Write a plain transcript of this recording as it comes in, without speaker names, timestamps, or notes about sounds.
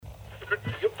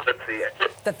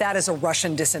That is a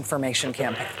Russian disinformation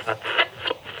campaign.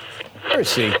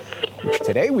 Heresy, which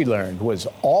today we learned was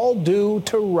all due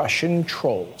to Russian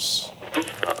trolls.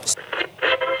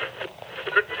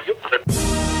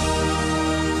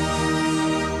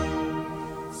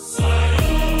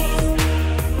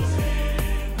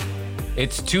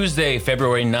 It's Tuesday,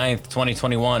 February 9th,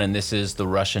 2021, and this is the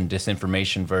Russian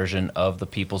disinformation version of the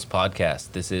People's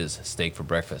Podcast. This is Steak for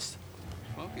Breakfast.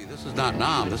 Smokey, this is not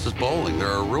Nam. This is bowling. There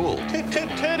are rules.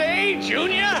 Today,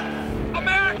 Junior!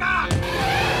 America!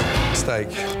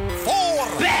 Steak.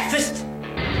 For breakfast!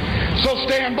 So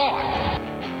stand by.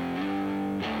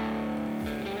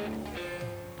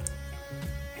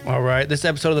 All right, this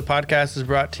episode of the podcast is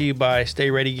brought to you by Stay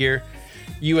Ready Gear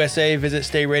USA. Visit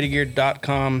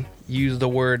StayReadyGear.com. Use the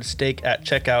word steak at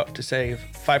checkout to save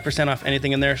 5% off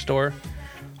anything in their store.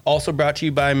 Also brought to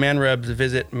you by ManRubs.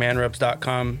 Visit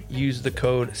manrubs.com. Use the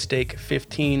code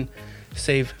STEAK15.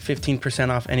 Save 15%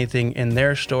 off anything in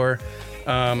their store.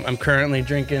 I'm currently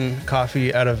drinking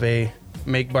coffee out of a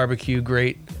Make Barbecue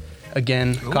Great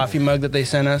Again coffee mug that they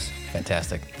sent us.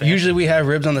 Fantastic. Usually we have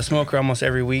ribs on the smoker almost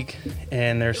every week,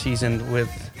 and they're seasoned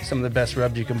with some of the best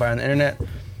rubs you can buy on the internet.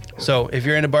 So if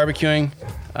you're into barbecuing,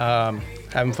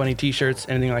 having funny t-shirts,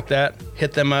 anything like that,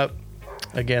 hit them up.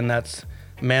 Again, that's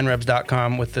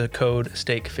manrubs.com with the code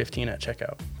STEAK15 at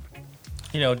checkout.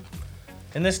 You know,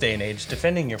 in this day and age,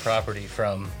 defending your property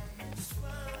from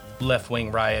left-wing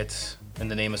riots in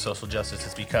the name of social justice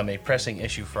has become a pressing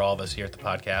issue for all of us here at the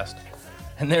podcast.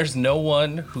 And there's no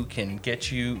one who can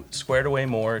get you squared away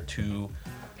more to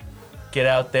get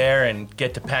out there and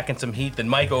get to packing some heat than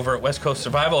Mike over at West Coast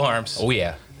Survival Arms. Oh,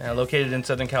 yeah. Located in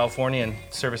Southern California and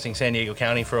servicing San Diego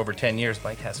County for over 10 years,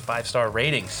 Mike has 5-star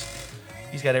ratings.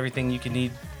 He's got everything you can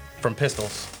need from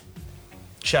pistols,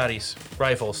 shotties,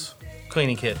 rifles,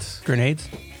 cleaning kits. Grenades?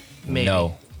 Maybe.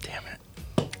 No. Damn it.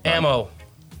 Ammo,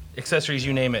 accessories,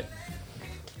 you name it.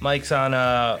 Mike's on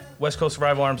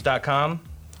westcoastsurvivalarms.com,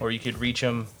 or you could reach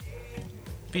him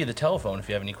via the telephone if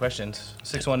you have any questions.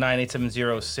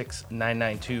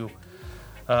 619-870-6992.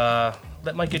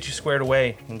 Let Mike get you squared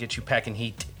away and get you packing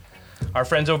heat. Our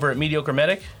friends over at Mediocre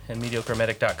Medic and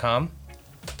mediocremedic.com,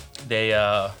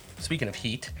 they, speaking of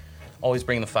heat, always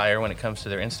bring the fire when it comes to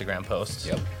their Instagram posts.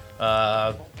 Yep.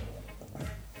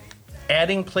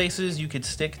 Adding places you could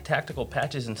stick tactical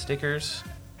patches and stickers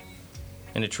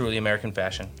in a truly American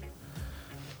fashion.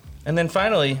 And then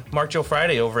finally, Mark Joe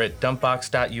Friday over at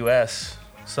dumpbox.us.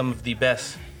 Some of the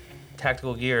best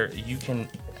tactical gear you can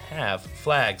have: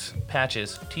 flags,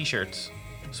 patches, t-shirts,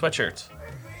 sweatshirts.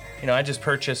 You know, I just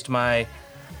purchased my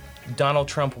Donald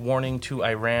Trump warning to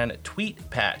Iran tweet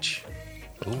patch.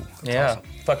 Ooh, yeah, awesome.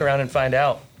 Fuck around and find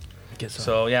out. Get some.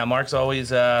 So yeah, Mark's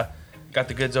always got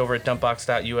the goods over at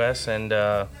dumpbox.us, and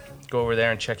go over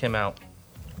there and check him out.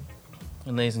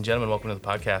 And ladies and gentlemen, welcome to the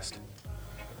podcast.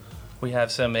 We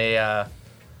have some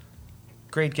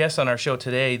great guests on our show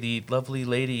today, the lovely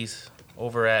ladies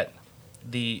over at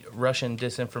the Russian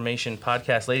Disinformation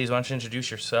Podcast. Ladies, why don't you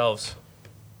introduce yourselves?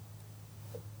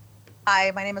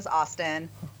 Hi, my name is Austin.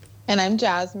 And I'm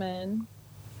Jasmine.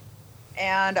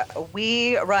 And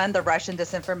we run the Russian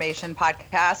Disinformation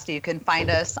Podcast. You can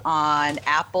find us on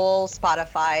Apple,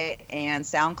 Spotify, and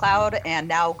SoundCloud, and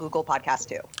now Google Podcast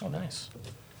too. Oh, nice.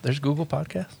 There's Google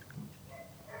Podcast?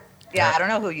 Yeah, I don't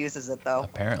know who uses it though.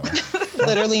 Apparently.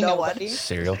 Literally No nobody.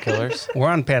 Serial killers. We're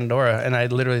on Pandora, and I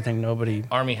literally think nobody...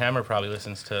 Army Hammer probably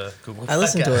listens to Google I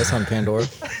listen to Podcast us on Pandora.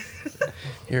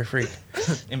 You're a freak.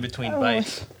 in between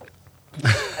bites.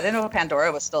 I didn't know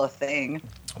Pandora was still a thing.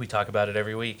 We talk about it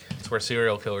every week. It's where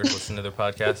serial killers listen to their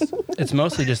podcast. It's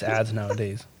mostly just ads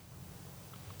nowadays.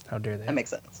 How dare they? That makes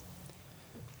sense.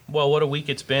 Well, what a week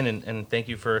it's been, and thank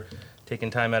you for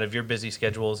taking time out of your busy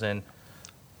schedules and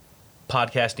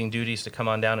podcasting duties to come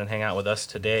on down and hang out with us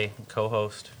today,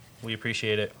 co-host. We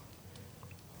appreciate it.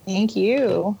 Thank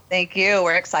you. Thank you.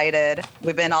 We're excited.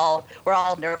 We're all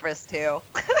nervous too.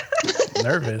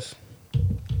 Nervous?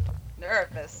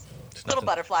 Nervous. It's Little nothing-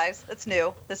 butterflies. It's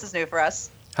new. This is new for us.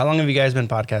 How long have you guys been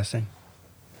podcasting?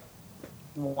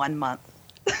 1 month.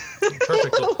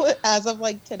 Perfect. As of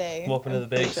like today. Welcome to the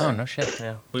base. Oh, no shit.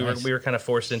 Yeah, we were kind of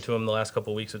forced into them the last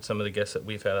couple of weeks with some of the guests that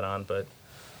we've had on, but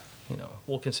you know,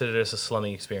 we'll consider this a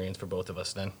slumming experience for both of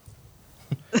us then.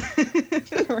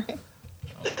 Right.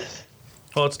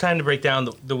 Well, it's time to break down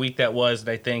the week that was, and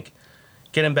I think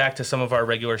getting back to some of our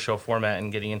regular show format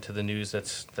and getting into the news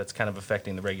that's kind of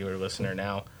affecting the regular listener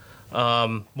now.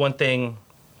 One thing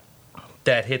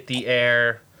that hit the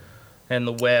air and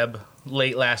the web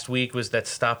late last week was that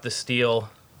Stop the Steal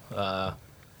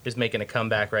is making a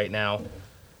comeback right now.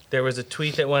 There was a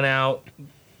tweet that went out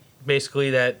basically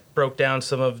that broke down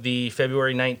some of the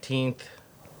February 19th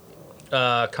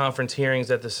conference hearings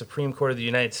that the Supreme Court of the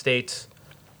United States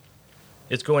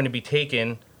is going to be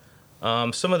taking.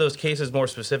 Some of those cases more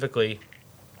specifically,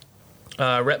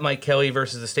 Rep. Mike Kelly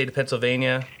versus the state of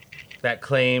Pennsylvania, that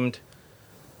claimed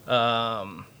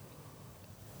the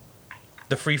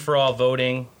free-for-all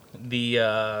voting,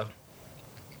 the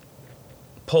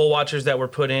poll watchers that were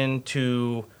put in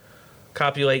to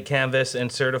copulate, canvass,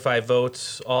 and certify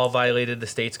votes all violated the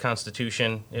state's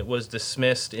constitution. It was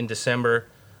dismissed in December,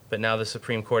 but now the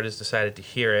Supreme Court has decided to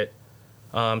hear it.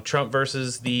 Trump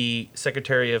versus the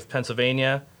Secretary of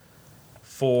Pennsylvania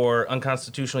for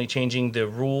unconstitutionally changing the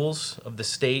rules of the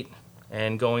state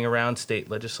and going around state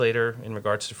legislator in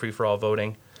regards to free-for-all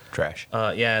voting. Trash.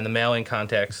 Yeah, in the mail-in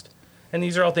context. And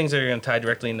these are all things that are going to tie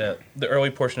directly into the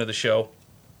early portion of the show.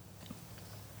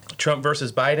 Trump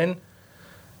versus Biden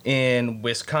in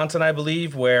Wisconsin, I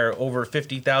believe, where over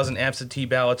 50,000 absentee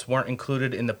ballots weren't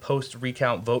included in the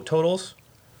post-recount vote totals.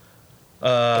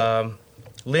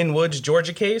 Lynn Wood's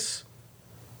Georgia case,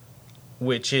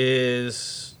 which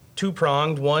is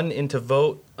two-pronged, one into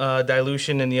vote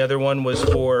dilution, and the other one was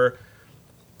for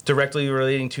directly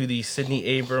relating to the Stacey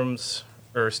Abrams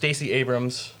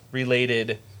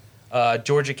related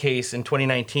Georgia case in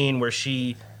 2019, where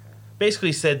she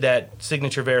basically said that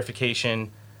signature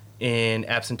verification in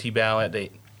absentee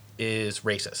ballot is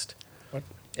racist. What?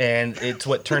 And it's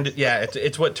what turned it. Yeah,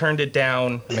 it's what turned it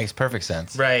down. It makes perfect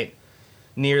sense. Right,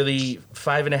 nearly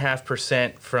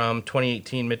 5.5% from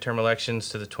 2018 midterm elections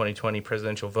to the 2020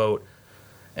 presidential vote,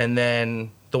 and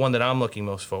then the one that I'm looking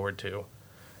most forward to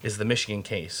is the Michigan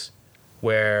case,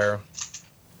 where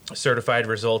certified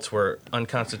results were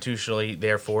unconstitutionally,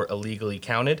 therefore illegally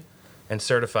counted and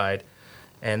certified,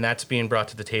 and that's being brought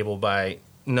to the table by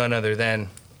none other than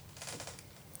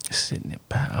Sidney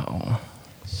Powell.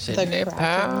 Sidney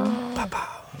Powell.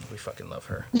 We fucking love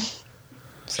her.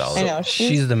 Solid. I know.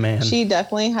 She's the man. She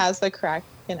definitely has the crack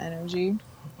and energy.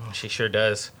 She sure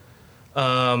does.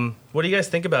 What do you guys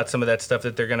think about some of that stuff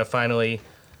that they're going to finally,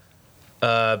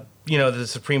 the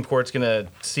Supreme Court's going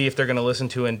to see if they're going to listen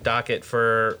to and docket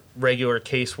for regular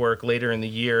casework later in the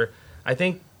year? I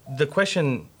think the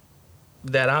question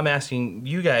that I'm asking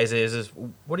you guys is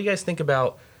what do you guys think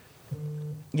about,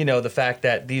 the fact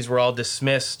that these were all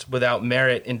dismissed without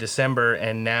merit in December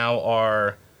and now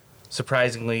are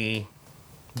surprisingly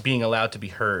being allowed to be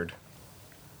heard?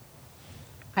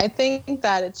 I think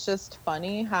that it's just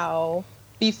funny how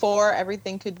before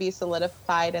everything could be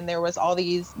solidified and there was all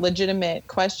these legitimate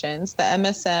questions, the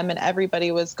MSM and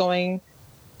everybody was going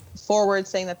forward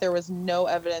saying that there was no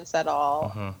evidence at all.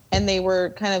 Uh-huh. And they were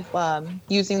kind of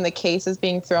using the case as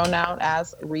being thrown out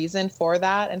as reason for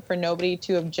that and for nobody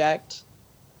to object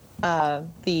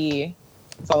the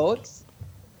votes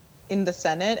in the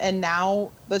Senate. And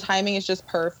now the timing is just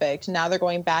perfect. Now they're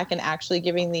going back and actually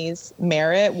giving these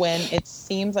merit when it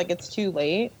seems like it's too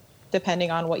late,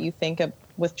 depending on what you think of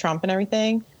with Trump and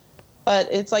everything. But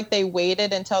it's like they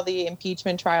waited until the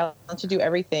impeachment trial to do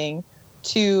everything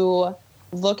to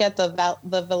look at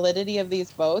the validity of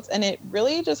these votes. And it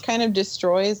really just kind of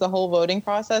destroys the whole voting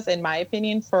process, in my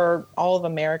opinion, for all of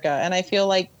America. And I feel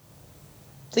like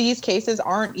these cases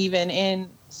aren't even in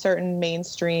certain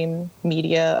mainstream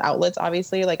media outlets,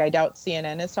 obviously. Like, I doubt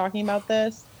CNN is talking about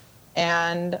this.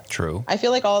 And True. I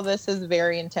feel like all of this is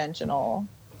very intentional.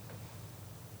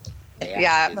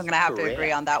 Yeah, I'm going to have to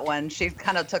agree on that one. She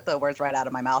kind of took the words right out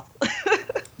of my mouth.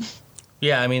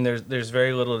 Yeah, I mean, there's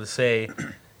very little to say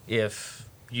if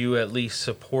you at least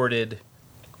supported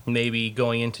maybe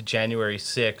going into January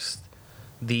 6th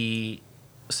the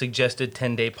suggested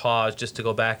 10-day pause just to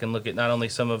go back and look at not only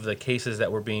some of the cases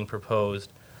that were being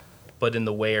proposed, but in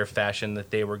the way or fashion that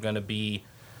they were going to be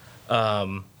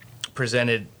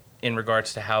presented in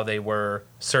regards to how they were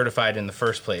certified in the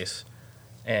first place.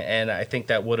 And I think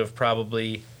that would have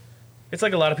probably, it's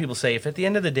like a lot of people say, if at the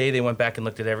end of the day they went back and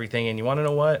looked at everything, and you want to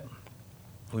know what?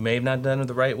 We may have not done it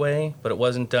the right way, but it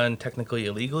wasn't done technically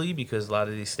illegally because a lot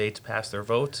of these states passed their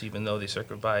votes, even though they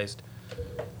circumcised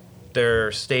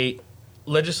their state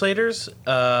legislators.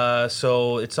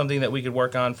 So it's something that we could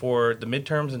work on for the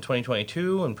midterms in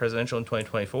 2022 and presidential in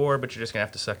 2024, but you're just going to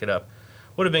have to suck it up.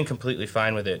 Would have been completely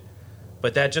fine with it.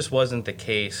 But that just wasn't the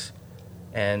case.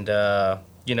 And,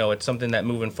 it's something that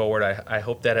moving forward, I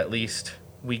hope that at least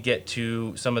we get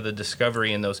to some of the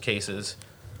discovery in those cases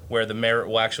where the merit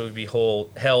will actually be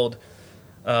held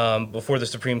before the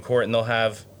Supreme Court, and they'll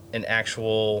have an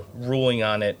actual ruling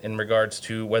on it in regards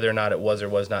to whether or not it was or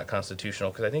was not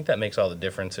constitutional. Because I think that makes all the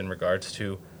difference in regards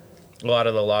to a lot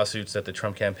of the lawsuits that the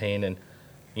Trump campaign and,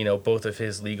 both of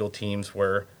his legal teams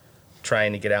were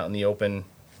trying to get out in the open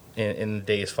in the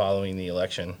days following the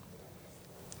election.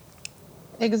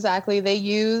 Exactly. They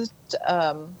used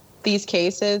these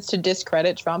cases to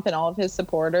discredit Trump and all of his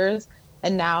supporters.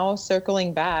 And now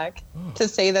circling back to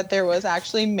say that there was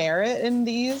actually merit in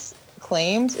these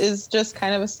claims is just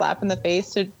kind of a slap in the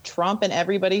face to Trump and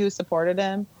everybody who supported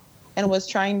him and was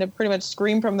trying to pretty much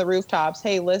scream from the rooftops,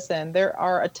 hey, listen, there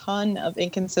are a ton of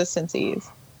inconsistencies.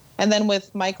 And then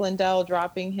with Mike Lindell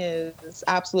dropping his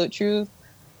Absolute Truth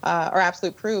or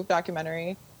Absolute Proof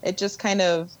documentary, it just kind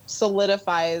of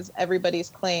solidifies everybody's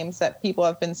claims that people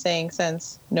have been saying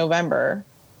since November.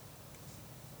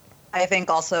 I think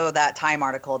also that Time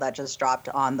article that just dropped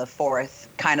on the 4th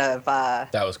kind of...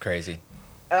 that was crazy.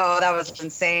 Oh, that was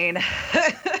insane.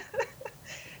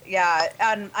 Yeah,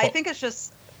 and I think it's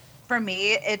just, for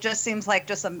me, it just seems like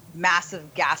just a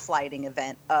massive gaslighting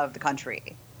event of the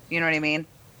country. You know what I mean?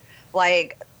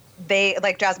 Like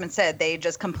Jasmine said, they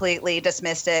just completely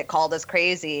dismissed it, called us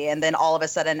crazy, and then all of a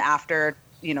sudden after,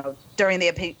 during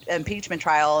the impeachment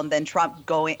trial, and then Trump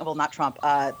going, well, not Trump,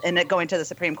 and it going to the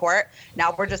Supreme Court,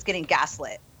 now we're just getting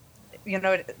gaslit.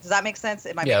 Does that make sense?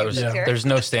 Am I making sense here? There's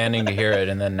no standing to hear it,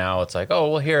 and then now it's like,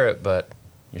 oh, we'll hear it, but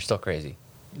you're still crazy.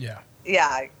 Yeah.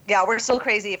 Yeah, we're still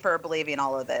crazy for believing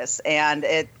all of this, and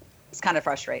it's kind of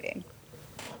frustrating.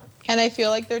 And I feel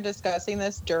like they're discussing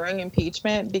this during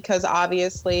impeachment because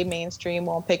obviously mainstream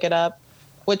won't pick it up,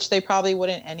 which they probably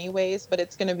wouldn't anyways, but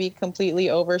it's going to be completely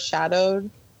overshadowed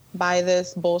by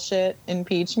this bullshit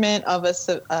impeachment of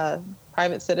a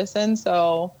private citizen.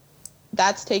 So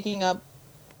that's taking up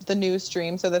the news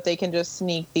stream so that they can just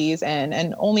sneak these in.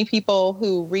 And only people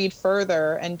who read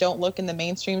further and don't look in the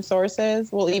mainstream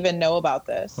sources will even know about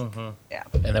this. Mm-hmm. Yeah.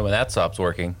 And then when that stops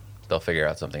working, they'll figure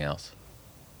out something else.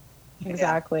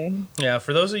 Exactly. Yeah,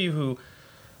 for those of you who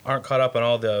aren't caught up on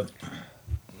all the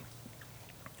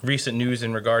recent news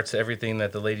in regards to everything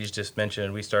that the ladies just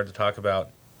mentioned, we started to talk about,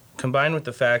 combined with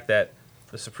the fact that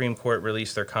the Supreme Court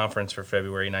released their conference for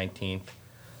February 19th,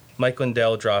 Mike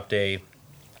Lindell dropped a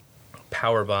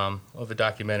power bomb of a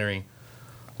documentary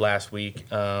last week,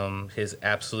 his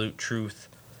Absolute Truth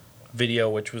video,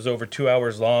 which was over 2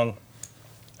 hours long.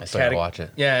 I still gotta watch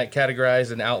it. Yeah, it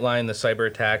categorized and outlined the cyber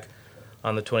attack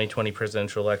on the 2020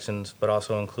 presidential elections, but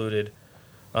also included,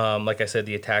 like I said,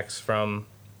 the attacks from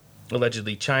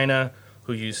allegedly China,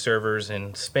 who used servers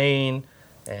in Spain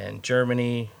and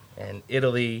Germany and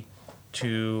Italy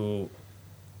to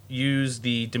use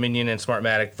the Dominion and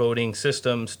Smartmatic voting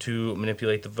systems to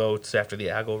manipulate the votes after the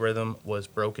algorithm was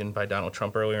broken by Donald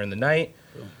Trump earlier in the night.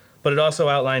 But it also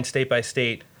outlined state by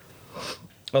state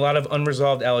a lot of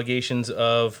unresolved allegations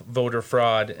of voter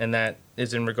fraud, and that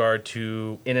is in regard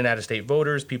to in and out of state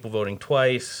voters, people voting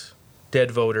twice, dead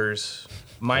voters,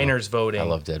 minors voting. I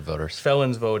love dead voters.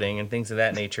 Felons voting, and things of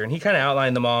that nature. And he kind of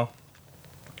outlined them all.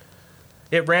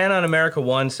 It ran on America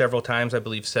One several times, I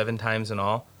believe 7 times in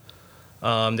all.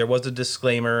 There was a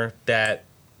disclaimer that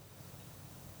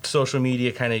social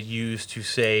media kind of used to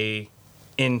say,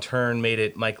 in turn, made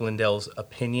it Mike Lindell's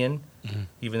opinion,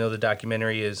 even though the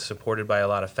documentary is supported by a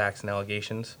lot of facts and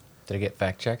allegations. Did it get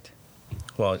fact-checked?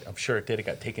 Well, I'm sure it did. It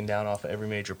got taken down off of every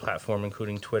major platform,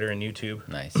 including Twitter and YouTube.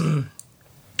 Nice.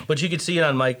 But you could see it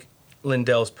on Mike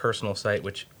Lindell's personal site,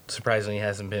 which surprisingly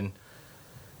hasn't been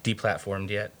deplatformed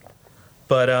yet.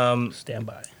 But stand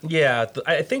by. Yeah,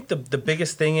 I think the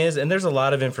biggest thing is, and there's a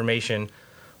lot of information,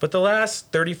 but the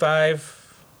last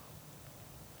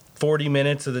 40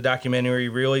 minutes of the documentary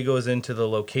really goes into the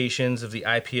locations of the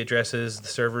IP addresses, the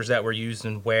servers that were used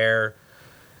and where,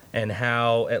 and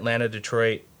how Atlanta,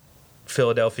 Detroit,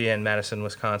 Philadelphia, and Madison,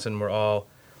 Wisconsin were all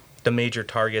the major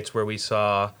targets where we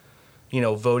saw,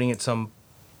 voting at some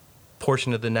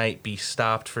portion of the night be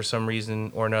stopped for some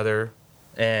reason or another,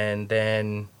 and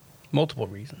then multiple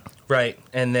reasons. Right,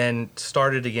 and then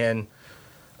started again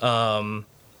for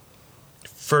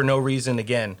no reason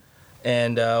again.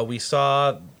 And we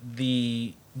saw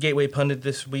the Gateway Pundit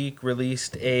this week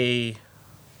released a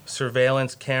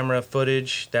surveillance camera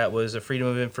footage that was a Freedom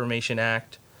of Information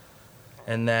Act,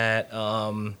 and that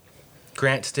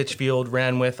Grant Stinchfield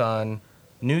ran with on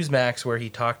Newsmax, where he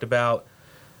talked about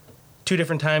 2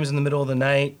 different times in the middle of the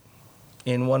night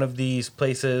in one of these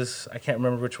places, I can't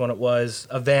remember which one it was,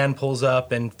 a van pulls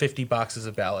up and 50 boxes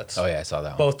of ballots. Oh, yeah, I saw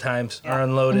that one. Both times are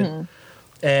unloaded.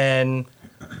 Mm-hmm. And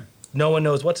no one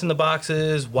knows what's in the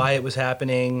boxes, why it was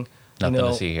happening. Nothing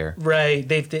to see here. Right.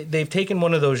 They've taken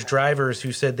one of those drivers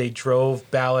who said they drove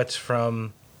ballots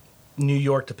from New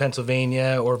York to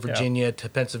Pennsylvania or Virginia to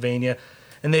Pennsylvania.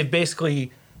 And they've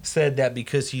basically said that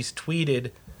because he's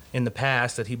tweeted in the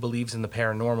past that he believes in the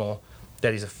paranormal,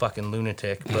 that he's a fucking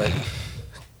lunatic. But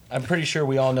I'm pretty sure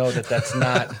we all know that that's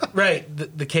not right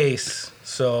the case.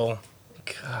 So,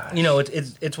 you know,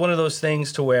 it's one of those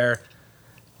things to where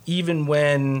even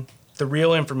when the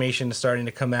real information is starting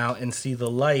to come out and see the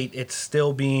light, it's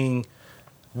still being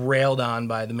railed on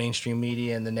by the mainstream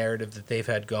media and the narrative that they've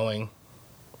had going.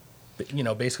 You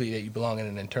know, basically that you belong in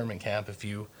an internment camp if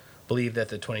you believe that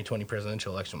the 2020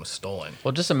 presidential election was stolen.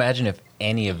 Well, just imagine if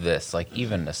any of this, like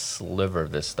even a sliver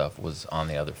of this stuff, was on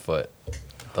the other foot.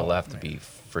 The left would be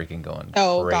freaking going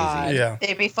crazy. God. Yeah.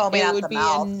 They'd be foaming It out would the be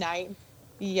mouth.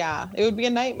 it would be a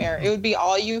nightmare. It would be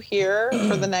all you hear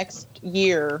for the next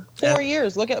year, 4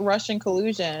 years. Look at Russian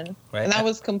collusion, Right. and that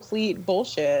was complete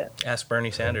bullshit. Ask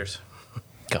Bernie Sanders.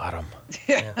 Got him.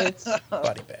 It's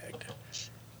Body bagged.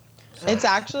 it's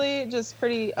actually just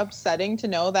pretty upsetting to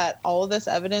know that all of this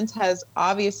evidence has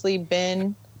obviously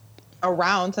been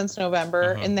around since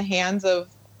November in the hands of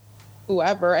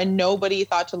whoever, and nobody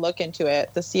thought to look into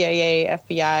it. The CIA,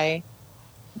 FBI,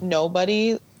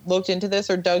 nobody looked into this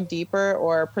or dug deeper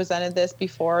or presented this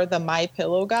before the My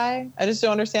Pillow guy. I just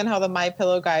don't understand how the My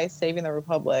Pillow guy is saving the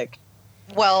republic.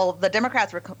 Well, the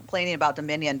Democrats were complaining about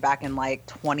Dominion back in like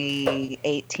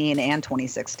 2018 and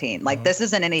 2016. Like this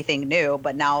isn't anything new,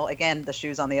 but now again, the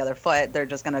shoe's on the other foot. They're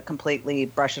just going to completely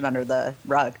brush it under the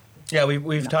rug. Yeah,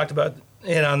 we've talked about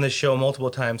it on this show multiple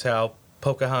times how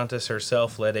Pocahontas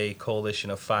herself led a coalition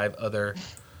of 5 other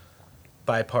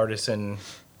bipartisan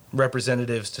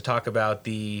representatives to talk about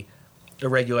the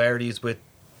irregularities with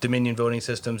Dominion voting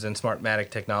systems and Smartmatic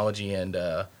technology, and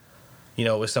you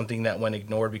know, it was something that went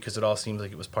ignored because it all seemed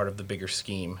like it was part of the bigger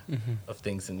scheme of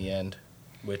things in the end,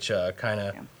 which kind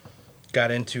of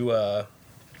got into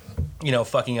you know,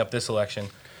 fucking up this election.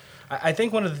 I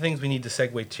think one of the things we need to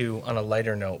segue to on a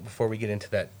lighter note before we get into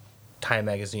that Time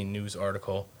Magazine news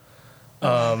article,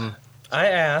 I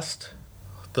asked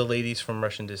the ladies from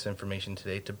Russian Disinformation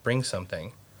today to bring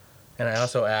something, and I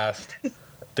also asked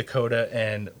Dakota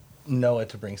and Noah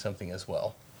to bring something as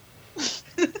well.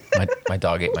 My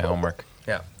dog ate my homework.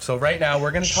 Yeah. So right now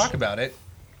we're going to talk about it,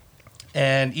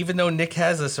 and even though Nick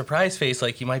has a surprise face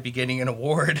like he might be getting an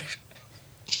award,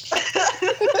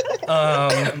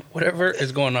 Whatever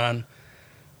is going on,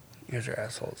 you guys are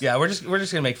assholes. yeah, we're just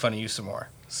gonna make fun of you some more.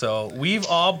 So we've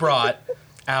all brought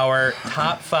our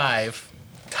top 5,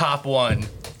 top 1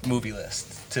 movie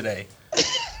list today.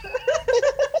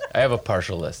 I have a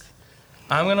partial list.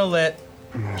 I'm gonna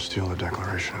steal the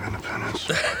Declaration of Independence.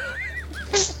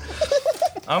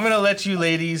 I'm gonna let you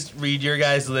ladies read your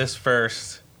guys' list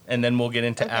first, and then we'll get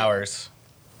into ours.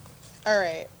 All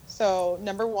right. So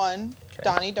number 1,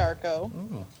 Donnie Darko.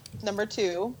 Ooh. Number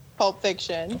 2, Pulp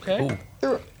Fiction. Okay.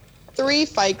 3,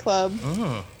 Fight Club.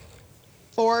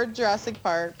 4, Jurassic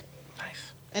Park.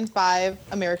 Nice. And 5,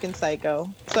 American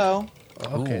Psycho. So,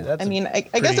 Okay, Ooh. that's I mean, I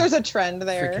guess pretty there's a trend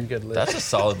there. freaking good list. That's a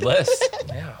solid list.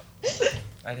 Yeah.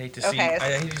 I'd hate to see. Okay.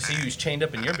 I'd hate to see who's chained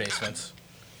up in your basements.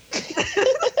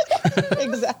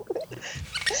 Exactly.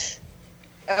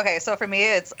 Okay, so for me,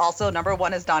 it's also number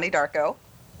 1 is Donnie Darko.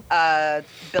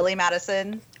 Billy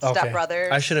Madison, Step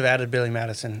Brothers. I should have added Billy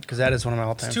Madison because that is one of my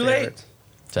all-time It's too late. favorites.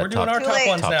 Is that We're doing top, our Too top late.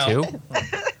 ones top now. 2?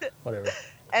 Whatever.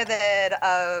 And then,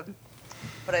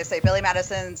 what did I say? Billy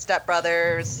Madison, Step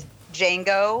Brothers,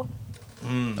 Django, Oh,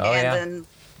 and yeah. then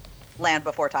Land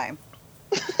Before Time.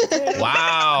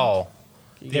 Wow.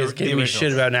 You guys The gave me originals.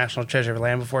 shit about National Treasure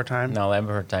Land Before Time. No, Land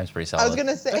Before Time's pretty solid. I was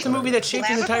gonna say That's a movie that shaped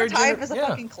an Land entire Before Time is a generation.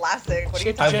 fucking classic. What are you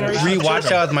Shaped a I've talking about? generation. rewatched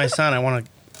that with my son. I want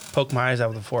to poke my eyes out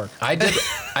with a fork. I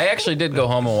actually did go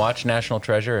home and watch National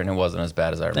Treasure, and it wasn't as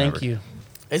bad as I remember. Thank you.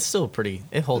 It's still pretty.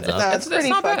 It holds up. That's pretty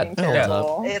not bad. fucking It holds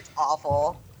terrible. It's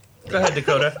awful. Go ahead,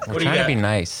 Dakota. We're What do you trying to got? be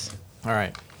nice. All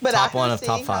right. But Top after one of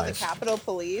seeing top how the 5. Capitol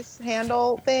Police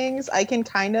handle things, I can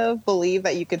kind of believe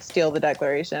that you could steal the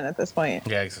Declaration at this point.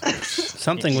 Yeah, exactly.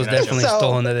 Something was You know, definitely So-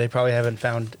 stolen that they probably haven't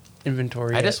found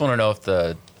inventory I yet. just want to know if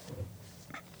the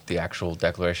actual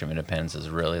Declaration of Independence is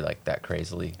really like that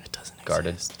crazily It doesn't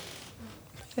guarded. exist.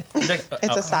 It's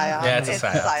a psyop. Yeah, it's a It's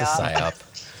psyop. It's a psyop.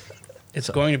 psyop. It's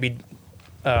going to be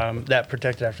that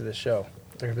protected after this show.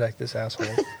 They're gonna be like this asshole.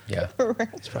 Yeah.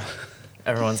 It's probably,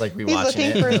 Everyone's like He's rewatching looking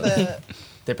it. for the.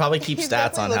 They probably keep He's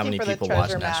stats on definitely how many looking for the people watch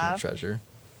treasure National map. Treasure.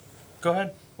 Go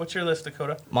ahead. What's your list,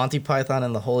 Dakota? Monty Python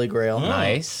and the Holy Grail.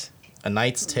 Nice. A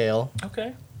Knight's Tale.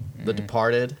 Okay. The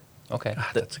Departed. Okay.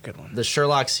 that's a good one. The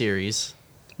Sherlock series.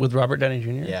 With Robert Downey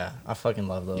Jr. Yeah, I fucking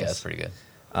love those. Yeah, that's pretty good.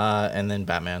 And then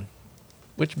Batman.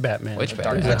 Which Batman? Which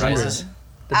Dark Batman? Knight Rises.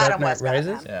 The Dark Adam Knight West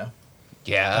Rises. Batman. Yeah.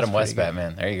 Yeah, Adam West pretty good.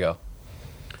 Batman. There you go.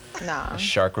 Nah.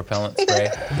 Shark repellent spray.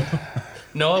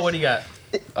 Noah, what do you got?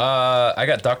 I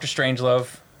got Doctor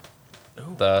Strangelove,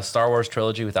 the Star Wars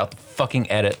trilogy without the fucking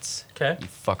edits. Okay. You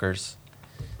fuckers.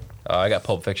 I got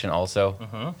Pulp Fiction also,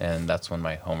 Mhm. and that's when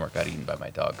my homework got eaten by my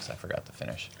dog because I forgot to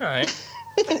finish. All right.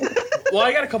 Well,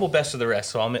 I got a couple best of the rest,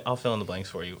 so I'll fill in the blanks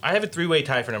for you. I have a 3-way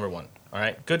tie for number 1. All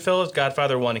right, Goodfellas,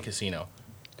 Godfather 1, and Casino.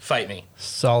 Fight me.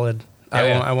 Solid. Oh, I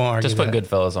yeah. won't argue Just put that.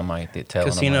 Goodfellas on my tail.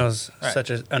 Casino's Right. such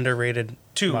an underrated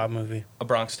 2, mob movie. A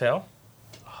Bronx Tale.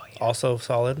 Also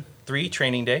solid. 3,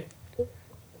 Training Day.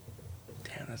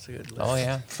 Damn, that's a good list. Oh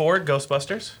yeah. 4,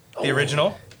 Ghostbusters, the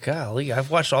original. Golly,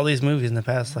 I've watched all these movies in the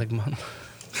past like month.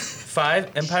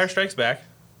 5, Empire Strikes Back.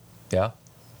 Yeah.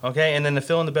 Okay, and then to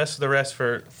fill in the best of the rest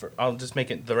for I'll just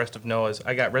make it the rest of Noah's.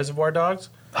 I got Reservoir Dogs.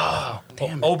 Oh,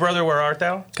 damn. Oh, Brother, Where Art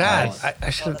Thou? God, I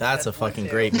should. That's a fucking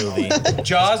great movie.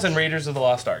 Jaws and Raiders of the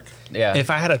Lost Ark. Yeah. If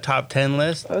I had a top 10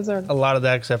 list, Those are a lot of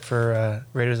that except for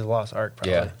Raiders of the Lost Ark.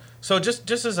 Probably. Yeah. So just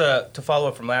as to follow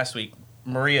up from last week,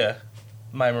 Maria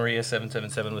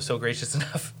 777 was so gracious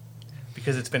enough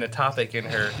because it's been a topic in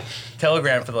her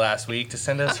Telegram for the last week to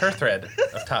send us her thread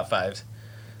of top 5s.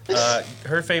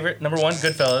 Her favorite, number 1,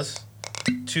 Goodfellas.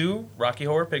 2, Rocky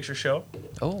Horror Picture Show.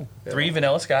 Oh. 3,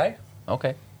 Vanilla Sky.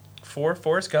 Okay. 4,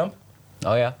 Forrest Gump.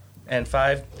 Oh yeah. And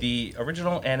 5, the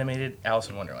original animated Alice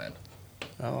in Wonderland.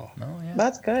 Oh. Oh yeah.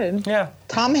 That's good. Yeah.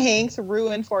 Tom Hanks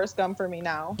ruined Forrest Gump for me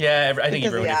now. Yeah, I think he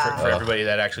Because- ruined it yeah. for everybody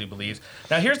that actually believes.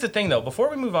 Now, here's the thing, though. Before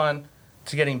we move on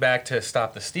to getting back to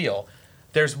Stop the Steal,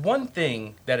 there's one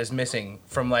thing that is missing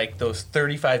from, like, those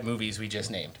 35 movies we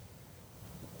just named.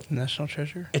 National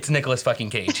Treasure? It's Nicolas fucking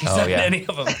Cage. He's Oh, not yeah. in any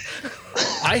of them.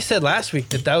 I said last week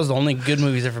that was the only good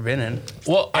movie he's ever been in.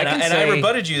 Well, And can I say,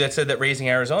 rebutted you that said that Raising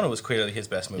Arizona was clearly his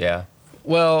best movie. Yeah.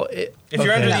 Well, If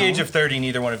you're under okay. the age of 30,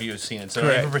 neither one of you has seen it, so don't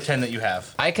Correct. even pretend that you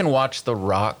have. I can watch The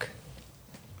Rock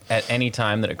at any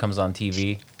time that it comes on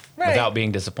TV Right. without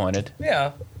being disappointed.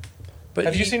 Yeah. But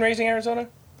Have you seen Raising Arizona?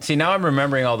 See, now I'm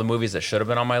remembering all the movies that should have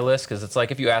been on my list because it's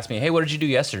like if you ask me, hey, what did you do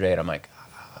yesterday? And I'm like,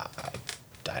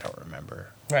 I don't remember.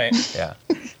 Right. Yeah.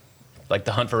 Like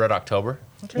The Hunt for Red October.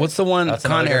 What's the one? That's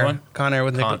Con another good Air. one. Con Air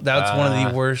with Con- Nicolas. That's one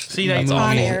of the worst See, that's movies.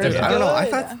 Con Air is I don't know. I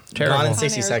good. thought Terrible. Gone in Con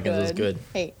 60 Air is Seconds was good. good.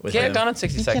 Hey, with Yeah, him. Gone in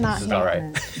 60 you Seconds cannot is all right.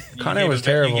 You Con Air gave was a-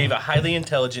 terrible. You gave a highly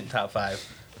intelligent top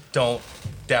 5. Don't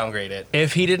downgrade it.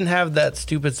 If he didn't have that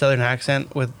stupid Southern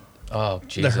accent with Oh,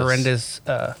 Jesus. the horrendous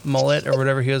mullet or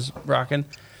whatever he was rocking,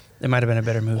 it might have been a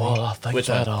better movie. Oh, thank Which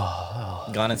that. one? Oh.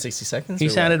 Gone in 60 Seconds? He or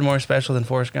what? sounded more special than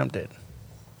Forrest Gump did.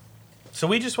 So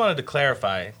we just wanted to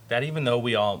clarify that even though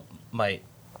we all might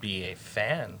be a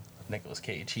fan of Nicolas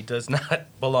Cage, he does not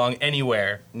belong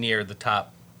anywhere near the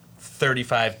top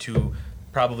 35 to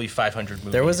probably 500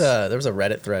 movies. There was a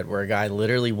Reddit thread where a guy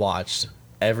literally watched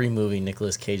every movie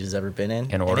Nicolas Cage has ever been in.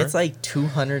 In order? And it's like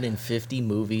 250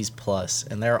 movies plus,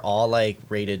 and they're all like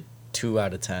rated 2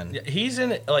 out of 10. Yeah, he's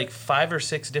in like 5 or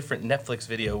 6 different Netflix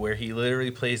video where he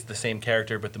literally plays the same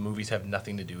character, but the movies have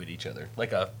nothing to do with each other.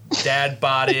 Like a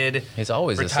dad-bodied, He's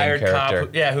always the same retired cop,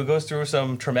 character. who goes through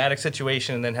some traumatic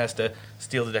situation and then has to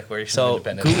steal the Declaration of So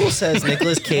Independence. Google says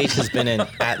Nicolas Cage has been in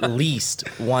at least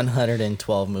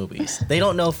 112 movies. They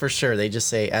don't know for sure. They just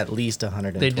say at least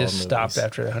 112 They just movies. stopped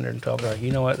after 112. They're like,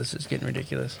 you know what? This is getting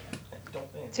ridiculous.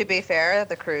 To be fair,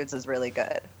 The Croods is really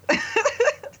good.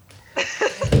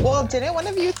 Well, didn't one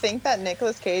of you think that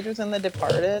Nicolas Cage was in The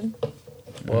Departed?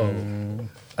 Whoa.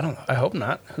 I don't know. I hope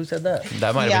not. Who said that?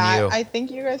 That might have Yeah, been you. I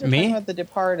think you guys were Me? talking about The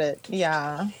Departed.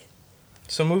 Yeah.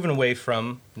 So moving away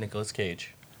from Nicolas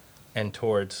Cage and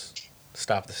towards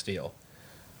Stop the Steal,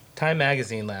 Time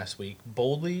Magazine last week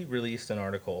boldly released an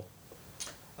article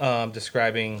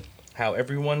describing how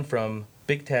everyone from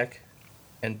big tech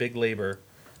and big labor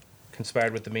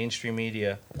conspired with the mainstream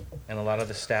media and a lot of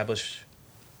established,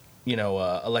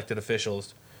 elected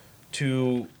officials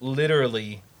to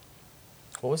literally,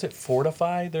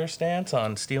 fortify their stance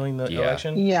on stealing the Yeah.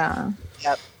 election. Yeah.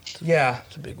 Yep. Yeah.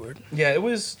 It's a big word. Yeah, it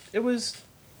was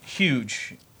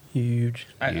huge. Huge.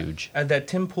 Huge. That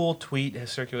Tim Pool tweet has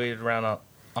circulated around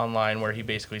online where he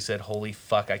basically said, "Holy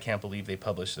fuck, I can't believe they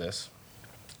published this."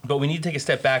 But we need to take a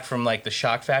step back from like the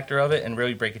shock factor of it and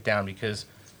really break it down because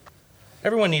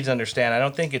everyone needs to understand. I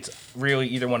don't think it's really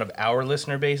either one of our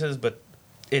listener bases, but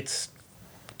it's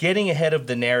getting ahead of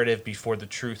the narrative before the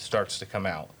truth starts to come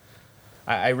out.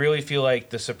 I really feel like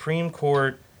the Supreme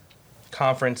Court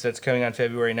conference that's coming on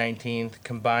February 19th,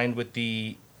 combined with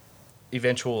the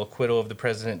eventual acquittal of the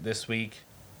president this week,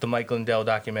 the Mike Lindell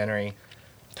documentary,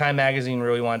 Time Magazine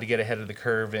really wanted to get ahead of the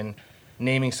curve in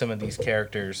naming some of these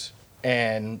characters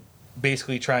and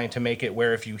basically trying to make it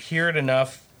where if you hear it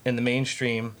enough in the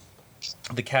mainstream,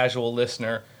 the casual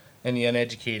listener and the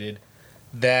uneducated,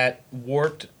 that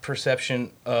warped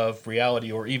perception of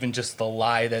reality or even just the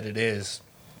lie that it is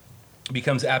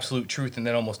becomes absolute truth and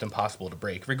then almost impossible to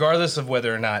break, regardless of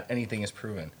whether or not anything is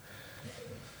proven.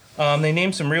 They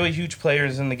named some really huge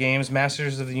players in the games.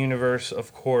 Masters of the Universe,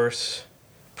 of course.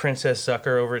 Princess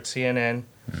Zucker over at CNN.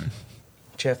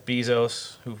 Jeff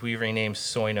Bezos, who we renamed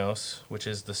Soynos, which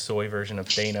is the soy version of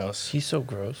Thanos. He's so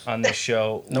gross. On this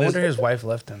show. No wonder his wife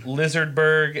left him.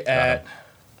 Lizardberg at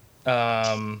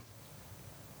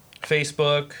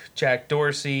Facebook. Jack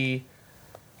Dorsey.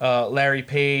 Larry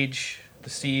Page,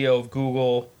 the CEO of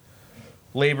Google.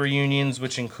 Labor unions,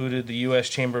 which included the U.S.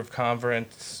 Chamber of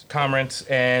Commerce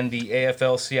and the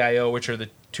AFL-CIO, which are the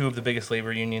two of the biggest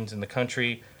labor unions in the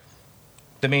country.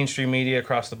 The mainstream media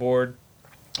across the board.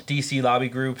 DC lobby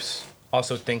groups,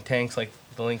 also think tanks like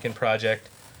the Lincoln Project.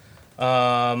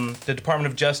 The Department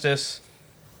of Justice,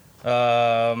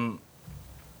 the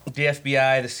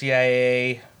FBI, the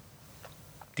CIA,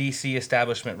 DC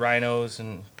establishment rhinos,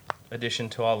 in addition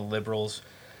to all the liberals.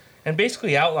 And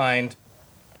basically outlined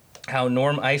how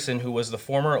Norm Eisen, who was the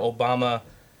former Obama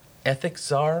ethics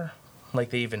czar, like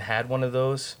they even had one of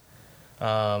those,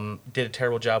 did a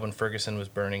terrible job when Ferguson was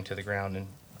burning to the ground, and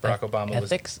Barack Obama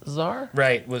ethics czar?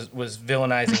 Right, was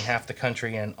villainizing half the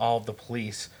country and all of the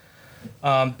police.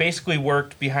 Basically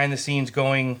worked behind the scenes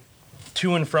going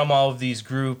to and from all of these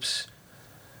groups,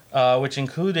 which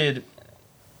included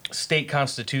state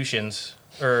constitutions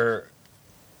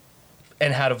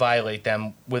and how to violate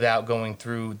them without going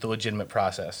through the legitimate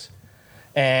process.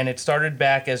 And it started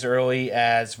back as early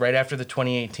as right after the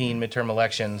 2018 midterm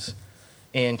elections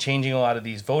in changing a lot of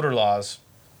these voter laws,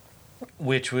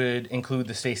 which would include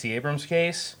the Stacey Abrams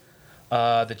case,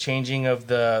 the changing of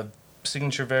the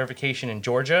signature verification in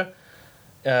Georgia,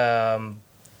 the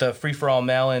free-for-all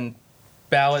mail-in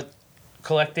ballot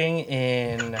collecting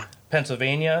in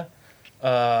Pennsylvania,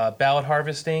 ballot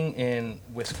harvesting in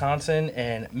Wisconsin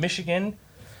and Michigan,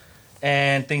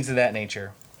 and things of that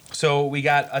nature. So we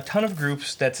got a ton of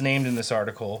groups that's named in this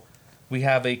article. We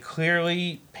have a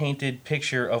clearly painted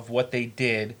picture of what they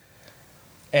did,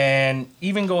 and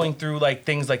even going through like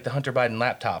things like the Hunter Biden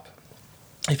laptop.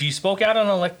 If you spoke out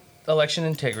on election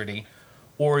integrity,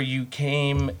 or you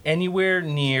came anywhere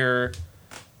near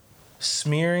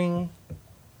smearing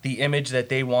the image that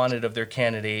they wanted of their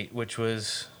candidate, which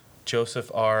was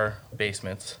Joseph R.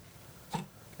 Basements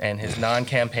and his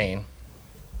non-campaign,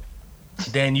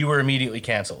 then you were immediately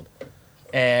canceled.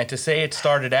 And to say it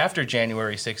started after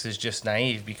January 6th is just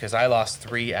naive, because I lost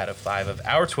 3 out of 5 of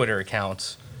our Twitter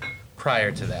accounts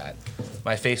prior to that.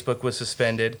 My Facebook was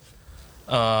suspended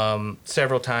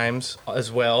several times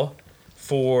as well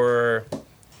for,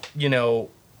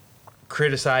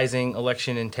 criticizing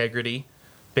election integrity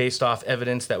based off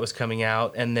evidence that was coming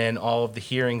out, and then all of the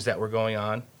hearings that were going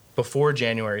on before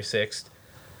January 6th.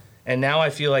 And now I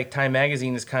feel like Time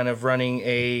Magazine is kind of running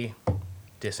a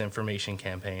disinformation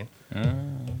campaign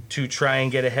to try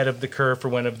and get ahead of the curve for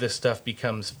when this stuff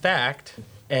becomes fact.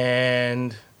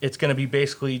 And it's going to be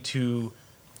basically to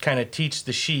kind of teach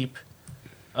the sheep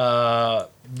the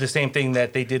same thing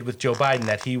that they did with Joe Biden,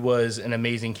 that he was an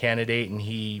amazing candidate and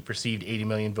he received 80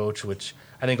 million votes, which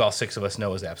I think all 6 of us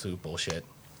know is absolute bullshit.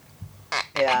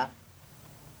 Yeah.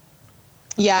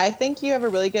 Yeah, I think you have a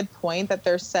really good point that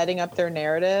they're setting up their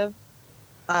narrative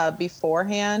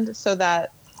beforehand so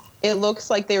that it looks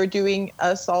like they were doing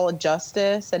us all a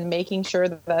justice and making sure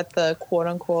that the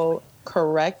quote-unquote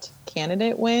correct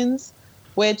candidate wins,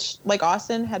 which, like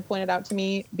Austin had pointed out to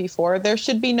me before, there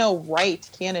should be no right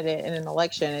candidate in an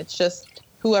election. It's just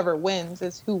whoever wins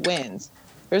is who wins.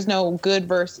 There's no good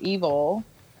versus evil.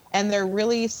 And they're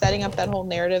really setting up that whole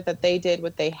narrative that they did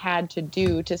what they had to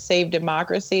do to save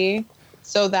democracy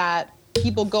so that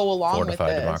people go along with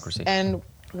this. Democracy. And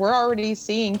we're already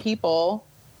seeing people,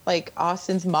 like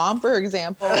Austin's mom, for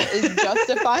example, is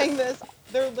justifying this.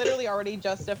 They're literally already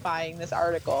justifying this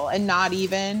article and not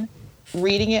even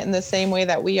reading it in the same way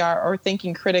that we are, or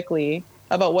thinking critically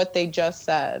about what they just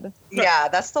said. Yeah,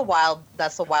 that's the wild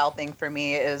thing for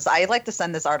me is I like to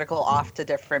send this article off to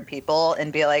different people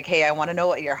and be like, hey, I want to know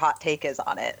what your hot take is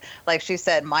on it. Like she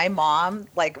said, my mom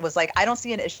was like, I don't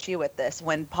see an issue with this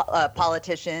when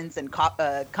politicians and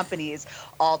companies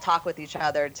all talk with each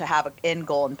other to have an end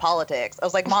goal in politics. I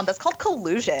was like, Mom, that's called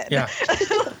collusion. Yeah,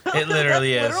 it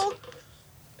literally is.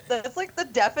 That's like the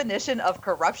definition of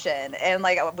corruption. And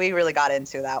like, we really got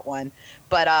into that one.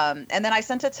 But, and then I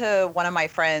sent it to one of my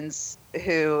friends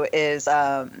who is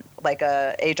like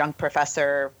a adjunct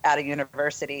professor at a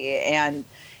university. And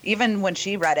even when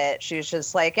she read it, she was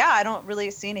just like, yeah, I don't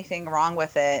really see anything wrong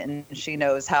with it. And she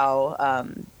knows how,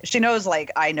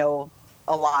 like I know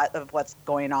a lot of what's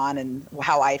going on and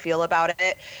how I feel about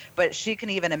it. But she can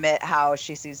even admit how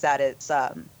she sees that it's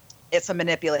a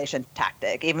manipulation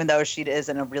tactic, even though she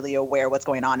isn't really aware what's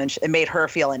going on, and it made her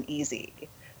feel uneasy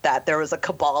that there was a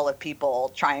cabal of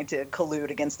people trying to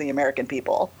collude against the American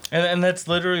people. And that's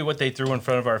literally what they threw in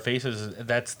front of our faces.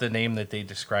 That's the name that they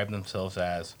describe themselves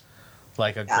as,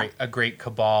 like a great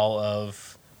cabal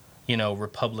of,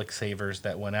 Republic savers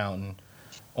that went out and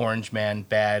Orange Man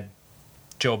bad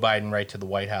Joe Biden right to the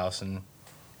White House, and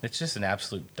it's just an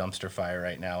absolute dumpster fire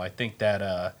right now. I think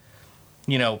that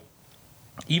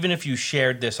even if you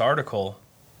shared this article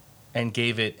and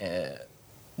gave it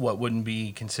what wouldn't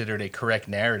be considered a correct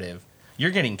narrative,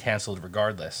 you're getting canceled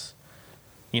regardless.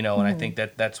 And I think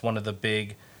that that's one of the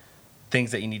big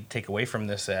things that you need to take away from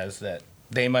this, as that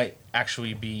they might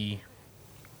actually be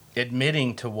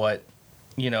admitting to what,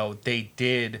 they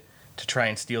did to try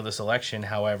and steal this election.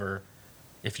 However,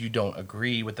 if you don't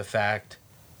agree with the fact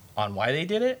on why they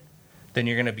did it, then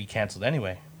you're going to be canceled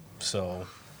anyway. So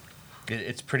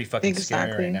it's pretty fucking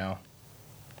scary right now.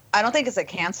 I don't think it's a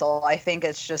cancel. I think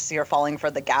it's just you're falling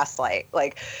for the gaslight.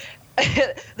 Like,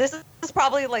 this is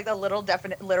probably like a literal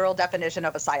definition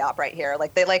of a psyop right here.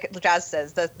 Like Jazz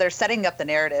says, they're setting up the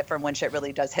narrative from when shit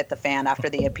really does hit the fan after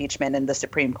the impeachment and the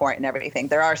Supreme Court and everything.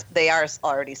 They are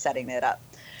already setting it up.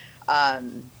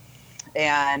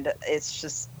 And it's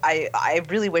just, I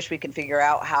really wish we could figure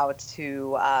out how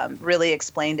to really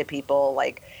explain to people,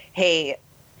 like, hey,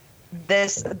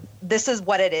 this is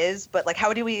what it is, but like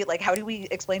how do we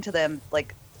explain to them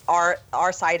like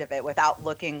our side of it without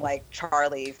looking like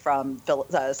Charlie from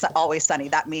Always Sunny,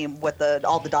 that meme with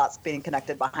all the dots being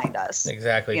connected behind us.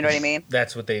 Exactly. You know what I mean?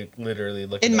 That's what they literally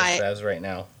look at us as right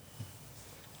now.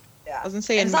 Yeah. I was gonna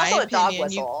say, and in it's my also opinion, a dog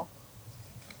whistle.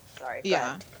 Sorry.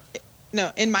 Yeah.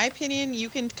 No, in my opinion, you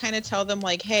can kind of tell them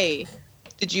like, hey,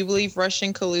 did you believe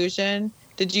Russian collusion?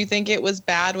 Did you think it was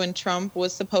bad when Trump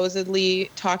was supposedly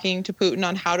talking to Putin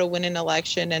on how to win an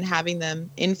election and having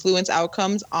them influence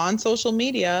outcomes on social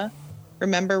media?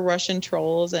 Remember, Russian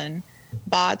trolls and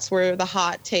bots were the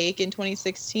hot take in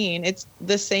 2016. It's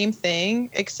the same thing,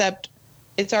 except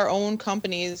it's our own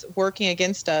companies working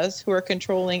against us who are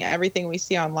controlling everything we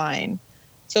see online.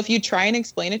 So if you try and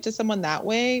explain it to someone that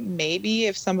way, maybe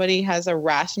if somebody has a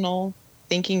rational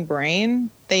thinking brain,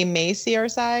 they may see our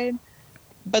side.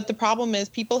 But the problem is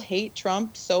people hate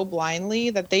Trump so blindly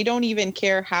that they don't even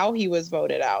care how he was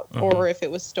voted out or if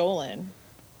it was stolen.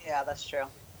 Yeah, that's true.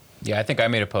 Yeah, I think I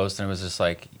made a post and it was just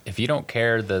like, if you don't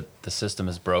care that the system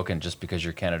is broken just because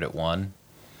your candidate won,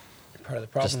 part of the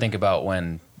problem. Just think about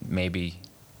when maybe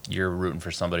you're rooting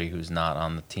for somebody who's not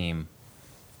on the team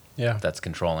that's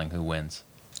controlling who wins.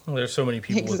 Well, there's so many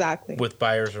people Exactly. with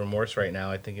buyer's remorse right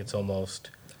now. I think it's almost...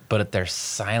 But they're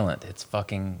silent. It's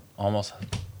fucking almost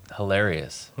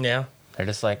hilarious. Yeah. They're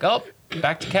just like, oh,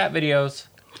 back to cat videos.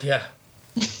 Yeah.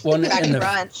 Back and to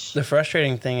brunch. The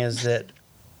frustrating thing is that,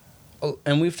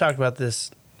 and we've talked about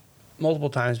this multiple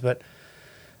times, but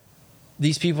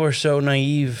these people are so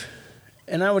naive.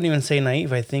 And I wouldn't even say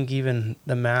naive. I think even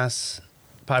the mass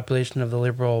population of the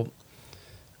liberal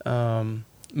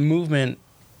movement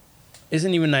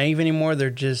isn't even naive anymore. They're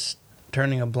just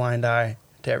turning a blind eye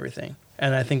to everything.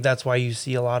 And I think that's why you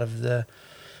see a lot of the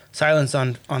silence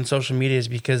on social media, is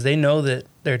because they know that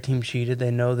their team cheated.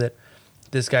 They know that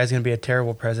this guy's going to be a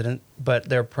terrible president, but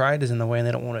their pride is in the way and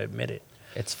they don't want to admit it.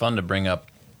 It's fun to bring up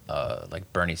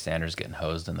like Bernie Sanders getting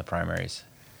hosed in the primaries.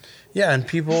 Yeah, and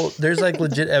people, there's like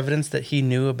legit evidence that he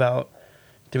knew about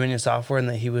Dominion Software and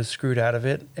that he was screwed out of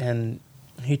it, and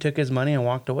he took his money and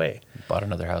walked away. Bought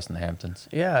another house in the Hamptons.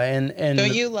 Yeah, and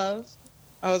don't you love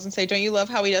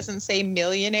how he doesn't say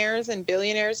millionaires and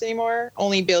billionaires anymore?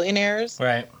 Only billionaires.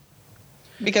 Right.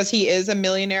 Because he is a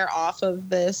millionaire off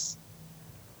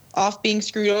being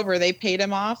screwed over. They paid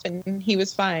him off and he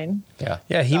was fine.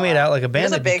 Yeah, he made out like a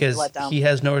bandit big because letdown. he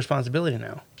has no responsibility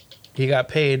now. He got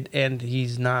paid and he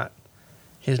has no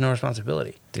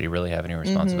responsibility. Did he really have any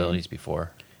responsibilities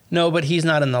before? No, but he's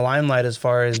not in the limelight as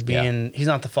far as being, he's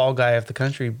not the fall guy if the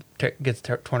country gets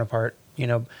torn apart. You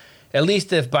know, at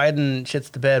least if Biden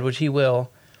shits the bed, which he will,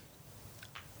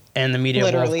 and the media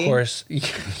will, of course.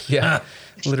 Yeah,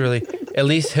 literally. At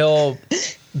least he'll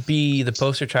be the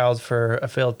poster child for a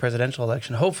failed presidential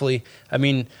election. Hopefully. I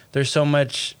mean, there's so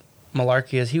much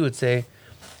malarkey, as he would say,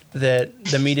 that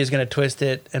the media is going to twist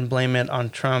it and blame it on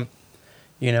Trump.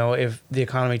 You know, if the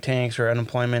economy tanks or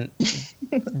unemployment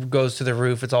goes to the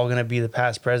roof, it's all going to be the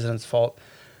past president's fault.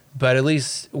 But at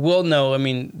least we'll know. I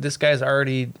mean, this guy's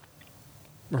already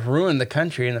ruined the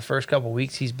country in the first couple of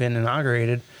weeks he's been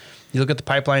inaugurated. You look at the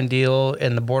pipeline deal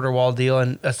and the border wall deal,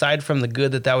 and aside from the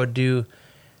good that would do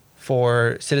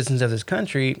for citizens of this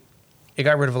country, it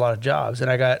got rid of a lot of jobs.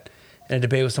 And I got in a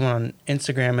debate with someone on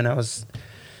Instagram, and I was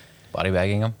body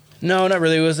bagging him. No, not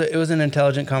really. It was an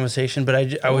intelligent conversation,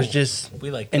 but I was just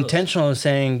we like intentional in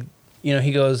saying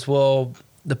he goes, well,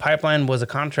 the pipeline was a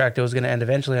contract. It was going to end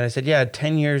eventually. And I said, yeah,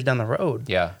 10 years down the road.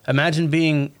 Yeah. Imagine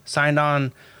being signed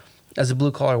on as a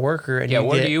blue-collar worker. And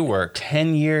where get do you work?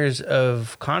 10 years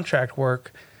of contract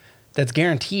work that's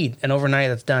guaranteed, and overnight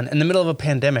that's done. In the middle of a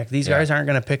pandemic, these guys aren't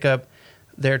going to pick up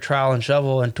their trowel and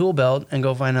shovel and tool belt and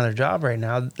go find another job right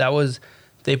now.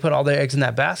 They put all their eggs in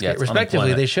that basket.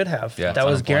 Respectively, they should have. Yeah, that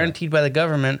was guaranteed by the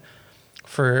government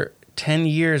for 10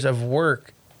 years of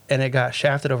work, and it got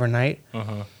shafted overnight.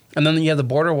 And then you have the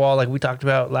border wall, like we talked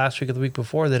about last week or the week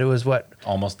before, that it was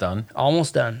almost done.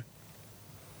 Almost done.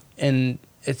 And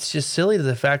it's just silly to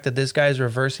the fact that this guy's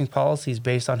reversing policies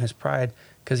based on his pride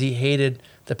because he hated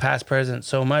the past president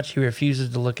so much he refuses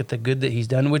to look at the good that he's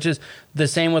done, which is the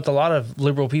same with a lot of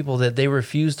liberal people, that they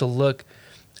refuse to look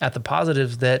at the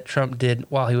positives that Trump did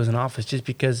while he was in office just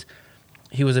because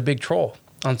he was a big troll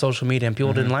on social media and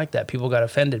people didn't like that. People got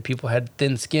offended. People had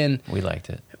thin skin. We liked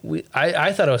it.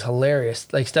 I thought it was hilarious.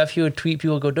 Like stuff he would tweet,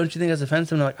 people would go, don't you think that's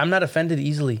offensive? And I'm like, I'm not offended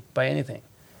easily by anything.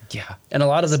 Yeah. And a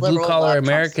lot of the blue-collar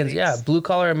Americans,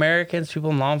 blue-collar Americans, people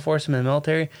in law enforcement and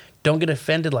military, don't get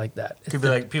offended like that. Could be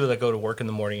like people that go to work in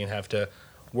the morning and have to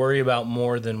worry about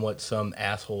more than what some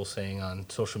asshole's saying on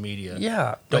social media.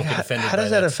 Yeah. Don't get offended how does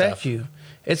that affect you?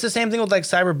 It's the same thing with like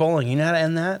cyberbullying. You know how to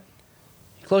end that?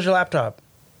 Close your laptop.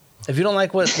 If you don't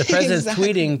like what the president's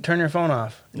tweeting, turn your phone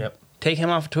off. Yep. Take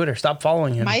him off Twitter. Stop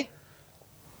following him.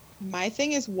 My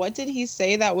thing is, what did he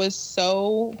say that was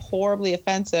so horribly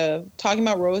offensive? Talking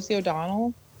about Rosie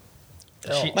O'Donnell?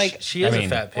 She is a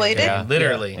fat pig. Yeah.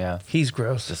 Literally. Yeah. He's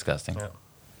gross. Disgusting. Yeah.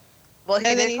 Well,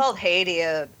 he did called Haiti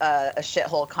a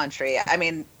shithole country. I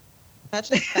mean, that's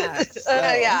just facts.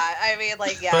 Yeah, I mean,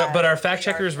 like, yeah. But our fact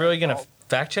checker is really going to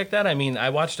fact check that? I mean, I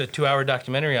watched a 2-hour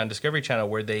documentary on Discovery Channel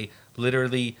where they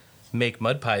literally make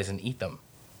mud pies and eat them.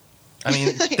 I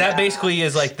mean, that basically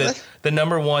is like the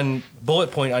number one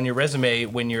bullet point on your resume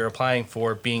when you're applying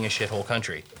for being a shithole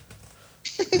country.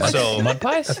 So mud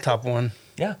pies? That's top one.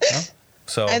 Yeah.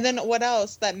 So. And then what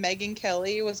else? That Megyn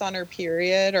Kelly was on her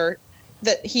period, or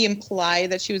that he implied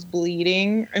that she was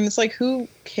bleeding. And it's like, who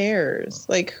cares?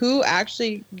 Like, who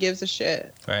actually gives a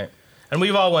shit? Right. And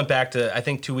we've all went back to, I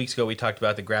think 2 weeks ago, we talked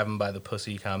about the grab him by the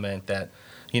pussy comment that,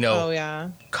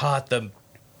 caught the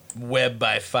web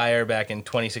by fire back in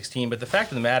 2016. But the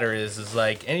fact of the matter is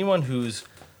like anyone who's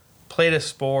played a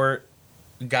sport,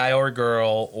 guy or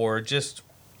girl, or just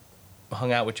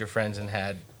hung out with your friends and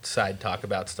had side talk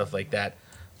about stuff like that,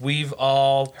 we've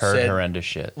all heard horrendous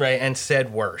shit. Right, and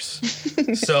said worse.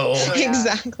 So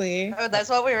Exactly. Oh, that's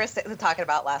what we were talking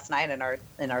about last night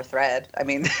in our thread. I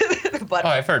mean, but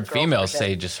I've heard females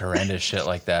say just horrendous shit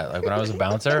like that. Like when I was a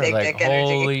bouncer, Big like dick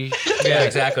energy. holy shit. Yeah,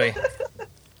 exactly.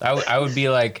 I would be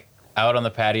like out on the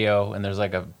patio and there's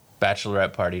like a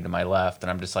bachelorette party to my left,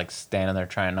 and I'm just like standing there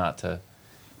trying not to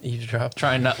eavesdrop.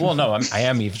 Well, no, I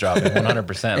am eavesdropping 100%,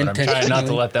 but I'm trying not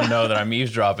to let them know that I'm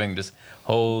eavesdropping. Just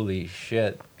holy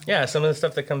shit. Yeah, some of the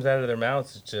stuff that comes out of their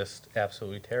mouths is just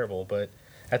absolutely terrible, but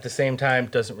at the same time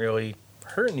doesn't really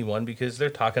hurt anyone because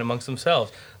they're talking amongst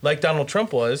themselves. Like Donald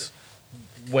Trump was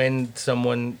when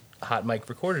someone hot mic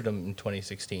recorded him in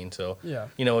 2016. So, yeah.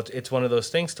 It's one of those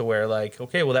things to where like,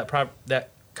 okay, well that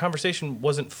conversation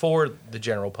wasn't for the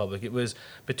general public. It was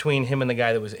between him and the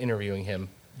guy that was interviewing him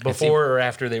before or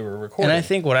after they were recording. And I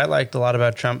think what I liked a lot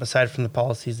about Trump, aside from the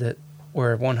policies that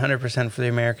were 100% for the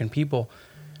American people,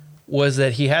 was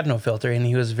that he had no filter and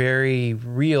he was very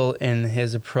real in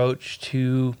his approach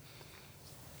to.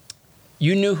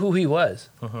 You knew who he was.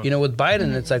 With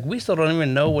Biden, it's like we still don't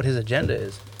even know what his agenda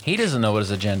is. He doesn't know what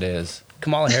his agenda is.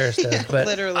 Kamala Harris does, but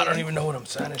literally, I don't even know what I'm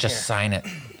signing. Just sign it.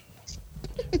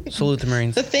 Salute the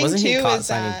Marines. The thing Wasn't too he caught is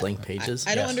signing that blank pages?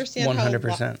 I don't understand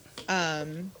 100%. I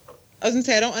was gonna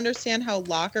say I don't understand how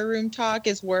locker room talk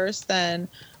is worse than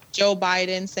Joe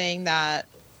Biden saying that.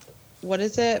 What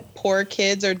is it? Poor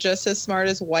kids are just as smart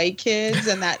as white kids,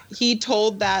 and that he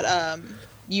told that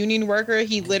union worker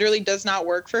he literally does not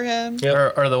work for him.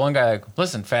 Yep. Or the one guy like,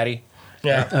 listen, fatty.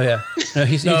 Yeah. Oh yeah. No,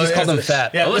 he just called him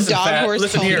fat. Yeah, listen, dog fat. horse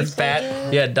Listen here, pony fat.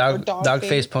 soldier? Yeah, dog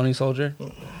face pony soldier.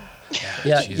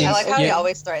 Yeah. Jesus. I like how he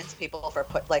always threatens people for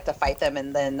to fight them,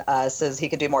 and then says he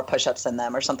could do more push-ups than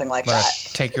them or something like that.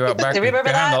 Take you out back Do you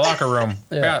remember behind that? the locker room.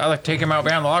 Yeah. I like take him out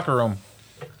behind the locker room.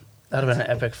 That'd have been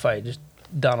an epic fight. Just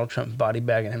Donald Trump body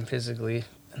bagging him physically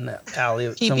in that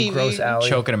alley, some TPV. gross alley.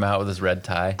 Choking him out with his red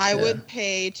tie. I would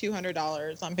pay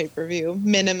 $200 on pay-per-view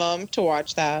minimum to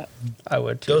watch that. I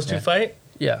would too. Those two fight?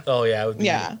 Yeah. Oh yeah. It would be,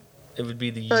 Yeah. It would be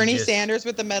the Bernie easiest. Sanders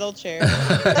with the metal chair.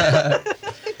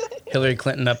 Hillary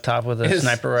Clinton up top with a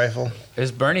sniper rifle.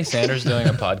 Is Bernie Sanders doing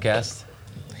a podcast?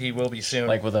 He will be soon.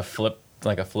 Like with a flip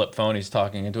like a flip phone. He's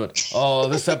talking into it. Oh,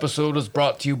 this episode was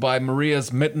brought to you by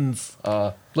Maria's Mittens.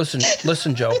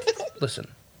 Listen, Joe. Listen.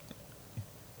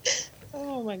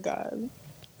 Oh my god.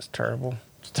 It's terrible.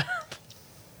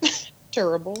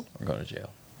 Terrible. We're going to jail.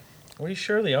 We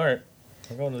surely aren't.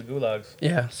 We're going to the gulags.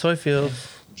 Yeah, soy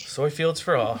fields. Soy fields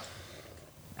for all.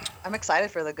 I'm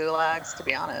excited for the gulags, to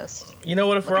be honest. You know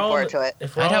what? If Looking we're all forward to it.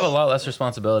 if we're I'd have a all, lot less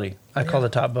responsibility. I call the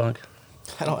top bunk.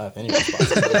 I don't have any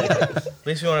responsibility. at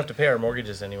least we won't have to pay our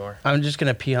mortgages anymore. I'm just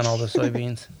gonna pee on all the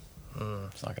soybeans.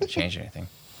 It's not going to change anything.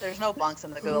 There's no bunks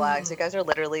in the gulags. You guys are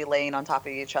literally laying on top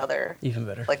of each other. Even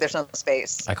better. Like there's no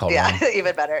space. I called Yeah, wrong.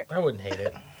 even better. I wouldn't hate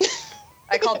it.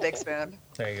 I called Big Spoon.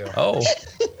 There you go. Oh.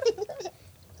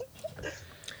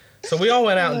 So we all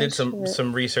went out and did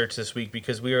some research this week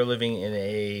because we are living in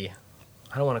a,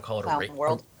 I don't want to call it Clown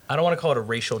world. I don't want to call it a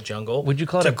racial jungle. Would you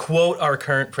call it to a- quote our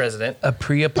current president? A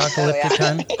pre-apocalyptic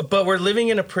time. But we're living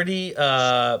in a pretty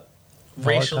racially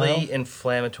Volatile?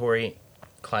 inflammatory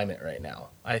climate right now.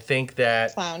 I think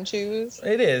that Clown shoes.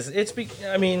 it is.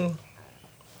 I mean,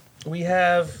 we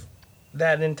have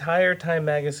that entire Time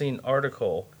Magazine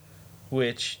article,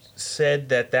 which said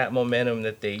that momentum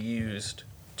that they used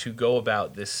to go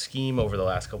about this scheme over the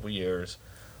last couple years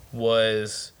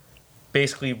was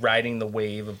basically riding the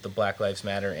wave of the Black Lives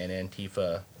Matter and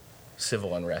Antifa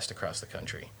civil unrest across the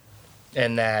country.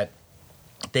 And that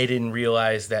they didn't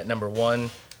realize that, number one,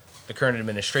 the current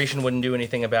administration wouldn't do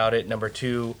anything about it. Number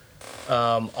two,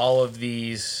 all of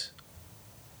these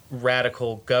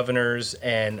radical governors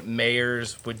and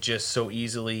mayors would just so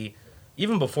easily,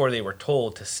 even before they were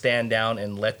told, to stand down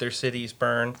and let their cities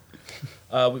burn.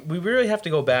 We really have to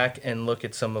go back and look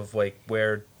at some of like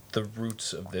where the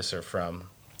roots of this are from.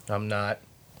 I'm not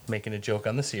making a joke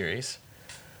on the series,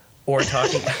 or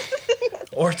talking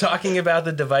about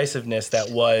the divisiveness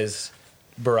that was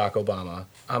Barack Obama.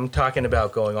 I'm talking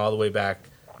about going all the way back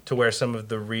to where some of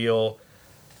the real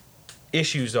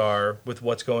issues are with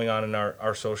what's going on in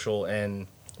our social and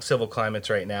civil climates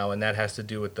right now, and that has to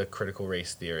do with the critical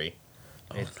race theory.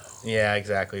 Yeah,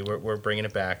 exactly. We're bringing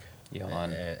it back.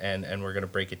 And we're going to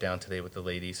break it down today with the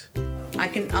ladies.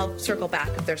 I'll circle back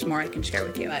if there's more I can share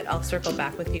with you. I'll circle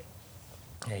back with you.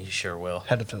 Yeah, you sure will.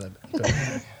 Had to throw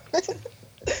that.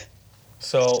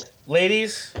 So,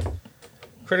 ladies,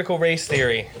 critical race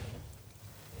theory.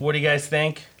 What do you guys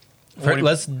think?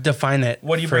 Let's define it.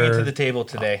 What are you bringing to the table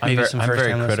today? I'm very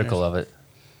first-time critical listeners. of it.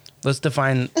 Let's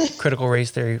define critical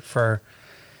race theory for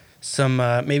some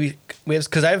maybe we have,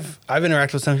 because I've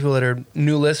interacted with some people that are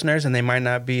new listeners and they might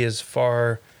not be as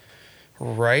far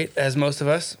right as most of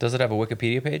us. Does it have a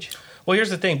Wikipedia page? Well,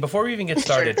 here's the thing. Before we even get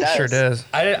started, Sure does.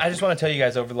 I just want to tell you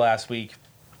guys, over the last week,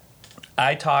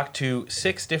 I talked to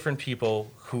 6 different people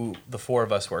who the 4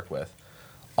 of us work with.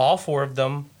 All 4 of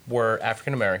them were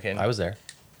African American. I was there.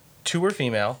 2 were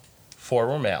female, 4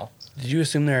 were male. Did you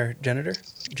assume they're gender?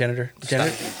 Stop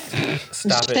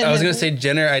it. I was gonna say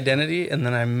gender identity, and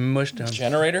then I mushed them.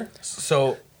 Generator?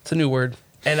 So it's a new word.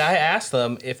 And I asked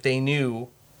them if they knew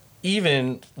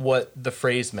even what the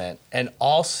phrase meant, and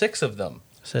all 6 of them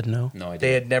said no. No idea.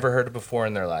 They had never heard it before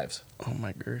in their lives. Oh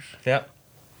my gosh. Yeah.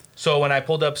 So when I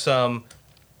pulled up some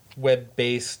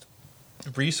web-based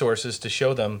resources to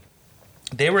show them,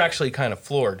 they were actually kind of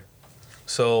floored.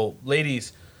 So,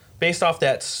 ladies, based off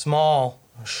that small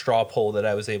straw poll that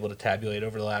I was able to tabulate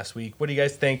over the last week, what do you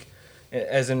guys think,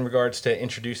 as in regards to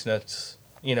introducing us,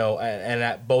 and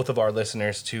at both of our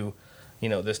listeners to,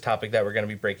 this topic that we're going to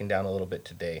be breaking down a little bit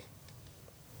today?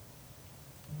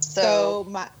 So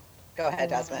go ahead,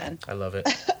 Jasmine. I love it.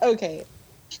 Okay.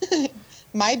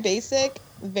 My basic,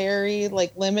 very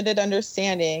limited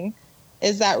understanding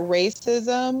is that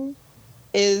racism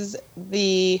is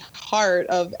the heart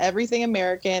of everything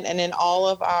American and in all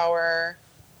of our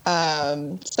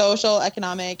social,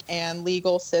 economic, and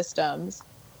legal systems.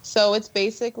 So it's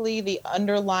basically the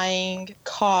underlying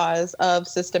cause of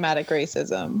systematic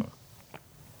racism.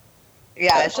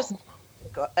 Yeah,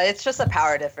 it's just a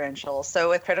power differential. So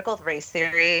with critical race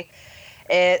theory,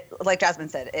 it, like Jasmine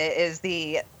said, it is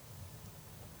the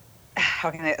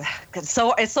it's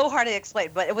so hard to explain,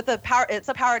 but with the power, it's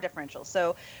a power differential.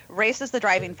 So race is the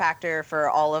driving factor for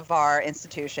all of our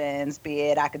institutions, be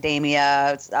it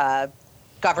academia,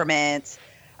 government,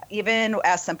 even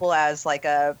as simple as like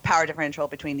a power differential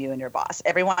between you and your boss.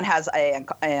 Everyone has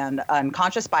an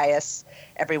unconscious bias.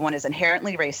 Everyone is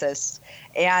inherently racist,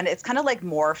 and it's kind of like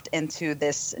morphed into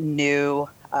this new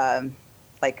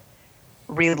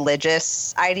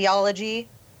religious ideology.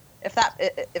 If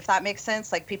that makes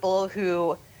sense, like people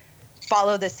who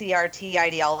follow the CRT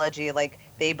ideology, like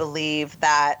they believe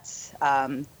that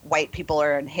white people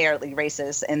are inherently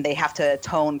racist and they have to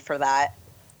atone for that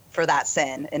for that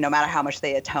sin, and no matter how much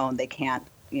they atone, they can't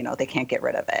get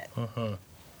rid of it. Mm-hmm.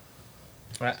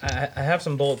 I have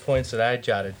some bullet points that I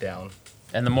jotted down.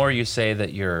 And the more you say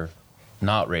that you're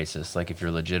not racist, like if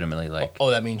you're legitimately like,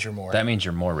 that means you're more. That means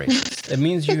you're more racist. It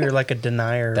means you're like a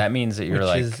denier. That means that you're which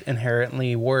like, is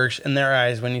inherently worse in their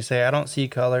eyes when you say, I don't see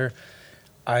color.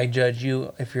 I judge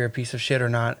you if you're a piece of shit or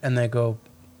not. And they go,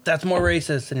 that's more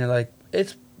racist. And you're like,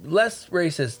 it's less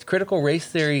racist. Critical race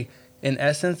theory, in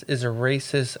essence, is a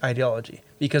racist ideology.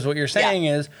 Because what you're saying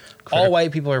is all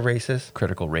white people are racist.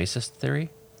 Critical racist theory?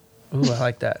 Ooh, I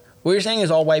like that. What you're saying is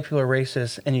all white people are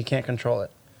racist and you can't control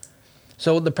it.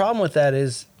 So the problem with that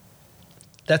is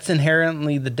that's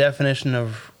inherently the definition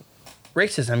of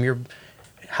racism. You're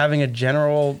having a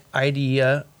general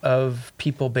idea of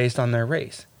people based on their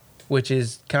race, which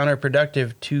is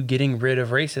counterproductive to getting rid of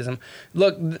racism.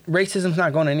 Look, racism's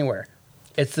not going anywhere.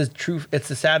 It's the truth. It's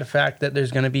the sad fact that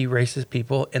there's going to be racist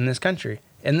people in this country,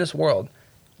 in this world.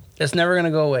 It's never going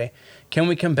to go away. Can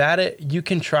we combat it? You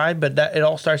can try, but it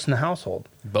all starts in the household.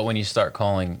 But when you start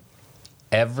calling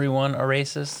everyone a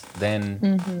racist,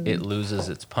 then it loses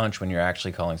its punch when you're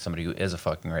actually calling somebody who is a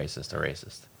fucking racist a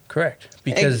racist. Correct.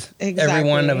 Because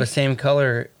everyone of the same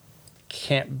color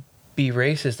can't be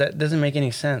racist. That doesn't make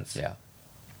any sense. Yeah.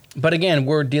 But again,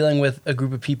 we're dealing with a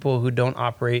group of people who don't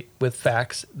operate with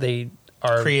facts. They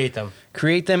are Create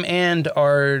them and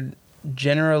are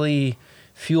generally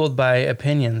fueled by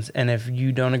opinions. And if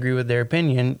you don't agree with their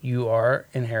opinion, you are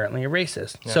inherently a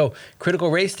racist. Yeah. So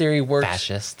critical race theory works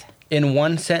fascist in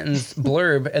one sentence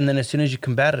blurb, and then as soon as you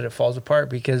combat it, it falls apart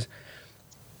because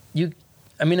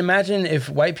imagine if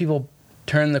white people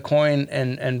turned the coin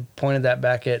and pointed that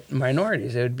back at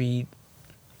minorities. It would be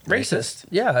racist.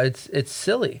 Yeah, it's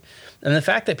silly. And the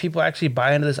fact that people actually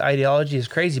buy into this ideology is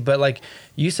crazy. But like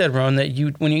you said, Ron,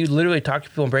 that when you literally talk to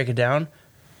people and break it down,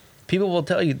 people will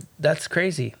tell you that's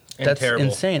crazy. That's terrible.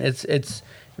 Insane. It's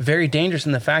very dangerous,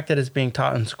 and the fact that it's being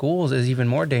taught in schools is even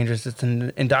more dangerous. It's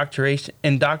an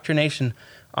indoctrination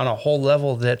on a whole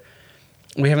level that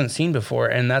we haven't seen before,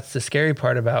 and that's the scary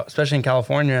part about, especially in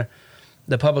California,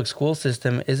 the public school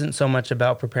system isn't so much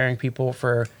about preparing people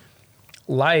for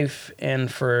life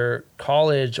and for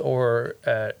college or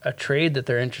a trade that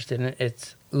they're interested in.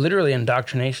 It's literally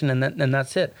indoctrination, and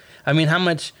that's it. I mean, how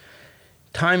much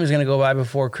time is going to go by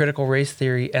before critical race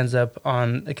theory ends up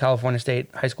on the California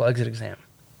State high school exit exam?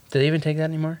 Do they even take that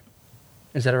anymore?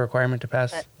 Is that a requirement to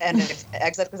pass? And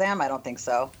exit exam? I don't think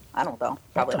so. I don't know.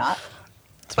 Probably not.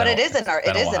 But it is in our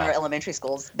elementary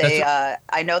schools.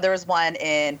 I know there was one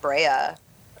in Brea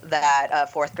that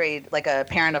fourth grade, like a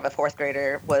parent of a fourth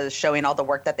grader was showing all the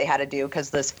work that they had to do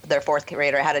because their fourth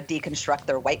grader had to deconstruct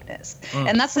their whiteness.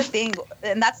 And that's the thing.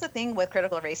 And that's the thing with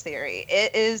critical race theory.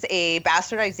 It is a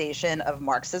bastardization of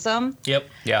Marxism. Yep.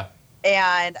 Yeah.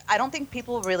 And I don't think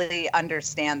people really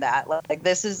understand that. Like,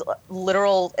 this is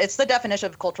literal. It's the definition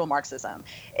of cultural Marxism.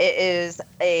 It is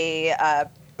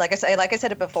like I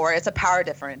said it before, it's a power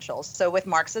differential. So with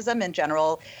Marxism in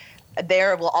general,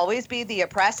 there will always be the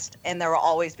oppressed and there will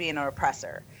always be an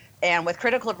oppressor. And with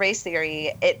critical race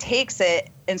theory, it takes it,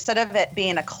 instead of it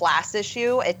being a class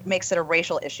issue, it makes it a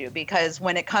racial issue. Because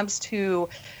when it comes to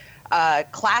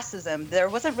classism,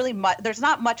 there's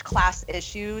not much class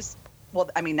issues. Well,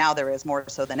 I mean, now there is more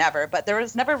so than ever, but there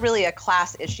was never really a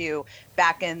class issue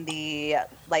back in the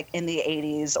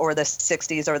 80s or the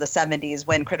 60s or the 70s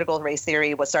when critical race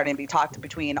theory was starting to be talked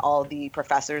between all the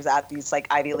professors at these like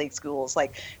Ivy League schools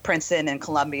like Princeton and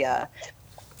Columbia.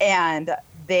 And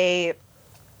they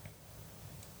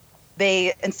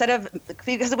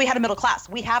because we had a middle class,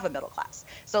 we have a middle class.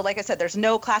 So like I said, there's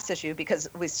no class issue because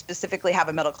we specifically have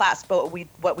a middle class, but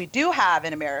what we do have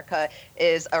in America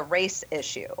is a race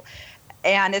issue.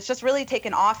 And it's just really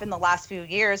taken off in the last few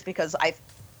years because I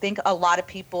think a lot of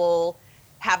people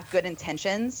have good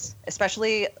intentions,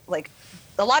 especially like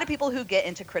a lot of people who get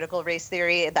into critical race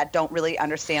theory that don't really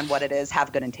understand what it is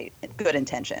have good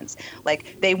intentions.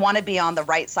 Like they want to be on the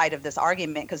right side of this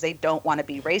argument because they don't want to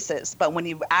be racist. But when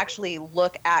you actually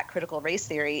look at critical race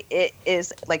theory, it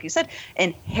is, like you said,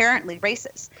 inherently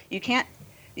racist. You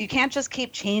can't just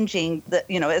keep changing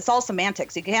it's all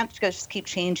semantics. You can't just keep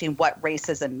changing what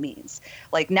racism means.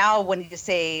 Like now when you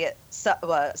say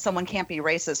someone can't be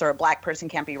racist or a black person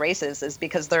can't be racist is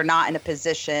because they're not in a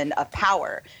position of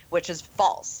power, which is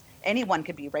false. Anyone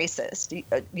could be racist.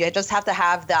 You just have to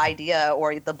have the idea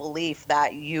or the belief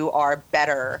that you are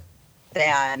better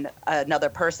than another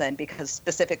person because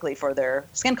specifically for their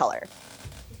skin color.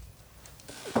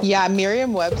 Yeah,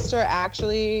 Merriam-Webster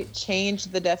actually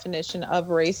changed the definition of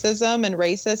racism and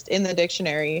racist in the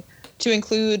dictionary to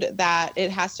include that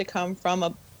it has to come from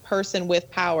a person with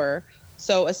power.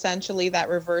 So essentially that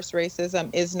reverse racism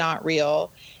is not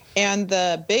real. And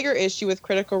the bigger issue with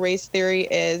critical race theory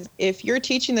is if you're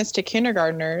teaching this to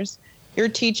kindergartners, you're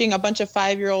teaching a bunch of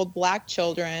 5-year-old black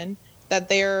children that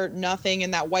they're nothing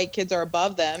and that white kids are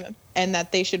above them and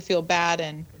that they should feel bad.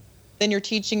 And then you're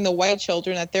teaching the white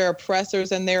children that they're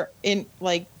oppressors and they're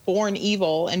born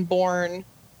evil and born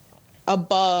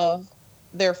above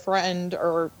their friend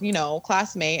or,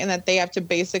 classmate, and that they have to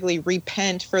basically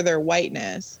repent for their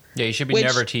whiteness. Yeah, you should be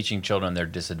never teaching children they're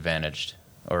disadvantaged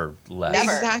or less.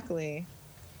 Never. Exactly.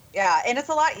 Yeah, and it's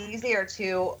a lot easier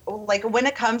to, when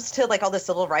it comes to, all the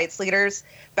civil rights leaders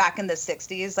back in the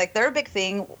 60s, their big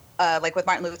thing, with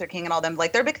Martin Luther King and all them,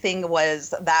 their big thing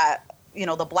was that,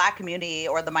 the black community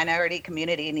or the minority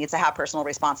community needs to have personal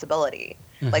responsibility.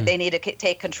 Mm-hmm. They need to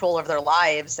take control of their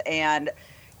lives and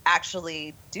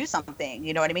actually do something,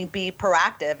 you know what I mean? Be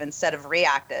proactive instead of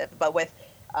reactive. But with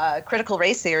critical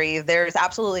race theory, there's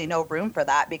absolutely no room for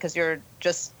that because they're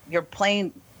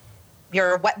weaponizing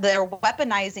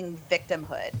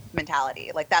victimhood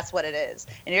mentality. That's what it is.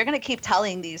 And you're going to keep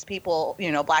telling these people,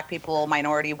 black people,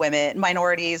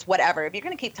 minorities, whatever, if you're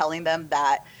going to keep telling them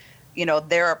that,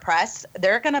 they're oppressed,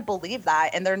 they're going to believe that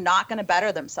and they're not going to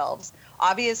better themselves.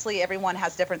 Obviously, everyone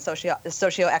has different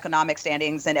socioeconomic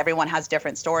standings and everyone has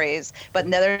different stories, but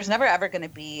there's never ever going to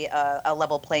be a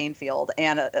level playing field.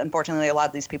 And unfortunately, a lot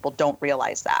of these people don't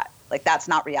realize that. That's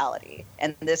not reality.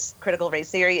 And this critical race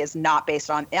theory is not based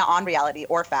on reality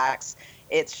or facts.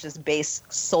 It's just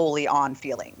based solely on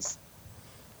feelings.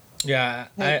 Yeah,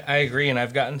 I agree. And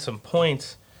I've gotten some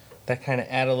points that kind of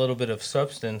add a little bit of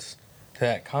substance to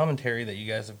that commentary that you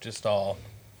guys have just all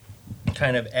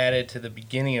kind of added to the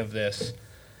beginning of this.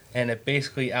 And it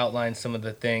basically outlines some of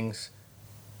the things,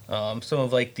 some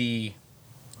of the,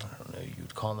 I don't know,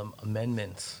 you'd call them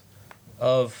amendments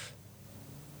of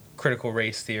critical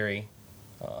race theory.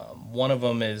 One of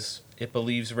them is it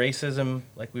believes racism,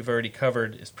 like we've already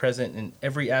covered, is present in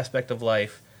every aspect of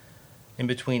life, in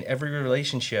between every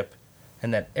relationship,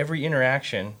 and that every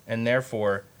interaction, and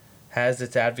therefore has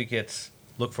its advocates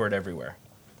look for it everywhere.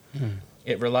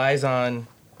 It relies on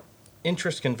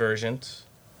interest convergence,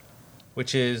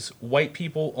 which is white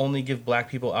people only give black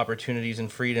people opportunities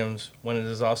and freedoms when it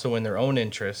is also in their own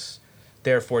interests,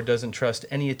 therefore doesn't trust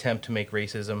any attempt to make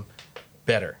racism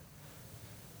better.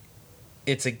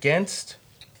 It's against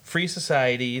free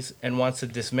societies and wants to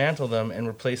dismantle them and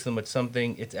replace them with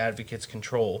something its advocates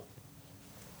control.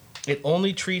 It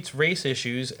only treats race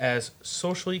issues as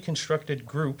socially constructed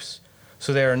groups,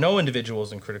 so there are no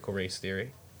individuals in critical race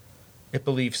theory. It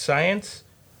believes science,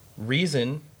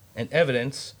 reason, and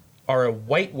evidence are a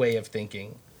white way of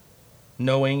thinking,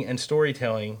 knowing, and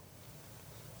storytelling,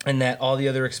 and that all the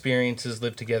other experiences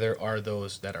lived together are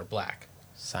those that are black.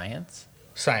 Science?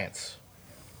 Science.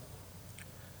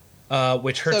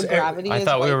 Which hurts. So gravity I is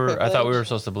thought we white were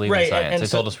supposed to believe in science. They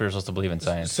told us we were supposed to believe in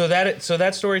science. So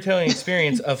that storytelling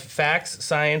experience of facts,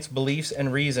 science, beliefs,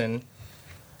 and reason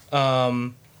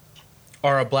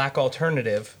are a black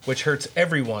alternative, which hurts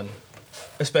everyone,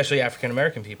 especially African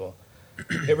American people.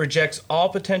 It rejects all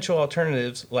potential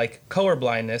alternatives like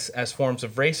colorblindness as forms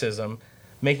of racism,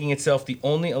 making itself the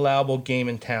only allowable game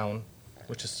in town,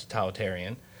 which is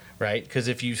totalitarian, right? Because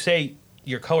if you say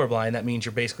you're colorblind, that means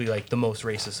you're basically the most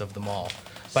racist of them all.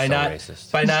 By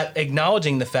not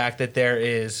acknowledging the fact that there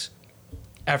is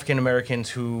African Americans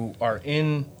who are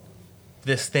in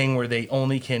this thing where they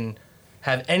only can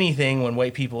have anything when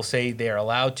white people say they are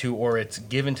allowed to, or it's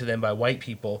given to them by white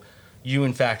people, you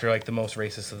in fact are the most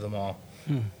racist of them all.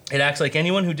 It acts like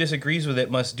anyone who disagrees with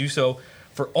it must do so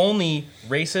for only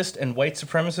racist and white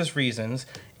supremacist reasons,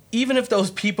 even if those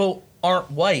people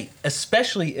aren't white,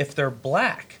 especially if they're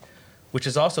black, which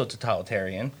is also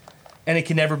totalitarian, and it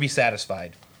can never be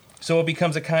satisfied. So it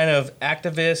becomes a kind of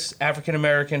activist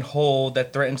African-American whole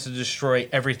that threatens to destroy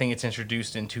everything it's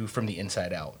introduced into from the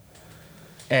inside out.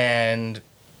 And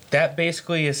that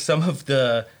basically is some of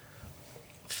the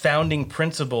founding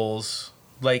principles,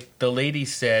 like the lady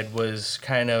said, was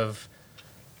kind of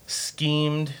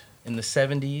schemed in the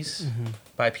 70s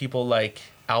by people like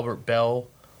Albert Bell,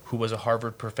 who was a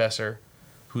Harvard professor,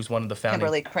 who's one of the founding...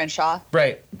 Kimberly Crenshaw.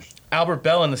 Right. Albert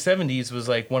Bell in the 70s was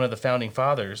one of the founding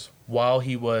fathers while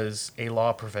he was a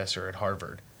law professor at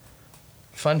Harvard.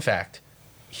 Fun fact,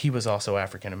 he was also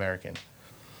African American.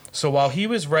 So while he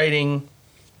was writing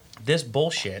this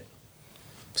bullshit,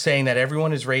 saying that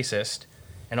everyone is racist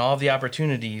and all of the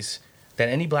opportunities that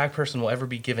any black person will ever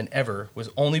be given ever was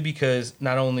only because,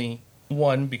 not only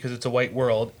one, because it's a white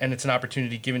world and it's an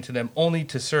opportunity given to them only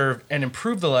to serve and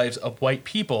improve the lives of white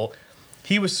people,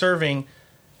 he was serving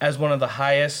as one of the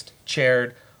highest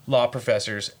chaired law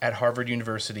professors at Harvard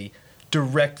University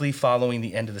directly following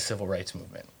the end of the civil rights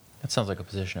movement. That sounds like a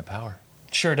position of power.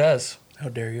 Sure does. How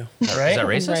dare you? Right? Is that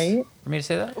racist Right. for me to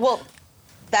say that? Well,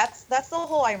 that's the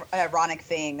whole ironic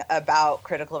thing about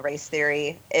critical race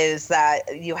theory is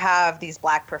that you have these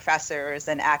black professors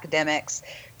and academics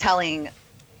telling,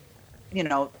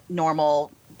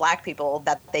 normal black people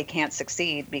that they can't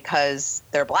succeed because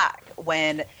they're black,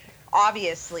 when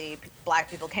obviously black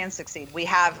people can succeed. We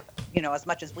have, as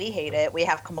much as we hate it, we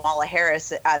have Kamala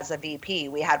Harris as a VP.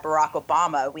 We had Barack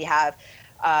Obama. We have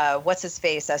what's his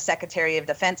face, as Secretary of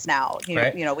Defense now.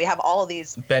 Right. We have all of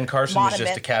these. Ben Carson was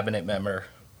just a cabinet member.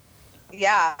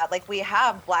 Yeah, like we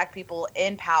have black people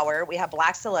in power. We have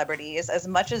black celebrities. As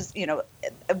much as,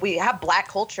 we have black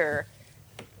culture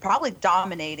probably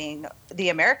dominating the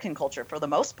American culture for the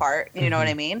most part. You know what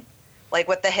I mean? Like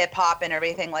with the hip hop and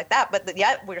everything like that. But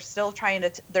yet they're still trying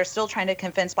to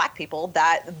convince black people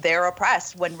that they're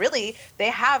oppressed when really they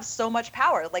have so much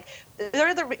power. Like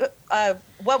they're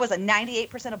what was it?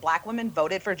 98% of black women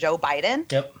voted for Joe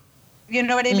Biden. Yep. You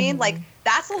know what I mean? Like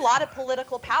that's a lot of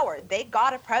political power. They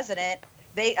got a president.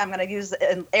 I'm going to use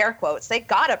in air quotes. They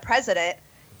got a president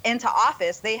into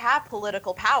office. They have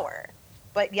political power,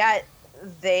 but yet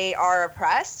they are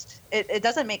oppressed. It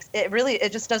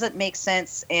just doesn't make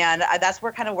sense. And that's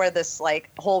where this like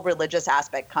whole religious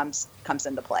aspect comes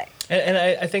into play. And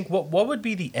I think what would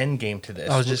be the end game to this?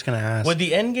 I was just going to ask. Would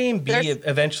the end game be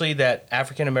eventually that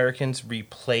African Americans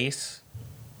replace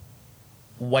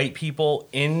white people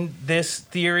in this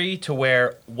theory, to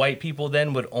where white people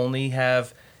then would only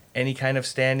have any kind of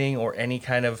standing or any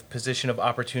kind of position of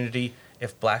opportunity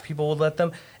if black people would let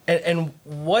them? And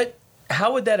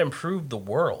how would that improve the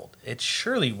world? It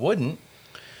surely wouldn't.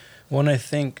 Well, and I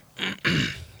think,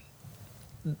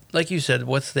 like you said,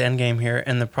 what's the end game here?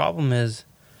 And the problem is,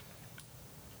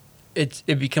 it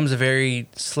becomes a very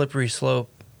slippery slope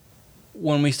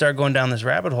when we start going down this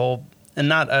rabbit hole. And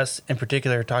not us in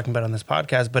particular talking about it on this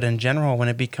podcast, but in general, when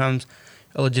it becomes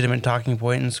a legitimate talking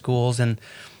point in schools and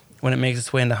when it makes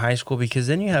its way into high school, because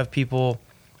then you have people,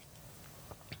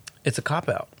 it's a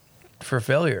cop-out for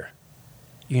failure,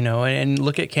 and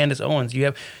look at Candace Owens. You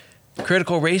have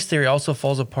critical race theory also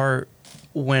falls apart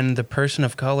when the person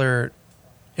of color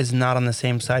is not on the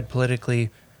same side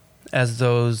politically as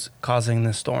those causing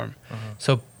the storm.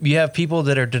 So you have people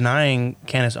that are denying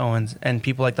Candace Owens and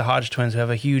people like the Hodge twins who have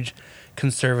a huge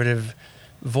conservative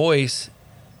voice,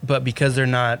 but because they're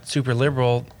not super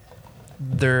liberal,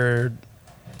 they're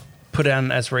put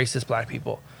on as racist black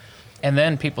people. And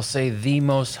then people say the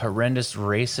most horrendous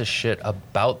racist shit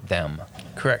about them.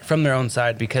 Correct. From their own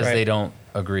side. Because they don't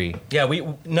agree.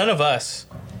 Yeah, none of us,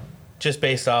 just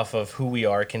based off of who we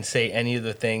are, can say any of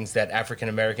the things that African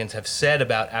Americans have said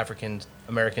about African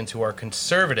Americans who are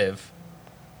conservative.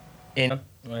 And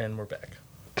we're back.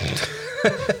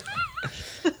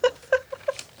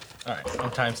 All right, I'm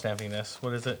time-stamping this.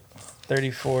 What is it?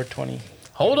 34:20.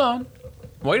 Hold on.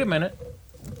 Wait a minute.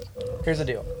 Here's the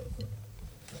deal.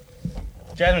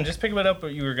 Jasmine, just pick it up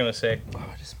what you were going to say. Oh,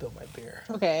 I just spilled my beer.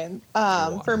 Okay.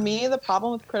 For me, the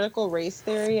problem with critical race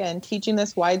theory and teaching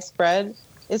this widespread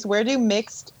is, where do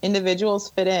mixed individuals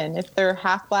fit in? If they're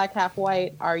half black, half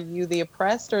white, are you the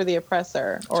oppressed or the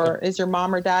oppressor? Or is your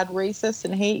mom or dad racist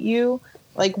and hate you?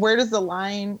 Like, where does the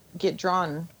line get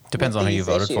drawn? Depends on who you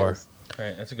voted for.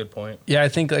 Right, that's a good point. Yeah, I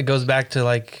think it goes back to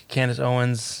like Candace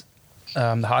Owens,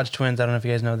 the Hodge twins. I don't know if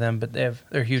you guys know them, but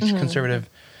they're huge conservative.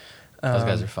 Those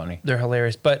guys are funny. They're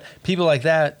hilarious. But people like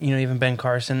that, even Ben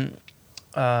Carson,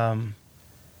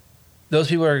 those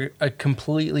people are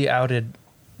completely outed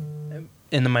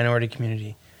in the minority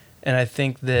community. And I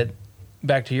think that,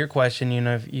 back to your question,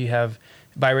 if you have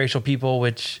biracial people,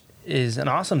 which is an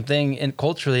awesome thing, and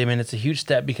culturally, I mean, it's a huge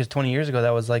step, because 20 years ago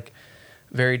that was like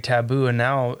very taboo, and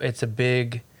now it's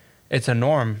a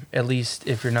norm. At least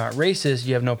if you're not racist,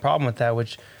 you have no problem with that,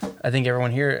 which I think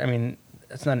everyone here, I mean,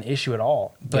 that's not an issue at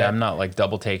all. But yeah, I'm not like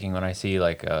double taking when I see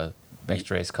like a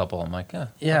mixed race couple. I'm like, yeah,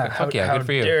 okay, fuck yeah, good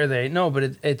for you. How dare they? No,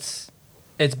 but it's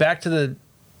back to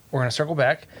we're gonna circle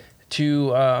back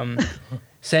to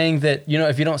saying that,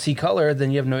 if you don't see color,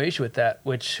 then you have no issue with that,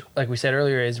 which, like we said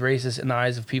earlier, is racist in the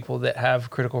eyes of people that have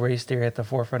critical race theory at the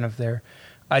forefront of their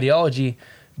ideology.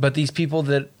 But these people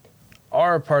that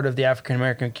are a part of the African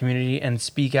American community and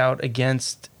speak out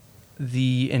against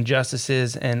the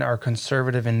injustices and are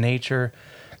conservative in nature,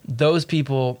 those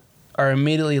people are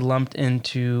immediately lumped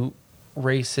into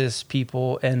racist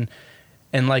people, and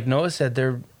like Noah said,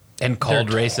 they're called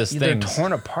racist things. They're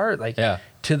torn apart,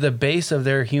 to the base of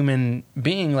their human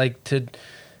being, like to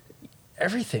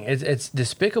everything. It's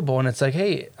despicable, and it's like,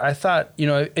 hey, I thought,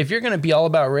 if you're going to be all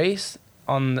about race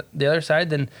on the other side,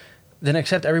 then then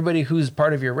accept everybody who's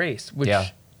part of your race, which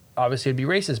obviously would be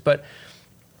racist. But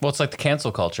well, it's like the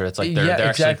cancel culture. It's like they're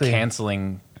actually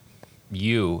canceling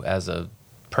you as a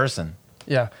person.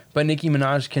 Yeah, but Nicki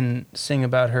Minaj can sing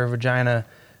about her vagina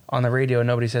on the radio and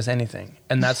nobody says anything,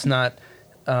 and that's not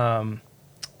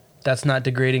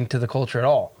degrading to the culture at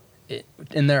all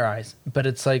in their eyes. But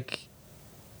it's like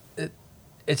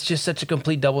it's just such a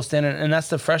complete double standard, and that's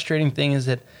the frustrating thing is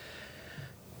that,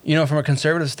 you know, from a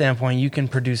conservative standpoint, you can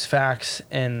produce facts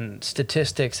and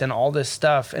statistics and all this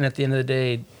stuff, and at the end of the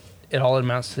day, it all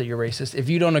amounts to that you're racist. If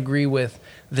you don't agree with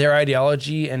their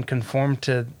ideology and conform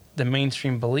to the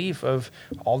mainstream belief of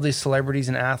all these celebrities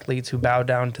and athletes who bow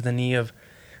down to the knee of,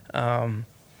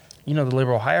 you know, the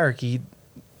liberal hierarchy,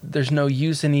 there's no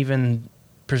use in even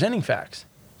presenting facts,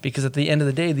 because at the end of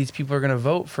the day, these people are going to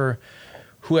vote for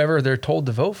whoever they're told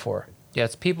to vote for. Yeah,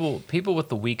 it's people with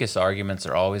the weakest arguments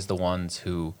are always the ones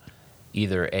who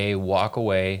either A, walk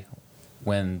away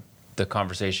when the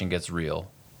conversation gets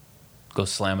real, go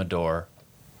slam a door,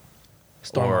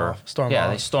 Storm off.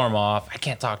 They storm off. I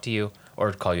can't talk to you,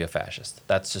 or call you a fascist.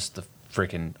 That's just the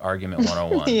freaking argument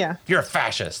 101. Yeah. You're a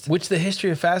fascist. Which the history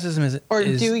of fascism is. Or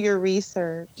do your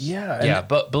research. Yeah. Yeah,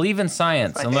 but believe in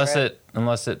science unless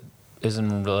it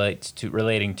isn't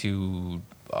relating to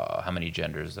how many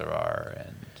genders there are.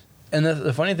 And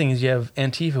the funny thing is you have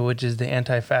Antifa, which is the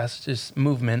anti-fascist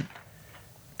movement,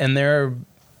 and their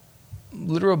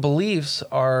literal beliefs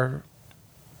are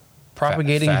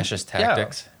propagating fascist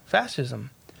tactics.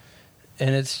 Fascism.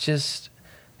 And it's just,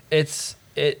 it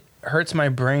hurts my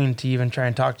brain to even try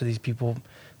and talk to these people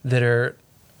that are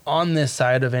on this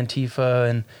side of Antifa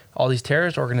and all these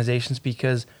terrorist organizations,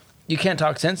 because you can't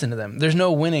talk sense into them. There's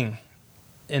no winning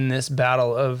in this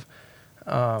battle of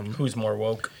who's more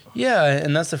woke. Yeah,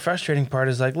 and that's the frustrating part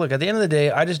is like, look, at the end of the day,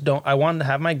 I want to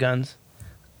have my guns.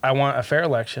 I want a fair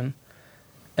election.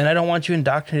 And I don't want you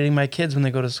indoctrinating my kids when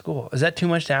they go to school. Is that too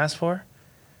much to ask for?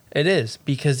 It is,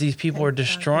 because these people are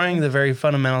destroying the very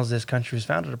fundamentals this country was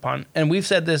founded upon. And I've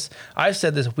said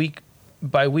this week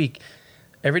by week,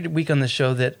 every week on this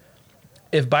show, that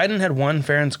if Biden had won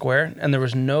fair and square and there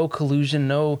was no collusion,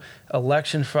 no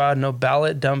election fraud, no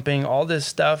ballot dumping, all this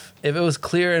stuff, if it was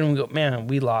clear and we go, man,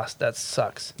 we lost, that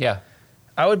sucks. Yeah.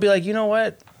 I would be like, you know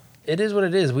what? It is what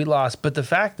it is. We lost. But the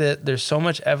fact that there's so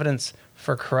much evidence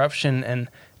for corruption and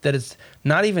that it's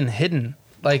not even hidden,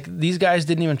 like these guys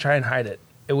didn't even try and hide it.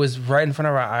 It was right in front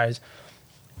of our eyes.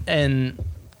 And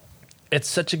it's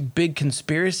such a big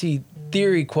conspiracy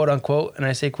theory, quote unquote. And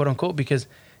I say quote unquote because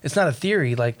it's not a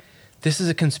theory. Like, this is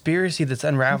a conspiracy that's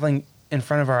unraveling in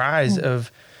front of our eyes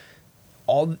of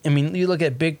all. I mean, you look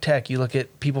at big tech, you look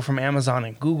at people from Amazon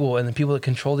and Google and the people that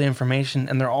control the information,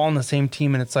 and they're all on the same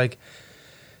team. And it's like,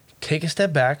 take a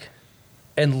step back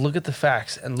and look at the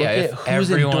facts and look at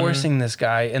who's endorsing this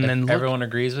guy. And then look, everyone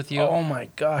agrees with you. Oh my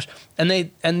gosh. And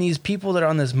these people that are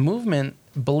on this movement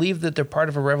believe that they're part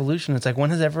of a revolution. It's like, when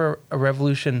has ever a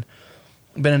revolution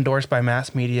been endorsed by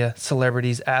mass media,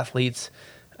 celebrities, athletes,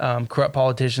 corrupt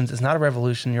politicians? It's not a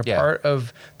revolution. You're part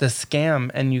of the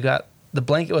scam, and you got the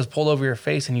blanket was pulled over your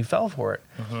face and you fell for it.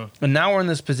 Mm-hmm. And now we're in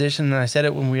this position, and I said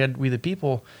it when we had We the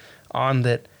People on,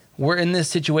 that we're in this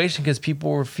situation because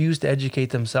people refuse to educate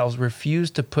themselves,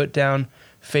 refuse to put down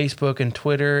Facebook and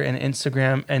Twitter and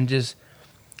Instagram and just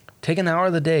take an hour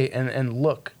of the day and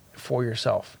look for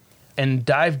yourself and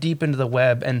dive deep into the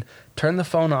web and turn the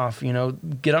phone off, you know,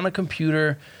 get on a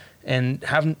computer and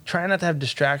try not to have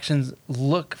distractions,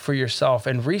 look for yourself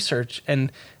and research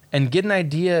and get an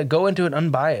idea, go into it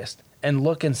unbiased and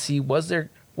look and see, was there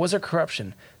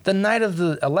corruption? The night of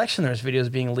the election, there's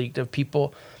videos being leaked of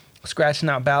people scratching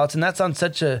out ballots, and that's on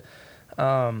such a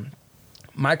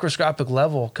microscopic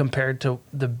level compared to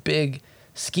the big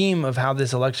scheme of how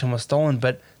this election was stolen.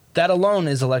 But that alone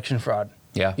is election fraud.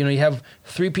 Yeah. You know, you have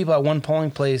 3 people at one polling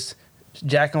place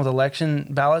jacking with election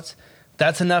ballots.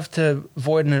 That's enough to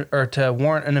to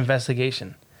warrant an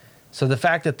investigation. So the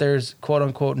fact that there's quote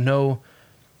unquote no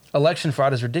election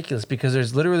fraud is ridiculous, because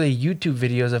there's literally YouTube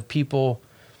videos of people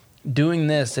doing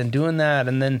this and doing that,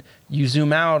 and then you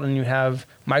zoom out and you have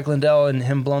Mike Lindell and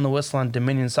him blowing the whistle on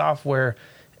Dominion Software,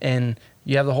 and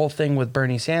you have the whole thing with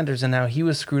Bernie Sanders and how he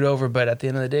was screwed over, but at the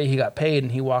end of the day he got paid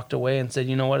and he walked away and said,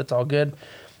 you know what, it's all good,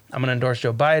 I'm going to endorse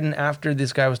Joe Biden, after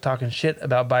this guy was talking shit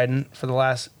about Biden for the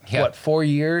last 4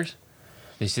 years.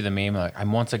 You see the meme, like,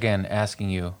 I'm once again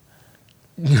asking you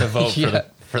to vote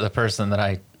for the person that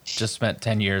I just spent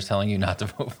 10 years telling you not to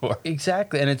vote for.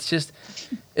 Exactly. And it's just,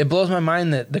 it blows my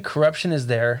mind that the corruption is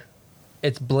there.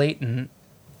 It's blatant.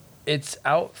 It's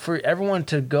out for everyone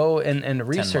to go and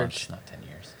research. 10 months, not 10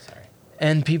 years. Sorry.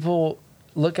 And people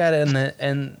look at it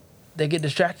and they get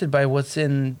distracted by what's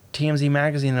in TMZ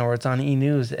magazine or it's on E!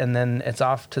 News, and then it's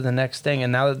off to the next thing.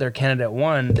 And now that they're candidate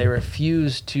one, they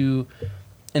refuse to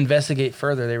investigate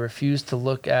further. They refuse to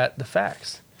look at the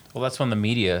facts. Well, that's when the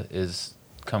media is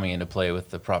coming into play with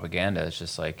the propaganda. It's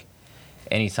just like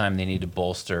anytime they need to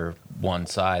bolster one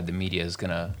side, the media is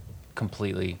going to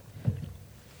completely,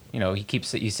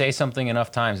 you say something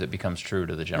enough times, it becomes true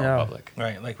to the general public.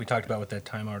 Right, like we talked about with that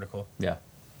Time article. Yeah.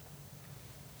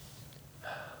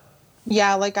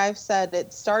 Yeah, like I've said,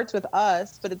 it starts with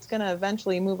us, but it's going to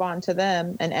eventually move on to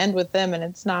them and end with them, and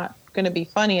it's not going to be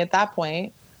funny at that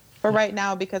point. But right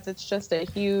now, because it's just a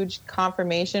huge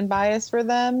confirmation bias for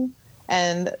them,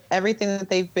 and everything that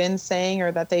they've been saying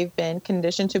or that they've been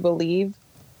conditioned to believe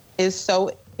is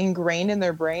so ingrained in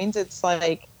their brains, it's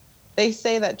like they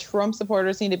say that Trump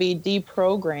supporters need to be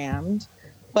deprogrammed,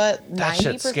 but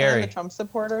 90% of the Trump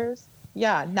supporters,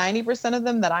 90% of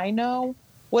them that I know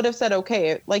would have said,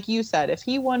 okay, like you said, if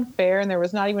he won fair and there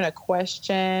was not even a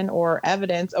question or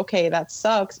evidence, okay, that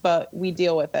sucks, but we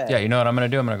deal with it. Yeah, you know what I'm going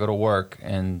to do? I'm going to go to work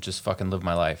and just fucking live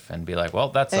my life and be like, well,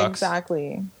 that sucks.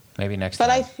 Exactly. Maybe next time.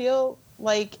 But I feel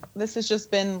like this has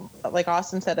just been, like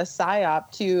Austin said, a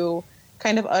psyop to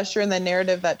kind of usher in the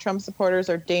narrative that Trump supporters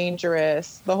are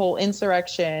dangerous, the whole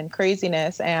insurrection,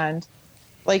 craziness, and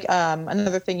like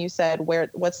another thing you said,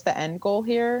 what's the end goal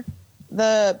here?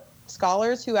 The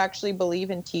scholars who actually believe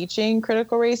in teaching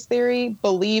critical race theory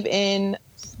believe in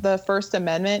the First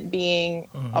Amendment being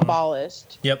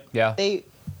abolished. Yep. Yeah.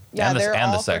 They're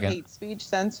all for hate speech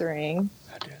censoring.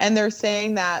 And they're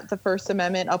saying that the First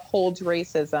Amendment upholds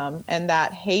racism and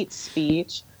that hate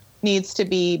speech needs to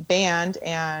be banned,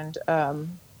 and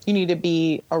you need to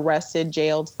be arrested,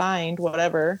 jailed, fined,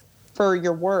 whatever, for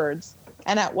your words.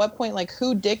 And at what point, like,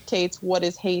 who dictates what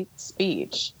is hate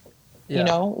speech? Yeah. You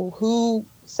know, who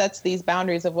sets these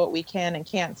boundaries of what we can and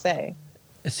can't say?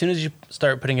 As soon as you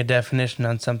start putting a definition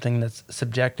on something that's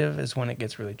subjective is when it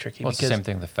gets really tricky. Well, it's the same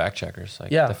thing with the fact checkers.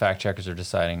 Like, the fact checkers are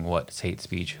deciding what's hate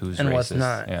speech, who's and racist. What's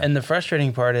not. Yeah. And the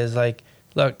frustrating part is, like,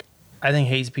 look, I think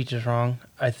hate speech is wrong.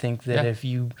 I think that if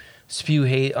you spew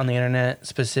hate on the internet,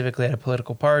 specifically at a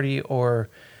political party or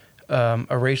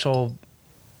a racial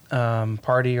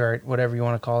party or whatever you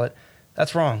want to call it,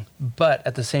 that's wrong. But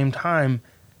at the same time,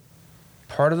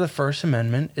 part of the First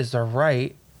Amendment is the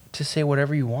right to say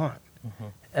whatever you want. Mm-hmm.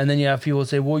 And then you have people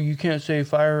say, well, you can't say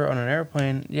fire on an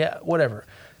airplane. Yeah, whatever.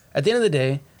 At the end of the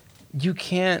day, you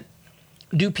can't.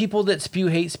 Do people that spew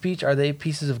hate speech, are they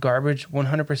pieces of garbage?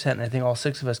 100%. And I think all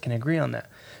six of us can agree on that.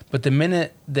 But the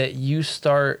minute that you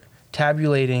start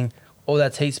tabulating, oh,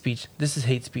 that's hate speech, this is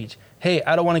hate speech. Hey,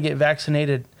 I don't want to get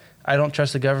vaccinated. I don't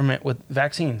trust the government with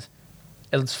vaccines.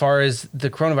 As far as the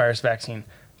coronavirus vaccine,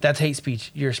 that's hate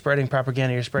speech. You're spreading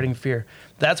propaganda. You're spreading fear.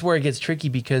 That's where it gets tricky,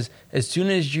 because as soon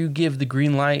as you give the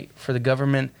green light for the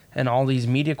government and all these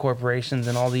media corporations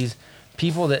and all these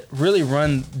people that really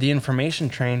run the information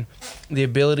train, the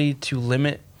ability to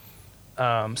limit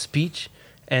speech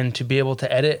and to be able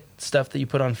to edit stuff that you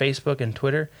put on Facebook and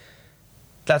Twitter,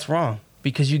 that's wrong,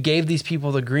 because you gave these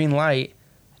people the green light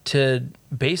to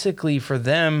basically, for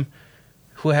them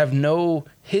who have no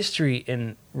history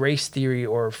in race theory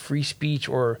or free speech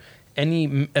or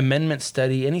any amendment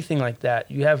study, anything like that.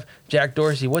 You have Jack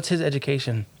Dorsey. What's his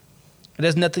education? It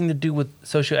has nothing to do with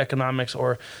socioeconomics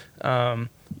or,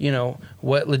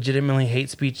 what legitimately hate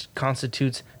speech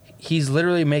constitutes. He's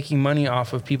literally making money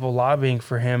off of people lobbying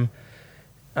for him,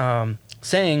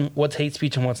 saying what's hate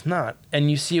speech and what's not. And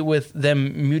you see it with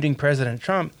them muting President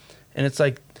Trump. And it's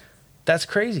like, that's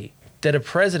crazy that a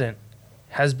president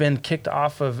has been kicked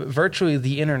off of virtually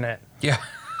the internet. Yeah.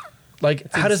 Like,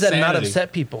 it's how does that not insanity.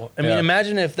 upset people? I mean,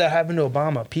 imagine if that happened to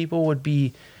Obama. People would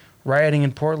be rioting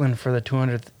in Portland for the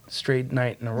 200th straight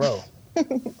night in a row.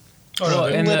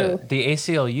 And the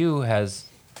ACLU has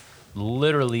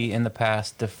literally in the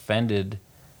past defended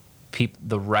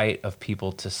the right of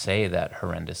people to say that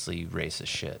horrendously racist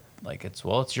shit. Like, it's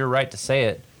your right to say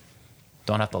it.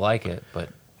 Don't have to like it, but...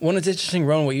 Well, it's interesting,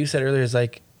 Ron, what you said earlier is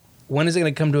like, when is it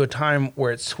going to come to a time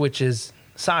where it switches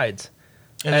sides?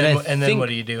 And then what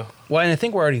do you do? Well, and I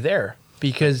think we're already there,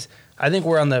 because I think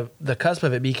we're on the cusp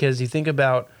of it, because you think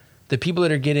about the people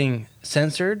that are getting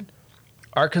censored,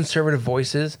 our conservative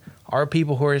voices, our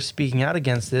people who are speaking out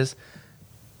against this,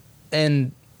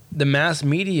 and the mass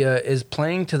media is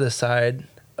playing to the side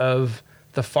of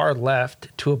the far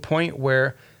left to a point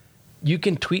where you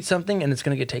can tweet something and it's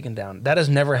going to get taken down. That has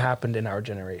never happened in our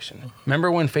generation.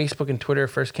 Remember when Facebook and Twitter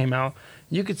first came out?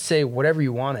 You could say whatever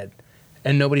you wanted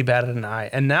and nobody batted an eye.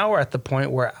 And now we're at the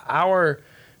point where our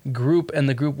group and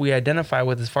the group we identify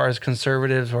with as far as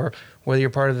conservatives or whether you're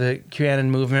part of the QAnon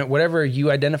movement, whatever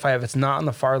you identify, if it's not on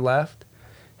the far left,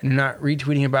 and you're not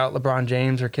retweeting about LeBron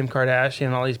James or Kim Kardashian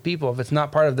and all these people, if it's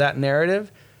not part of that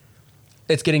narrative,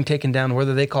 it's getting taken down,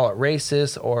 whether they call it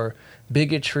racist or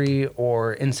bigotry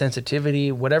or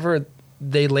insensitivity, whatever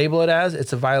they label it as,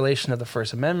 it's a violation of the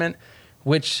First Amendment,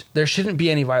 which there shouldn't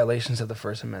be any violations of the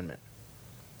First Amendment.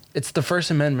 It's the First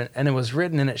Amendment, and it was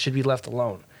written, and it should be left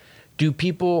alone.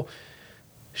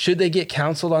 Should they get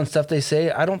counseled on stuff they say?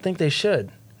 I don't think they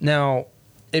should. Now,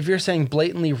 if you're saying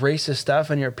blatantly racist stuff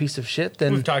and you're a piece of shit,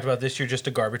 then... We've talked about this. You're just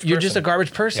a garbage person. You're just a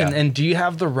garbage person. Yeah. And do you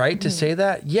have the right to say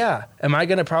that? Yeah. Am I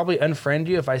going to probably unfriend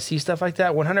you if I see stuff like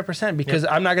that? 100%. Because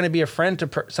I'm not going to be a friend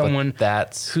to someone but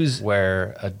that's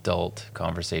where adult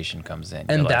conversation comes in.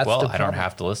 And you're that's like, well, the I don't problem.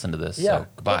 have to listen to this, Yeah. so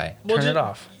goodbye. Well, Turn it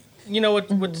off. You know,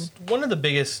 what's one of the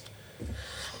biggest,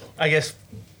 I guess,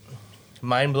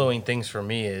 mind-blowing things for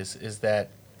me is that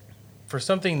for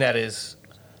something that is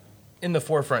in the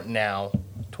forefront now,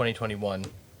 2021,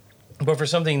 but for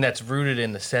something that's rooted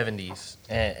in the 70s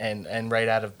and right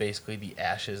out of basically the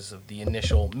ashes of the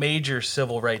initial major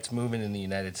civil rights movement in the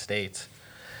United States,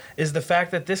 is the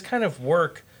fact that this kind of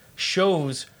work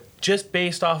shows, just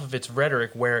based off of its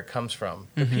rhetoric, where it comes from.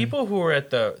 The people who are at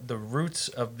the roots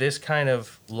of this kind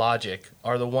of logic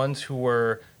are the ones who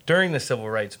were, during the civil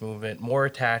rights movement, more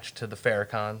attached to the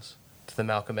Farrakhan's, to the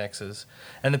Malcolm X's,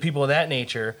 and the people of that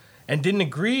nature, and didn't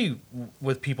agree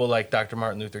with people like Dr.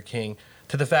 Martin Luther King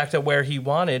to the fact that where he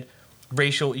wanted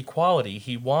racial equality,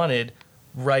 he wanted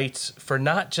rights for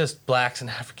not just blacks and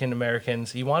African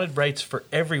Americans, he wanted rights for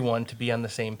everyone to be on the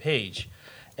same page.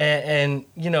 And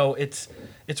you know, it's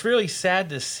really sad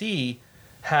to see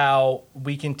how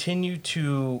we continue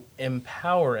to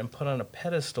empower and put on a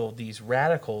pedestal these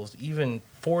radicals even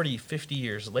 40, 50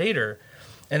 years later,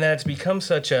 and that it's become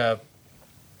such a,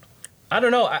 I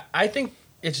don't know, I think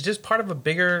it's just part of a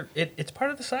bigger, it's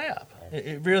part of the PSYOP.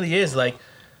 It really is. Like,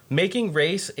 making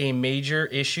race a major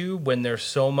issue when there's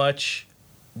so much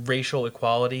racial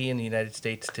equality in the United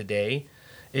States today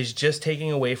is just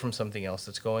taking away from something else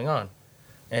that's going on.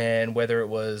 And whether it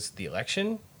was the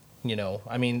election, you know,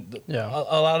 I mean,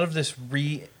 a lot of this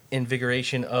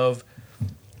reinvigoration of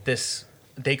this,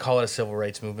 they call it a civil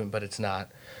rights movement, but it's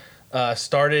not,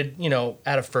 started, you know,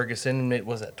 out of Ferguson, it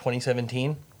was at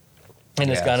 2017, and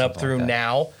it's gone up through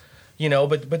now, you know,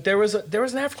 but there was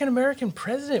an African American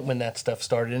president when that stuff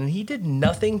started, and he did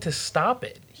nothing to stop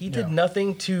it. He did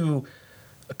nothing to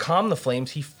calm the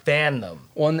flames. He fanned them.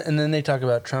 Well, and then they talk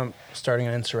about Trump starting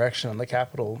an insurrection on the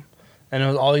Capitol, and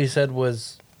all he said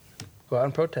was, "Go out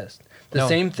and protest."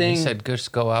 Same thing. He said,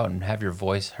 just go out and have your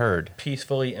voice heard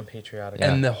Peacefully and patriotically.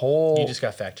 And the whole... You just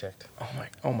got fact-checked.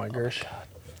 Oh my gosh.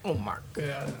 Oh my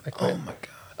God. Oh my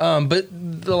God. But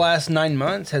the last 9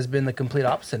 months has been the complete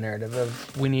opposite narrative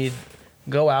of we need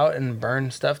go out and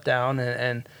burn stuff down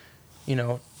and you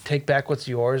know, take back what's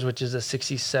yours, which is a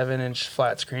 67-inch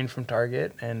flat screen from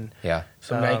Target, and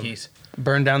some Nikes.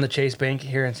 Burn down the Chase Bank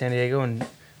here in San Diego, and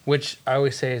which I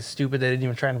always say is stupid. They didn't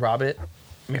even try and rob it.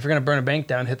 I mean, if you're gonna burn a bank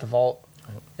down, hit the vault.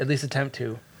 At least attempt to.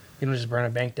 You don't just burn a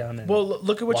bank down. And well,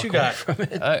 look at what you got.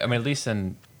 I mean, at least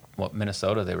in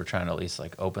Minnesota, they were trying to at least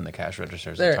like open the cash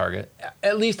registers at Target.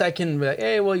 At least I can be like,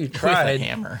 hey, well, you tried. With a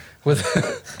hammer.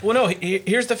 Well, no.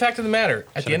 Here's the fact of the matter.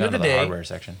 At the end of the day, hardware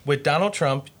section. With Donald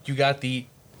Trump, you got the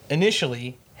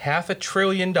initially $500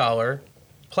 billion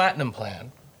platinum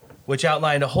plan, which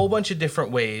outlined a whole bunch of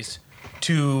different ways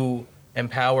to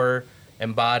empower,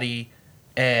 embody,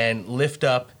 and lift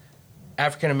up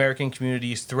African American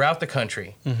communities throughout the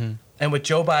country. Mm-hmm. And with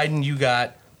Joe Biden, you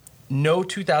got no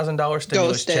 $2,000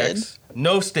 stimulus checks,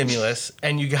 no stimulus,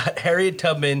 and you got Harriet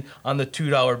Tubman on the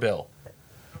 $2 bill.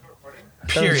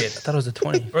 Period. I thought it was a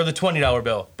 20. Or the $20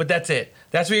 bill. But that's it.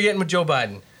 That's what you're getting with Joe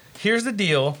Biden. Here's the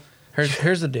deal.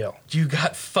 Here's the deal. You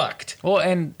got fucked. Well,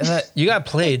 and that, you got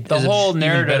played. The whole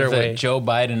narrative that way. Joe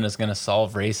Biden is going to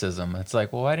solve racism. It's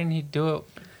like, well, why didn't he do it?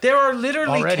 There are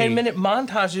literally already? 10-minute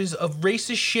montages of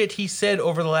racist shit he said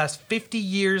over the last 50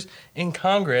 years in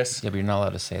Congress. Yeah, but you're not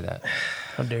allowed to say that.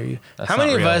 How dare you? That's How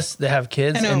many not of real. us that have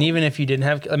kids, and even if you didn't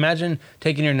have, imagine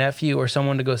taking your nephew or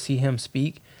someone to go see him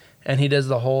speak, and he does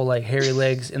the whole like hairy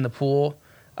legs in the pool.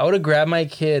 I would have grabbed my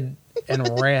kid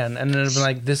and ran, and then I'd been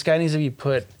like, this guy needs to be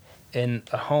put in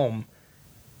a home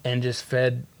and just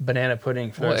fed banana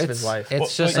pudding for the rest of his life.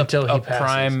 It's just until a he passes.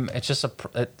 prime. It's just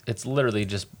it's literally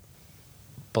just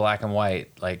black and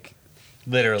white, like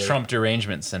literally Trump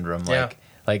derangement syndrome. Yeah.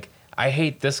 Like I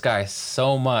hate this guy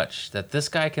so much that this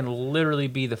guy can literally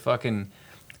be the fucking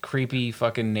creepy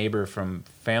fucking neighbor from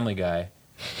Family Guy,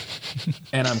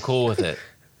 and I'm cool with it.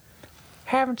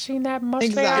 Haven't seen that mustache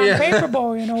Exactly. paper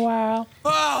boy in a while.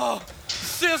 Oh,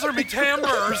 scissor me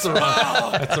timbers.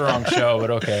 That's the wrong show, but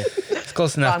okay. It's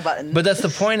close enough. Wrong button. But that's the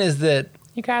point is that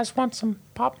You guys want some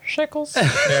popsicles?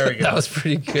 There we go. that was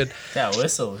pretty good. That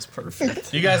whistle was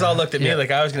perfect. You guys all looked at me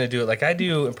like I was going to do it. Like I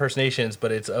do impersonations,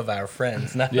 but it's of our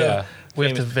friends, not Yeah. We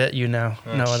have to vet you now.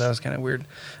 No, that was kind of weird.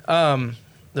 That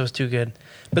was too good.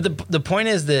 But the point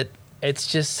is that it's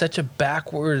just such a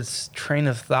backwards train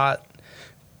of thought.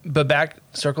 But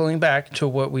circling back to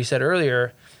what we said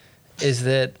earlier, is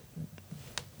that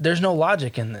there's no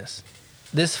logic in this.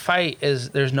 This fight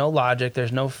there's no logic,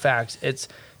 there's no facts. It's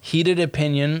heated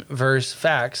opinion versus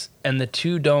facts, and the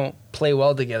two don't play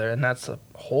well together. And that's the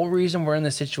whole reason we're in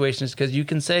this situation, is because you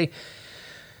can say,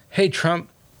 hey, Trump,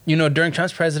 during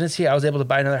Trump's presidency, I was able to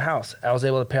buy another house. I was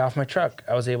able to pay off my truck.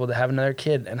 I was able to have another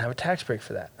kid and have a tax break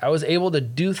for that. I was able to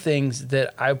do things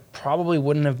that I probably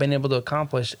wouldn't have been able to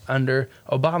accomplish under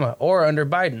Obama or under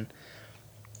Biden.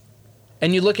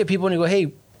 And you look at people and you go,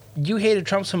 hey, you hated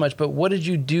Trump so much, but what did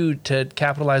you do to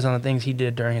capitalize on the things he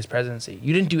did during his presidency?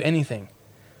 You didn't do anything.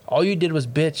 All you did was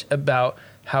bitch about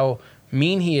how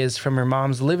mean he is from her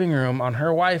mom's living room on her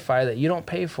Wi-Fi that you don't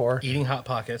pay for. Eating Hot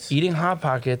Pockets. Oh,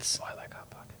 I like Hot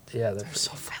Pockets. Yeah, they're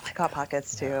so fun. I like Hot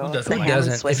Pockets too. Who doesn't The like ham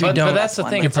doesn't? and Swiss If you one. don't- But that's the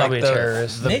thing. You're It's like probably a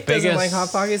terrorist. the Nick biggest. doesn't like Hot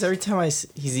Pockets. Every time he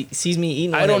sees me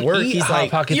eating I one don't at work, eat he's Hot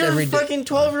like, Pockets you're every a day." fucking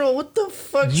 12-year-old. What the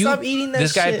fuck? Stop eating that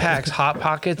This guy shit. packs Hot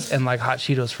Pockets and like hot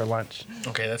Cheetos for lunch.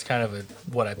 Okay, that's kind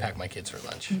of what I pack my kids for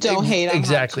lunch. Don't hate on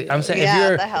Exactly. I'm saying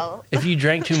Yeah, the hell. if you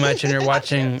drank too much and you're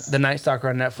watching The Night Stalker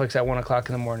on Netflix at 1 o'clock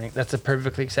in the morning, that's a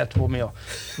perfectly acceptable meal.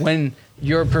 When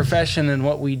your profession and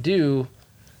what we do,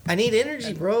 I need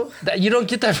energy, bro. you don't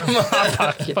get that from a Hot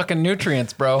Pocket. Fucking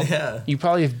nutrients, bro. Yeah. You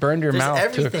probably have burned your There's mouth to a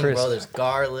everything, crisp. bro. There's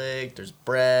garlic. There's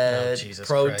bread. Oh, Jesus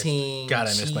protein. Christ. God,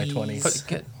 I missed my cheese.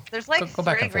 20s. There's like Go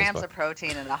back 3 on grams Facebook. of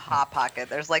protein in a Hot Pocket.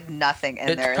 There's like nothing in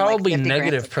It's there. and, probably like 50 grams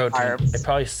negative of protein. carbs. It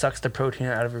probably sucks the protein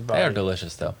out of your body. They are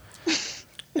delicious, though.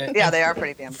 Yeah, they are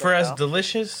pretty damn good. For as though.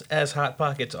 delicious as Hot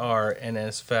Pockets are, and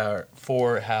as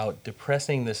for how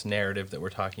depressing this narrative that we're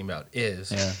talking about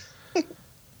is, Yeah.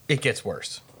 it gets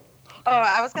worse. Oh,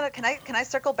 I was gonna. Can I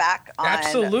circle back on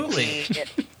Absolutely.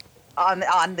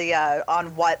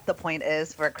 on what the point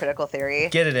is for critical theory?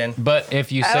 Get it in. But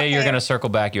if you say you're Okay. going to circle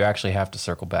back, you actually have to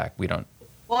circle back. We don't.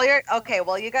 Well, you're okay.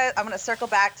 Well, you guys, I'm gonna circle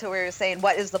back to where you're saying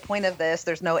what is the point of this?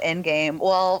 There's no end game.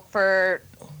 Well,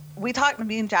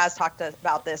 me and Jazz talked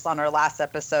about this on our last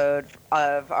episode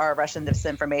of our Russian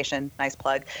disinformation. Nice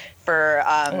plug for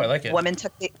I like it. Women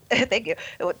took the thank you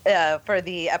for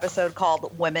the episode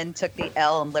called "Women Took the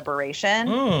L in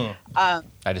Liberation." I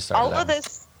just started all that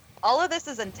of this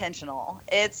is intentional.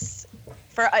 It's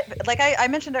for like I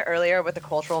mentioned it earlier with the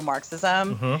cultural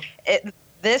Marxism.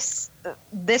 This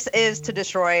is to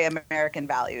destroy American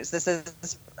values. This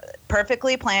is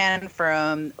perfectly planned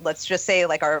from, let's just say,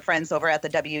 like our friends over at the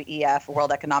WEF,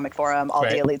 World Economic Forum, all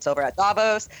Right. the elites over at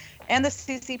Davos, and the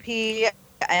CCP,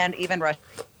 and even Russia.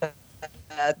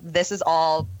 This is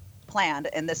all planned,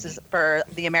 and this is for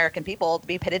the American people to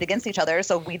be pitted against each other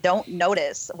so we don't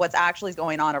notice what's actually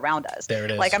going on around us. There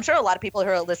it is. Like, I'm sure a lot of people who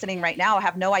are listening right now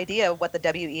have no idea what the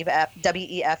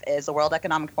WEF is, the World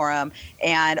Economic Forum,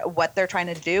 and what they're trying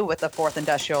to do with the Fourth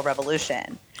Industrial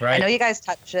Revolution. Right. I know you guys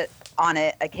touch on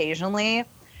it occasionally,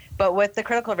 but with the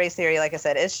critical race theory, like I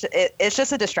said, it's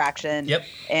just a distraction. Yep.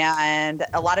 And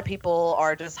a lot of people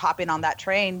are just hopping on that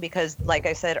train because, like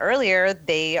I said earlier,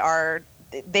 they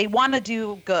want to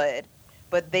do good,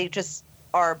 but they just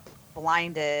are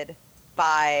blinded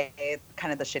by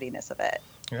kind of the shittiness of it.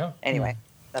 Yeah. Anyway,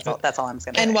 that's all I'm just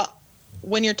gonna And say.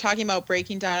 when you're talking about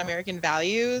breaking down American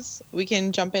values, we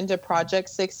can jump into Project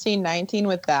 1619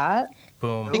 with that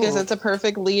Boom. because it's a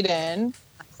perfect lead-in.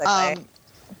 Segue.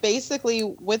 Basically,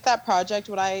 with that project,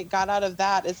 what I got out of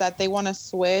that is that they want to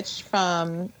switch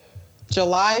from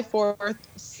July 4th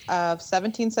of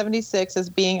 1776 as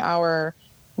being our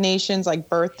nation's like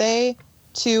birthday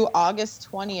to August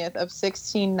 20th of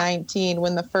 1619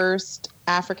 when the first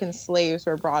African slaves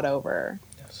were brought over.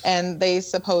 Yes. And they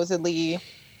supposedly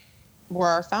were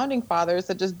our founding fathers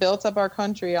that just built up our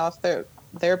country off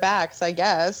their backs, I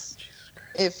guess,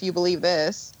 if you believe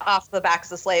this. Off the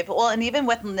backs of slave. Well, and even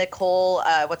with Nicole,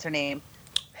 what's her name?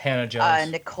 Hannah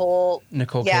Jones. Nicole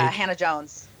Yeah, Cage. Hannah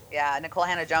Jones. Yeah, Nicole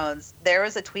Hannah Jones. There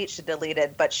was a tweet she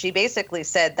deleted, but she basically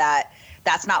said that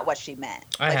that's not what she meant.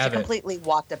 She She completely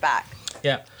walked it back.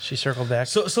 Yeah. She circled back.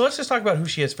 So let's just talk about who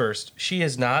she is first. She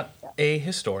is not a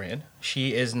historian.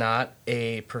 She is not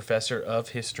a professor of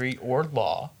history or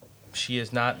law. She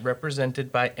is not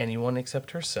represented by anyone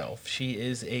except herself. She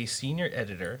is a senior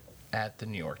editor at the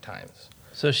New York Times.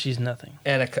 So she's nothing.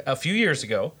 And a few years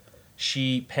ago,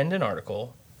 she penned an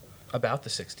article about the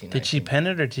 1619. Did she pen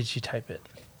it or did she type it?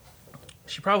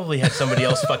 She probably had somebody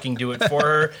else fucking do it for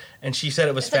her, and she said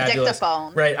it was fabulous.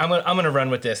 dictaphone. Right, I'm gonna run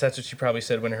with this. That's what she probably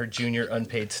said when her junior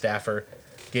unpaid staffer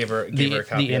gave her a copy of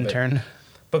it. The intern.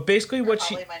 But basically, what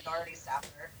Probably minority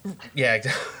staffer. yeah,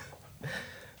 exactly.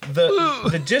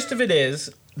 The gist of it is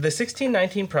the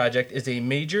 1619 Project is a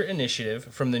major initiative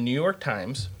from the New York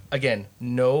Times. Again,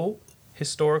 no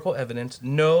historical evidence,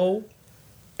 no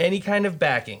any kind of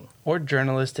backing or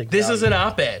journalistic. This value. is an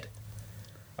op-ed.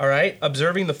 All right,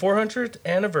 observing the 400th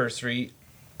anniversary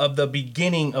of the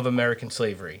beginning of American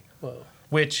slavery,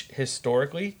 which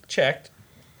historically checked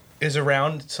is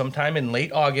around sometime in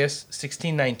late August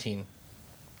 1619,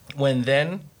 when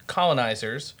then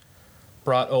colonizers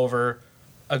brought over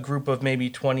a group of maybe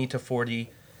 20 to 40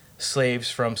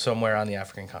 slaves from somewhere on the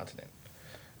African continent.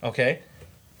 Okay?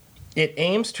 It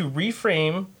aims to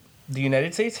reframe the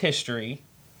United States history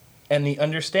and the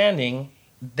understanding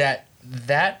that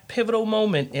that pivotal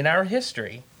moment in our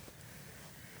history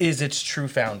is its true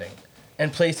founding,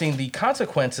 and placing the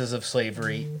consequences of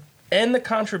slavery and the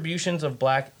contributions of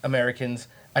Black Americans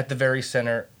at the very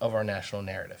center of our national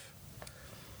narrative.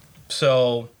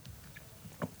 So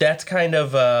that's kind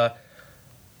of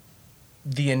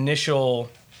the initial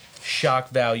shock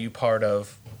value part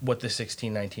of what the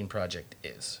 1619 Project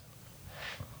is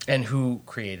and who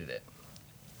created it.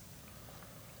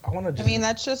 I mean,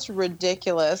 that's just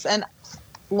ridiculous. And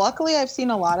luckily, I've seen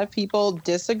a lot of people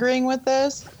disagreeing with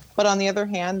this. But on the other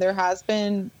hand, there has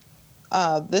been,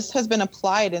 this has been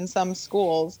applied in some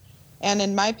schools. And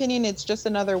in my opinion, it's just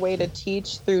another way to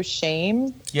teach through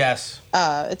shame. Yes.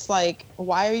 It's like,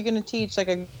 why are you going to teach like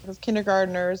a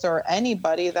kindergartners or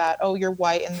anybody that, oh, you're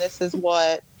white and this is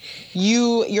what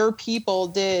your people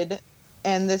did.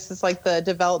 And this is like the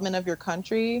development of your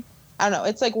country. I don't know.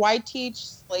 It's like, why teach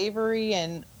slavery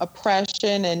and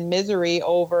oppression and misery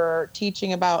over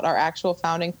teaching about our actual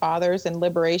founding fathers and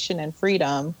liberation and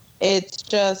freedom? It's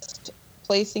just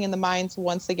placing in the minds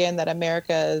once again that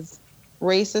America is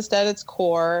racist at its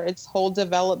core. Its whole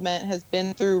development has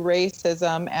been through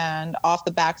racism and off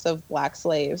the backs of Black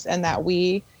slaves, and that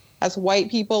we as white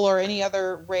people or any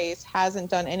other race hasn't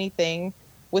done anything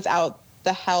without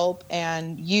the help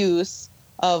and use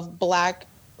of Black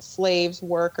slaves,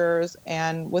 workers,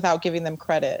 and without giving them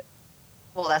credit.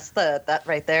 Well, that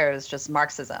right there is just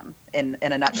Marxism in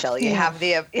a nutshell. You have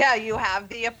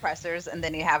the oppressors, and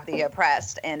then you have the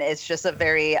oppressed, and it's just a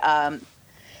very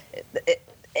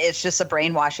it's just a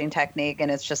brainwashing technique, and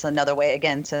it's just another way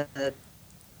again to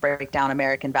break down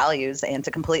American values and to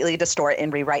completely distort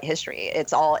and rewrite history.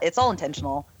 It's all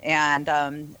intentional,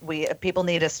 and people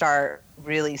need to start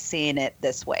really seeing it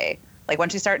this way. Like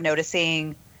once you start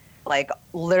noticing, like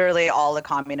literally all the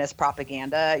communist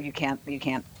propaganda, you can't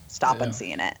stop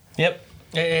unseeing it. Yep.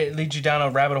 It leads you down a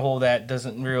rabbit hole that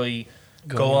doesn't really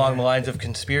go along the lines of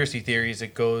conspiracy theories.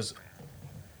 It goes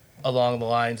along the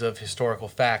lines of historical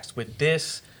facts. With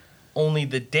this, only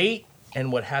the date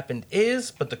and what happened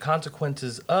is, but the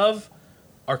consequences of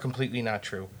are completely not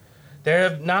true. There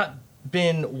have not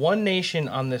been one nation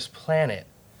on this planet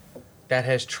that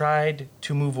has tried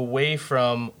to move away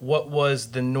from what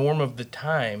was the norm of the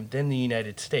time than the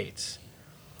United States.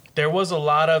 There was a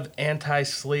lot of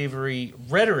anti-slavery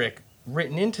rhetoric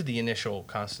written into the initial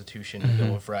Constitution and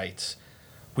Bill of Rights.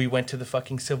 We went to the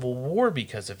fucking Civil War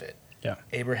because of it. Yeah.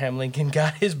 Abraham Lincoln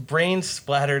got his brains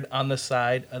splattered on the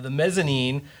side of the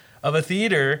mezzanine of a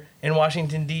theater in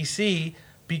Washington, D.C.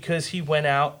 because he went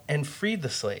out and freed the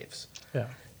slaves. Yeah.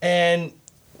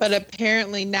 But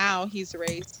apparently now he's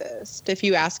racist, if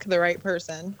you ask the right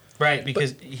person. Right,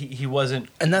 because he wasn't.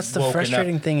 And that's the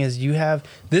frustrating thing is you have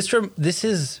this. This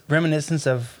is reminiscence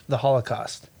of the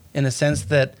Holocaust in the sense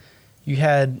that you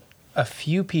had a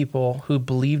few people who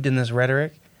believed in this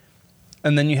rhetoric,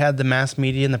 and then you had the mass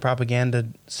media and the propaganda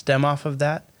stem off of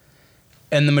that,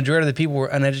 and the majority of the people were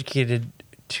uneducated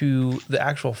to the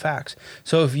actual facts.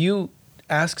 So if you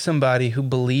ask somebody who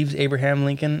believes Abraham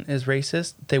Lincoln is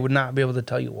racist, they would not be able to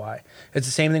tell you why. It's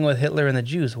the same thing with Hitler and the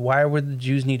Jews. Why would the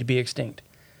Jews need to be extinct?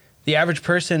 The average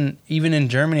person, even in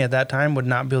Germany at that time, would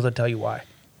not be able to tell you why.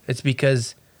 It's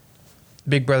because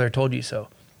Big Brother told you so.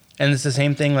 And it's the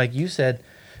same thing, like you said,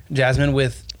 Jasmine,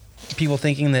 with people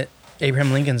thinking that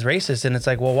Abraham Lincoln's racist, and it's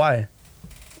like, well, why?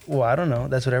 Well, I don't know.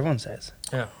 That's what everyone says.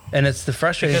 Yeah. And it's the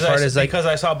frustrating part is like... Because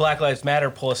I saw Black Lives Matter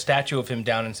pull a statue of him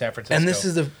down in San Francisco. And this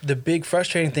is the big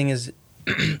frustrating thing is,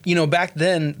 back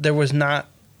then, there was not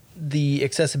the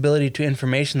accessibility to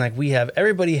information like we have.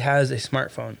 Everybody has a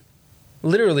smartphone.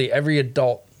 Literally every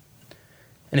adult.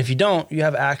 And if you don't, you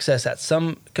have access at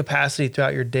some capacity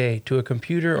throughout your day to a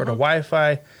computer or to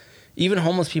Wi-Fi. Even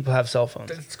homeless people have cell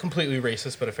phones. It's completely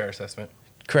racist, but a fair assessment.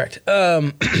 Correct.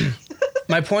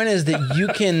 My point is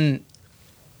that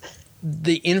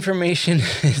the information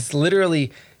is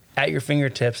literally at your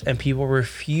fingertips, and people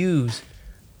refuse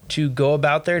to go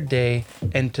about their day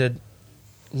and to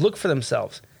look for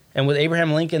themselves. And with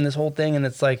Abraham Lincoln, this whole thing, and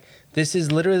it's like, this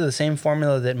is literally the same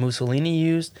formula that Mussolini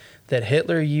used, that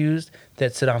Hitler used,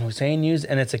 that Saddam Hussein used,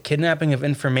 and it's a kidnapping of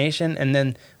information, and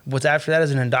then what's after that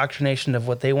is an indoctrination of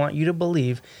what they want you to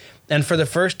believe. And for the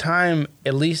first time,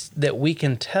 at least that we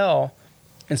can tell,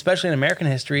 especially in American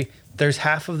history, there's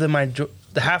half of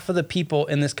the people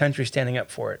in this country standing up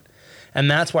for it. And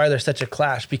that's why there's such a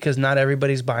clash, because not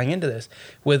everybody's buying into this.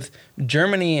 With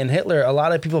Germany and Hitler, a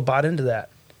lot of people bought into that,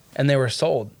 and they were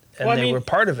sold, and they were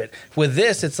part of it. With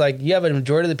this, it's like you have a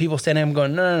majority of the people standing up and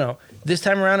going, no. This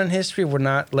time around in history, we're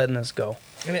not letting this go.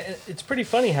 And it's pretty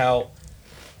funny how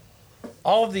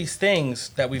all of these things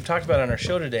that we've talked about on our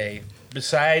show today,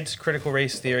 besides critical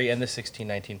race theory and the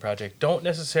 1619 Project, don't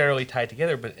necessarily tie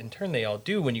together, but in turn they all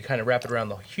do when you kind of wrap it around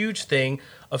the huge thing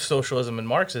of socialism and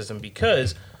Marxism,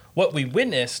 because what we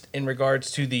witnessed in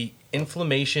regards to the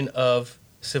inflammation of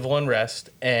civil unrest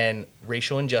and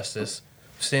racial injustice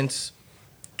since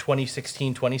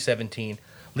 2016, 2017,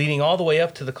 leading all the way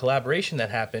up to the collaboration that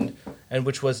happened, and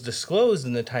which was disclosed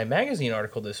in the Time Magazine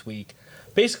article this week,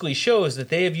 basically shows that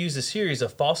they have used a series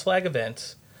of false flag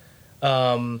events,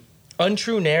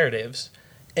 untrue narratives,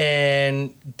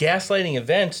 and gaslighting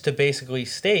events to basically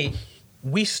state,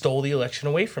 we stole the election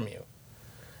away from you.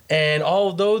 And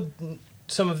although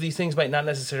some of these things might not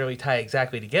necessarily tie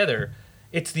exactly together,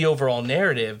 it's the overall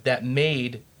narrative that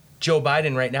made Joe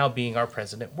Biden right now being our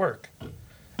president work.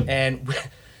 And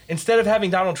instead of having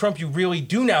Donald Trump, you really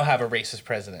do now have a racist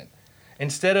president.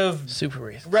 Instead of super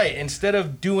racist. Right. Instead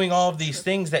of doing all of these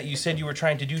things that you said you were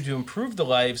trying to do to improve the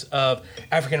lives of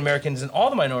African Americans and all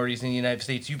the minorities in the United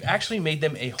States, you've actually made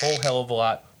them a whole hell of a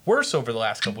lot worse over the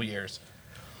last couple of years.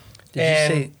 Did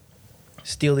you say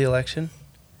steal the election?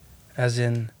 As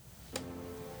in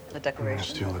the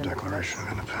Declaration. Steal the Declaration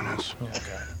of Independence.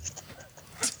 Okay.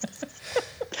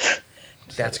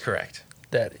 That's correct.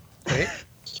 That right?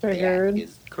 Triggered. That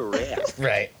is correct.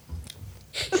 Right.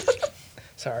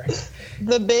 Sorry.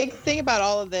 The big thing about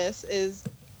all of this is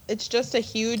it's just a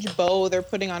huge bow they're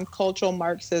putting on cultural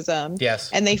Marxism. Yes.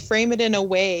 And they frame it in a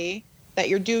way that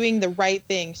you're doing the right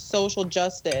thing, social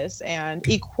justice and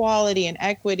equality and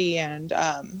equity and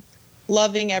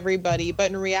loving everybody.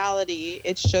 But in reality,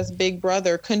 it's just Big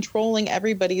Brother controlling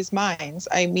everybody's minds.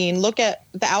 I mean, look at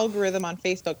the algorithm on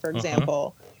Facebook, for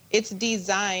example. It's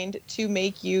designed to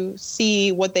make you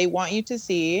see what they want you to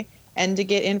see and to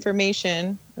get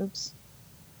information.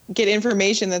 Get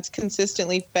information that's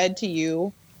consistently fed to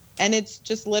you. And it's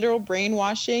just literal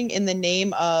brainwashing in the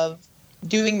name of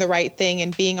doing the right thing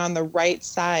and being on the right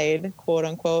side, quote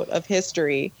unquote, of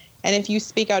history. And if you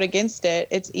speak out against it,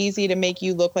 it's easy to make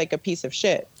you look like a piece of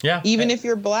shit. Yeah. Even if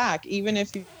you're black, even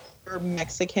if you're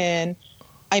Mexican,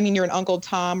 I mean, you're an Uncle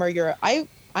Tom or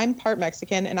I'm part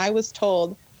Mexican, and I was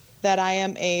told that I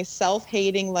am a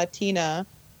self-hating Latina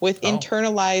with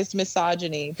internalized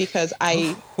misogyny because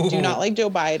I do not like Joe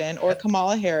Biden or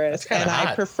Kamala Harris, and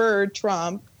I prefer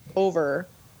Trump over.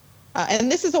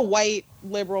 And this is a white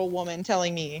liberal woman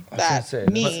telling me that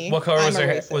What color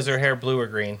was her hair? Blue or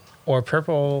green? Or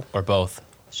purple? Or both?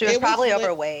 She was probably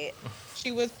overweight.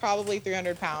 She was probably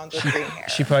 300 pounds with green hair.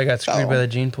 She probably got screwed by the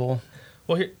gene pool.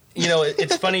 Well, here,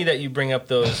 it's funny that you bring up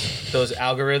those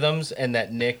algorithms and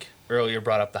that Nick earlier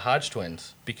brought up the Hodge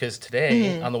twins, because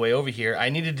today on the way over here, I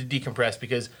needed to decompress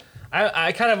because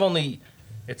I kind of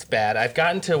it's bad. I've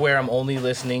gotten to where I'm only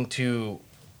listening to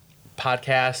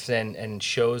podcasts and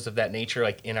shows of that nature,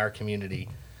 like in our community.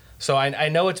 So I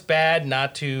know it's bad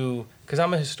not to, because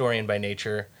I'm a historian by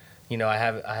nature. I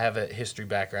have a history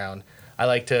background. I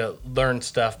like to learn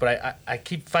stuff, but I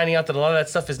keep finding out that a lot of that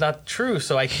stuff is not true.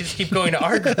 So I just keep going to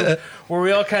our group where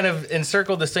we all kind of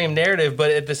encircle the same narrative, but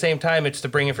at the same time, it's to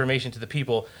bring information to the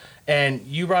people. And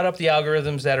you brought up the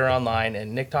algorithms that are online,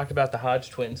 and Nick talked about the Hodge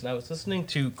twins. And I was listening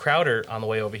to Crowder on the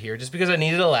way over here just because I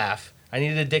needed a laugh. I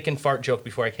needed a dick and fart joke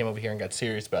before I came over here and got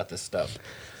serious about this stuff.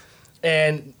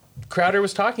 And Crowder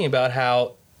was talking about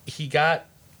how he got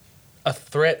a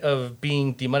threat of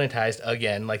being demonetized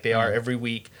again, like they are every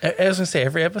week. I was going to say,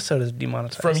 every episode is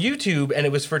demonetized. From YouTube, and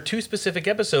it was for 2 specific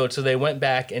episodes, so they went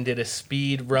back and did a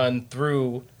speed run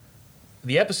through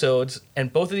the episodes,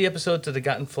 and both of the episodes that had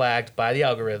gotten flagged by the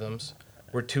algorithms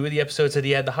were 2 of the episodes that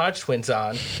he had the Hodge twins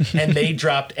on, and they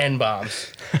dropped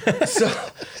N-bombs. So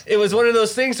it was one of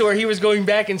those things where he was going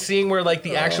back and seeing where like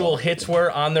the actual hits were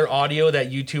on their audio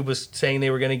that YouTube was saying they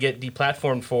were going to get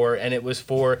deplatformed for, and it was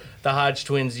for the Hodge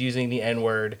twins using the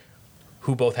N-word,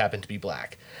 who both happened to be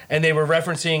black. And they were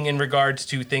referencing in regards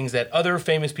to things that other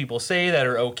famous people say that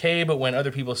are okay, but when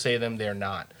other people say them, they're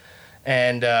not.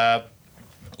 And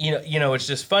you know, it's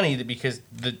just funny that because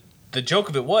the joke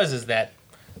of it is that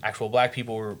actual black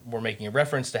people were making a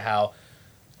reference to how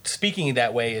speaking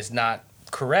that way is not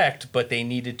correct, but they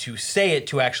needed to say it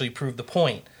to actually prove the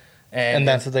point. And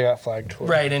that's what they got flagged for.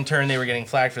 Right. In turn, they were getting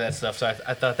flagged for that stuff. So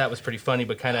I thought that was pretty funny,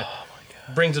 but kind of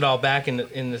brings it all back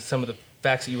into some of the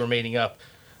facts that you were making up.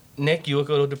 Nick, you look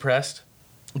a little depressed.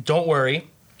 Don't worry.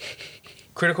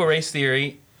 Critical race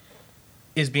theory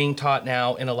is being taught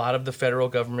now in a lot of the federal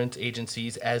government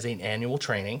agencies as an annual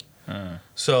training.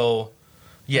 So,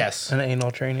 yes. An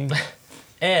annual training.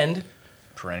 And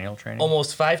perennial training.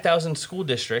 Almost 5,000 school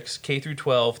districts, K through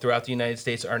 12, throughout the United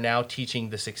States are now teaching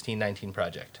the 1619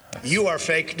 Project. You are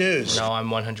fake news. No, I'm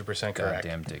 100% correct.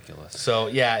 Goddamn ridiculous. So,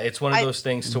 yeah, it's one of those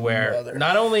things to where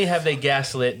not only have they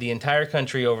gaslit the entire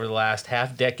country over the last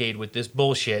half decade with this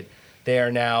bullshit, they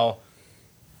are now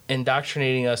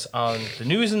indoctrinating us on the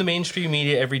news and the mainstream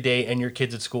media every day and your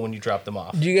kids at school when you drop them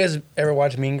off. Do you guys ever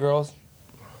watch Mean Girls?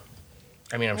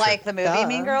 I mean, I'm like sure. the movie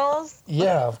Mean Girls?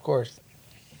 Yeah, of course.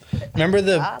 Remember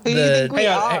the Who do you think we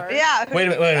are? Yeah. Wait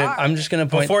a minute. I'm just gonna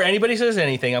point. Before anybody says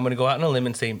anything, I'm gonna go out on a limb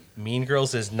and say Mean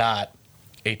Girls is not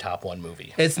a top 1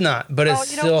 movie. It's not, but it's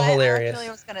still hilarious. I actually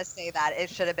was gonna say that it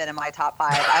should have been in my top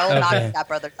 5. I will not Step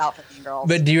Brothers out for Mean Girls.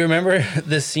 But do you remember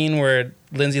the scene where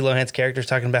Lindsay Lohan's character is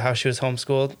talking about how she was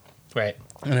homeschooled? Right.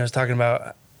 And it was talking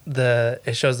about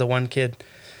it shows the one kid,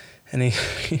 and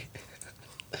he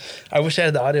I wish I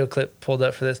had the audio clip pulled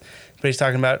up for this, but he's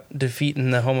talking about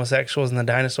defeating the homosexuals and the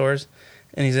dinosaurs,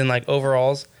 and he's in like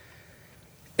overalls.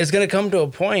 It's going to come to a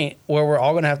point where we're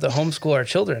all going to have to homeschool our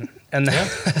children, and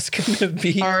that's going to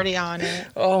be already on it.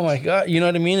 Oh my God. You know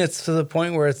what I mean? It's to the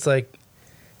point where it's like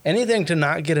anything to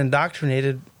not get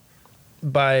indoctrinated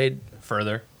by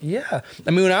further. Yeah. I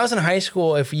mean, when I was in high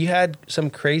school, if you had some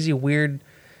crazy, weird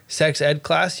sex ed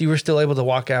class, you were still able to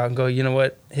walk out and go, you know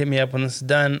what, hit me up when this is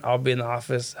done. I'll be in the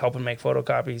office helping make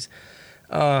photocopies.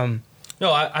 No,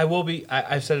 I will be.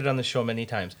 I've said it on the show many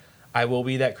times. I will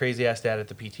be that crazy ass dad at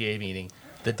the PTA meeting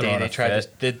the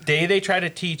day they try to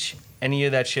teach any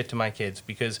of that shit to my kids,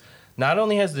 because not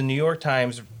only has the New York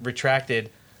Times retracted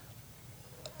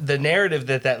the narrative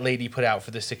that lady put out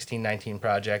for the 1619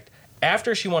 Project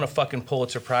after she won a fucking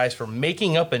Pulitzer Prize for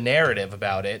making up a narrative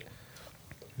about it.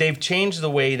 They've changed the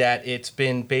way that it's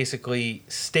been basically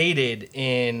stated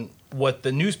in what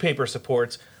the newspaper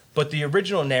supports, but the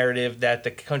original narrative that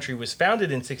the country was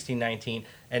founded in 1619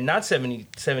 and not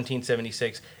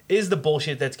 1776 is the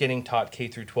bullshit that's getting taught K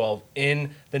through 12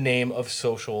 in the name of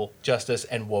social justice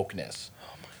and wokeness.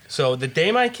 So the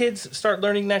day my kids start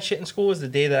learning that shit in school is the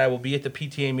day that I will be at the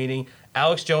PTA meeting,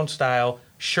 Alex Jones style,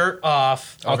 shirt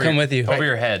off. I'll come with you. Over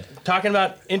your head. Talking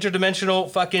about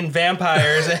interdimensional fucking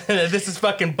vampires. This is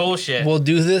fucking bullshit. We'll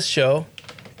do this show,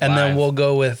 and then Live. we'll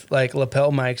go with like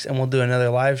lapel mics, and we'll do another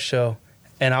live show.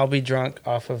 And I'll be drunk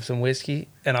off of some whiskey,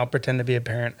 and I'll pretend to be a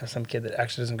parent of some kid that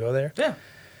actually doesn't go there. Yeah.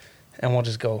 And we'll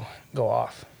just go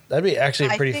off. That'd be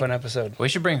actually a pretty fun episode. We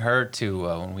should bring her to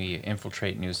when we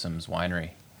infiltrate Newsom's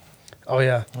winery. Oh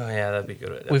yeah. Oh yeah, that'd be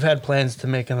good. We've had plans to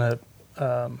make a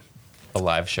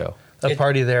live show. A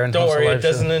party there. And don't host a worry, live it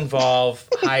doesn't show. involve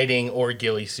hiding or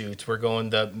ghillie suits. We're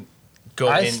going to go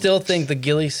I in. still think the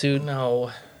ghillie suit.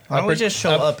 No. Why don't we just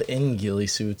show up in ghillie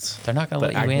suits? They're not going to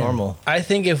but let act you in. normal. I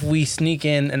think if we sneak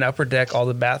in and upper deck all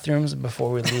the bathrooms before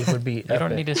we leave would be You don't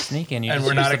epic. need to sneak in. You And just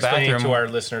we're use not the explaining bathroom. to our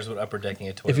listeners what upper decking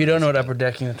a toilet If you don't is. know what upper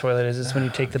decking the toilet is, it's when you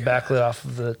take the back lid off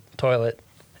of the toilet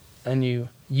and you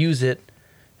use it,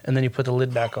 and then you put the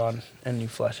lid back on and you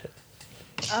flush it.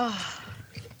 Oh,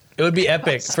 It would be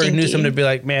epic for Stinky. Newsom to be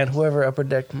like, man, whoever upper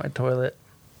decked my toilet,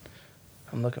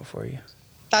 I'm looking for you.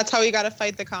 That's how we got to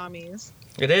fight the commies.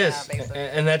 It is, basically.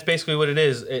 and that's basically what it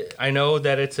is. I know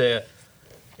that it's a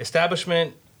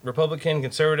establishment, Republican,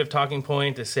 conservative talking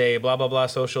point to say blah, blah, blah,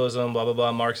 socialism, blah, blah,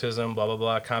 blah, Marxism, blah, blah,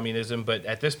 blah, communism. But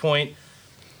at this point,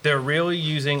 they're really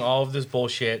using all of this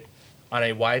bullshit on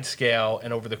a wide scale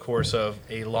and over the course of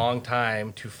a long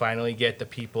time to finally get the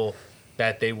people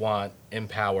that they want in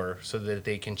power so that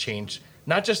they can change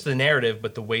not just the narrative,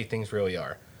 but the way things really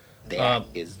are. That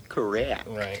is correct.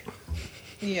 Right.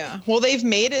 Yeah. Well, they've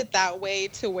made it that way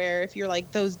to where if you're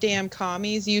like those damn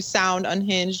commies, you sound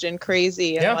unhinged and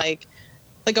crazy and Yeah. like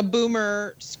a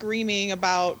boomer screaming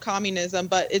about communism,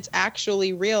 but it's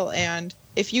actually real. And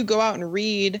if you go out and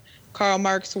read Karl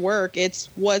Marx's work, it's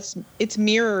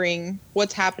mirroring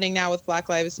what's happening now with Black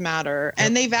Lives Matter.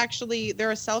 And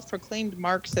they're a self-proclaimed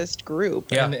Marxist group,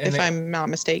 if I'm not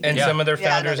mistaken. And some of their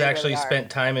founders actually spent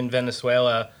time in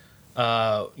Venezuela,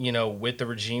 with the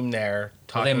regime there.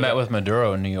 They met with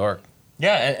Maduro in New York.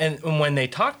 Yeah, and when they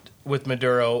talked with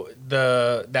Maduro,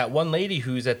 that one lady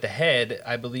who's at the head,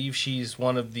 I believe she's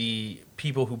one of the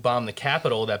people who bombed the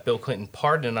Capitol that Bill Clinton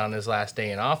pardoned on his last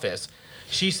day in office.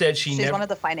 She said she's one of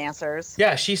the financiers.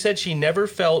 Yeah, she said she never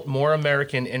felt more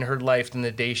American in her life than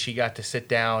the day she got to sit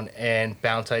down and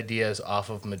bounce ideas off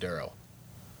of Maduro.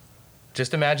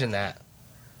 Just imagine that.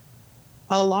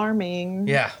 Alarming.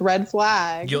 Yeah. Red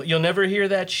flag. You'll never hear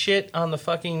that shit on the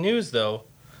fucking news though,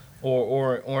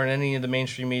 or in any of the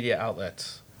mainstream media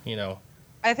outlets.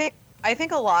 I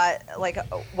think a lot, like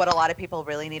what a lot of people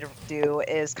really need to do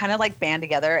is kind of like band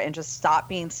together and just stop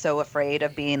being so afraid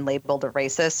of being labeled a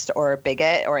racist or a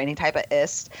bigot or any type of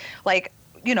ist. Like,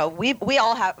 we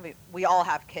all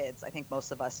have kids. I think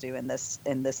most of us do in this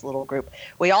little group.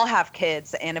 We all have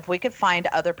kids, and if we could find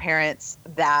other parents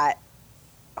that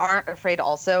aren't afraid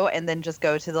also, and then just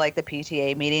go to the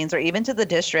PTA meetings or even to the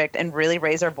district and really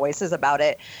raise our voices about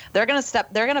it, they're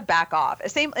gonna back off.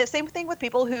 Same thing with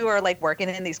people who are like working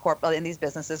in these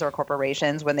businesses or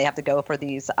corporations when they have to go for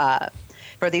these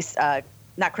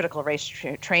not critical race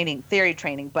theory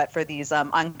training, but for these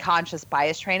unconscious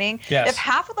bias training. Yes. If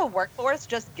half of the workforce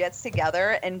just gets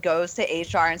together and goes to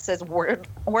HR and says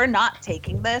we're not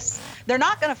taking this, they're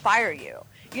not going to fire you.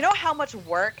 You know how much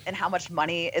work and how much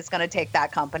money it's going to take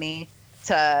that company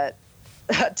to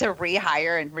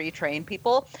rehire and retrain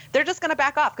people? They're just going to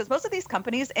back off because most of these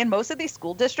companies and most of these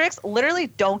school districts literally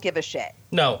don't give a shit.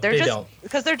 No, they don't.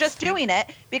 Because they're just doing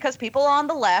it because people on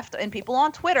the left and people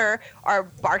on Twitter are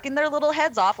barking their little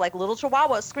heads off like little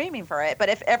chihuahuas screaming for it. But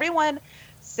if anyone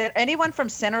from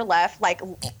center left, like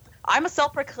I'm a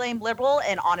self-proclaimed liberal,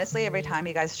 and honestly, every time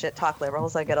you guys shit talk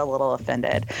liberals, I get a little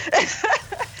offended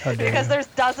because there's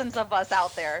dozens of us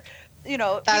out there.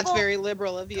 That's very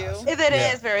liberal of you. It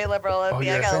is very liberal of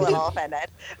me. I got a little offended.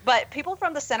 But people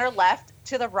from the center left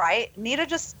to the right need to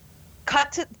just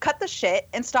cut the shit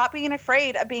and stop being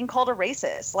afraid of being called a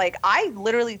racist. Like, I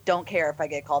literally don't care if I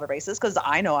get called a racist because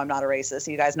I know I'm not a racist.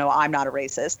 You guys know I'm not a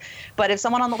racist. But if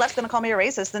someone on the left's going to call me a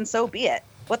racist, then so be it.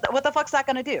 What the fuck's that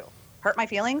going to do? Hurt my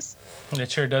feelings? It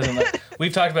sure doesn't.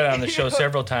 We've talked about it on the show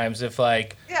several times. If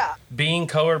being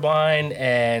colorblind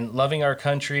and loving our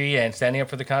country and standing up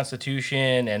for the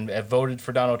Constitution and voted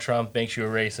for Donald Trump makes you a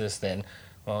racist, then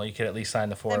you could at least sign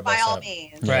the four of us up. By all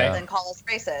means, right? Then call us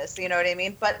racist. You know what I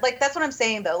mean? But that's what I'm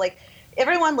saying though. Like,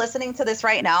 everyone listening to this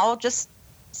right now, just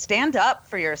stand up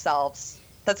for yourselves.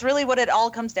 That's really what it all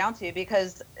comes down to,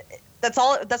 because that's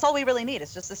all we really need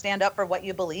is just to stand up for what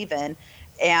you believe in.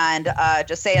 And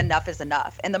just say enough is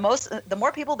enough. And the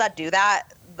more people that do that,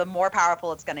 the more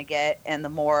powerful it's going to get, and the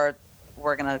more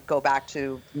we're going to go back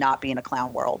to not being a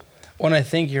clown world. Well, I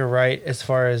think you're right as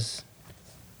far as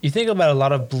you think about a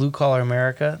lot of blue-collar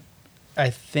America. I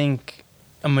think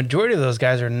a majority of those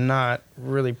guys are not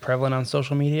really prevalent on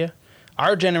social media.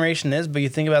 Our generation is, but you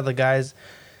think about the guys,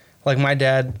 like my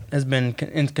dad has been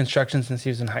in construction since he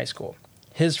was in high school.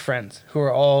 His friends, who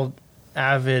are all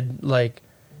avid,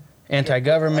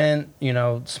 anti-government,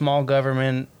 small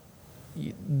government,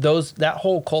 that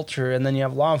whole culture, and then you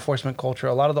have law enforcement culture.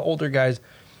 A lot of the older guys,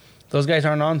 those guys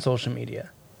aren't on social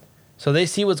media. So they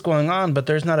see what's going on, but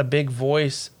there's not a big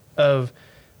voice of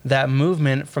that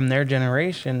movement from their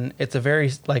generation. It's a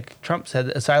very, like Trump said,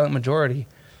 a silent majority.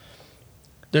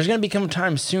 There's going to become a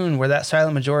time soon where that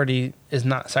silent majority is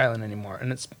not silent anymore.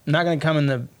 And it's not going to come in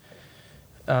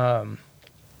the...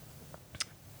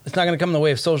 It's not going to come in the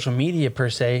way of social media per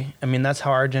se. I mean, that's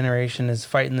how our generation is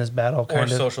fighting this battle. Or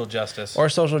social justice. Or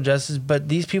social justice. But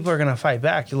these people are going to fight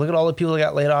back. You look at all the people that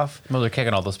got laid off. Well, they're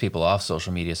kicking all those people off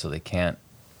social media so they can't.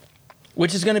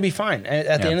 Which is going to be fine.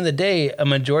 At the end of the day, a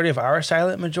majority of our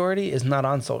silent majority is not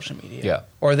on social media. Yeah.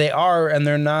 Or they are, and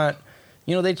they're not.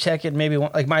 They check it maybe.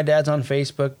 Like my dad's on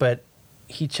Facebook, but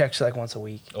he checks once a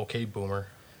week. Okay, boomer.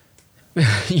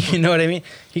 You know what I mean?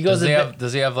 He goes.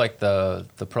 Does he have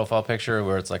the profile picture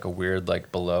where it's like a weird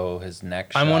below his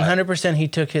neck shot? I'm 100%. He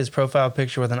took his profile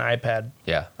picture with an iPad.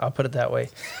 Yeah, I'll put it that way.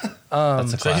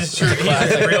 That's a classic.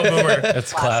 He's a real boomer.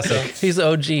 It's classic. He's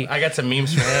OG. I got some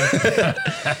memes from him.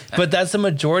 But that's the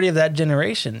majority of that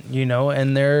generation,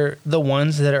 and they're the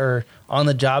ones that are on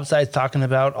the job sites talking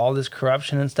about all this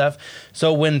corruption and stuff.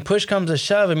 So when push comes to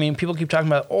shove, I mean, people keep talking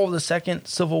about, the second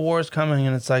Civil War is coming,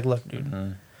 and it's like, look, dude.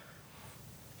 Mm-hmm.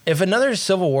 If another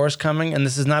civil war is coming, and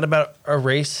this is not about a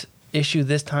race issue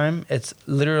this time, it's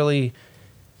literally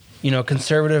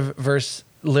conservative versus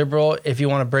liberal. If you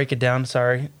want to break it down,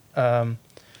 sorry. Well,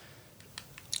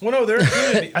 no, they're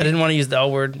good. I didn't want to use the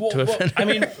L word to offend. I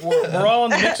mean, we're all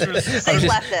in the mix for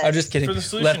the I'm just kidding. For the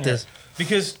solution here. Leftist.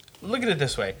 Because look at it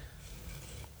this way: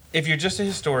 if you're just a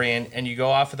historian and you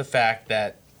go off of the fact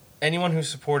that anyone who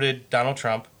supported Donald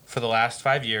Trump for the last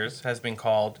 5 years has been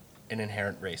called an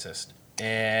inherent racist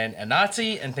and a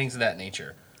Nazi and things of that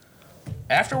nature.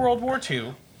 After World War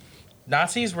II,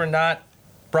 Nazis were not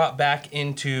brought back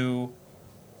into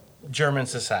German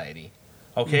society.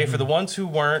 Okay, for the ones who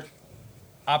weren't,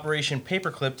 Operation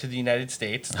Paperclip to the United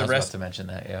States. The I was rest about to mention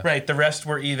that, yeah. Right, the rest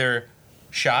were either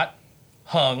shot,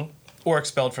 hung, or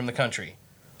expelled from the country.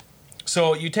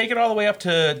 So you take it all the way up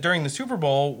to during the Super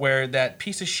Bowl where that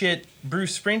piece of shit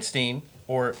Bruce Springsteen,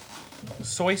 or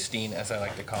Soystein as I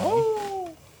like to call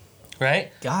him,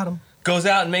 right? Got him. Goes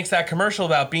out and makes that commercial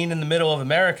about being in the middle of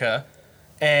America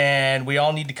and we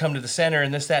all need to come to the center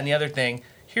and this, that, and the other thing.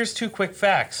 Here's 2 quick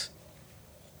facts.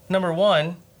 Number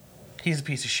 1, he's a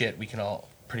piece of shit. We can all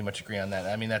pretty much agree on that.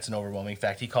 I mean, that's an overwhelming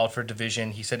fact. He called for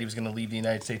division. He said he was going to leave the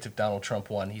United States if Donald Trump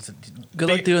won. He's a Good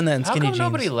luck doing that in skinny jeans.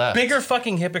 Nobody left? bigger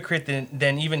fucking hypocrite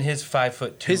than even his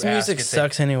 5'2" His ass music could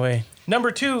sucks think. anyway.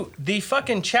 Number 2, the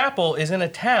fucking chapel is in a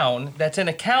town that's in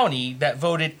a county that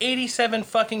voted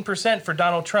 87% for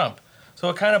Donald Trump. So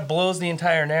it kind of blows the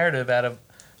entire narrative out of,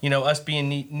 us being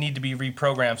need to be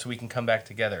reprogrammed so we can come back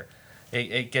together.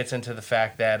 It gets into the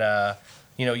fact that,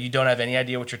 you don't have any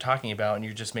idea what you're talking about and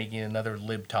you're just making another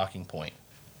lib talking point.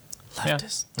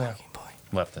 Leftist talking point.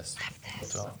 Leftist.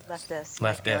 Leftist.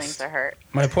 My feelings are hurt.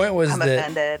 My point was I'm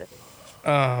that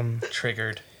offended.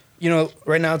 Triggered.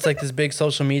 Right now it's like this big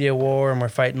social media war and we're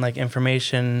fighting like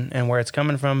information and where it's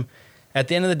coming from. At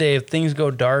the end of the day, if things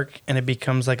go dark and it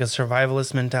becomes like a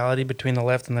survivalist mentality between the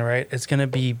left and the right, it's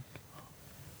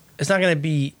not going to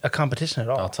be a competition at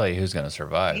all. I'll tell you who's going to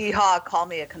survive. Yeehaw, call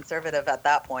me a conservative at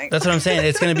that point. That's what I'm saying.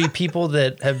 It's going to be people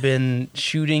that have been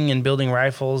shooting and building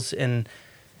rifles and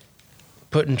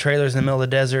putting trailers in the middle of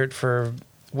the desert for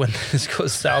when this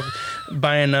goes south,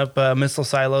 buying up missile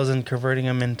silos and converting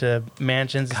them into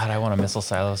mansions. God, I want a missile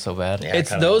silo so bad. Yeah,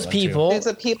 It's those people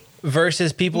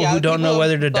versus people who don't know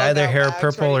whether to dye their hair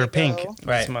purple or pink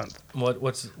this month.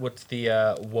 What's the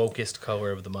wokest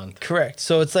color of the month? Correct.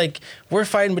 So it's like we're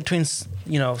fighting between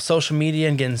social media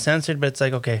and getting censored, but it's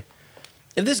like, okay,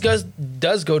 if this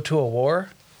does go to a war,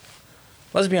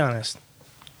 let's be honest.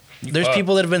 There's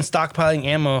people that have been stockpiling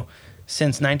ammo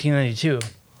since 1992.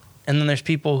 And then there's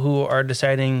people who are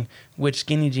deciding which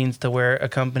skinny jeans to wear,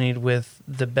 accompanied with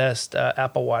the best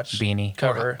Apple Watch beanie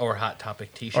cover or Hot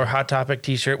Topic T-shirt, or Hot Topic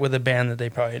T-shirt with a band that they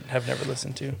probably have never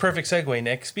listened to. Perfect segue,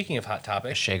 Nick. Speaking of Hot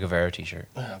Topic, a Che Guevara T-shirt.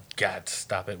 Oh God,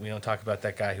 stop it! We don't talk about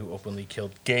that guy who openly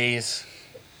killed gays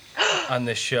on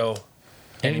this show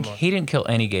anymore. He didn't kill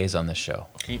any gays on this show.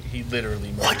 He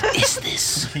literally murdered. What is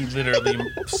this? He literally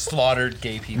slaughtered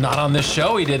gay people. Not on this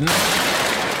show, he didn't.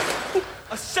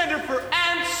 A center for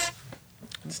ants.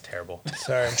 It's terrible.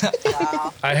 Sorry.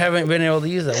 Wow. I haven't been able to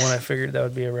use that one. I figured that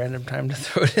would be a random time to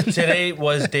throw it in. Today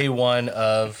was day 1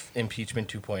 of impeachment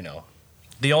 2.0.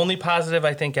 The only positive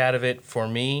I think out of it for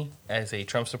me as a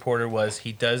Trump supporter was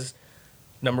he does,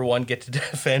 number 1, get to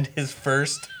defend his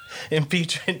first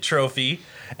impeachment trophy,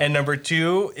 and number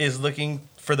 2 is looking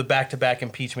for the back-to-back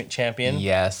impeachment champion.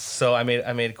 Yes. So I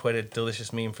made quite a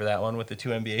delicious meme for that one with the 2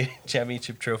 NBA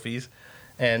championship trophies,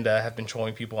 and have been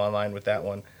trolling people online with that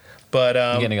one. But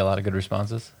you're getting a lot of good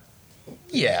responses.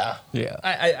 Yeah.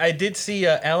 I did see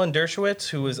Alan Dershowitz,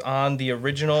 who was on the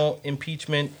original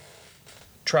impeachment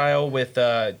trial with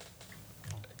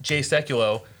Jay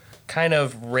Sekulow, kind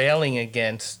of railing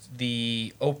against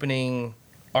the opening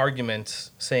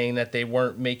arguments, saying that they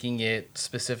weren't making it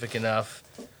specific enough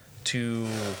to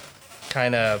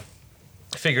kind of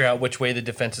figure out which way the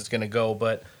defense is going to go.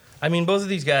 But I mean, both of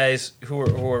these guys who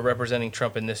are representing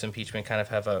Trump in this impeachment kind of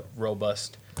have a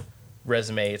robust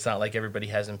resume. It's not like everybody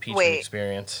has impeachment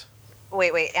experience.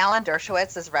 Wait. Alan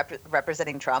Dershowitz is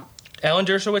representing Trump? Alan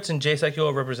Dershowitz and Jay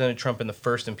Sekulow represented Trump in the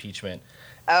first impeachment.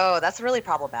 Oh, that's really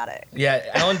problematic. Yeah,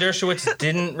 Alan Dershowitz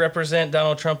didn't represent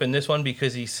Donald Trump in this one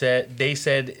because they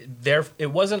said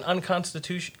it wasn't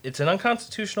unconstitutional. It's an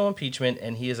unconstitutional impeachment,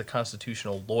 and he is a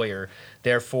constitutional lawyer.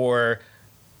 Therefore,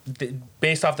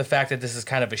 based off the fact that this is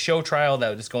kind of a show trial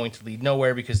that is going to lead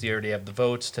nowhere because they already have the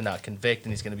votes to not convict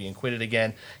and he's going to be acquitted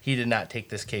again, he did not take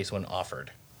this case when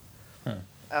offered. Oh,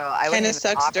 I kind of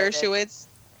sucks. Dershowitz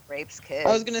rapes kids.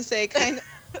 I was gonna say it kind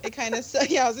of sucks.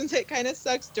 Yeah, I was gonna say it kind of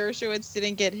sucks. Dershowitz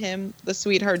didn't get him the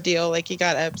sweetheart deal like he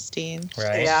got Epstein.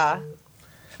 Right. Yeah.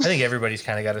 I think everybody's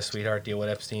kind of got a sweetheart deal with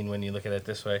Epstein when you look at it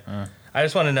this way. I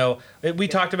just want to know. We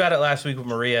talked about it last week with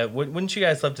Maria. Wouldn't you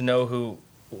guys love to know who?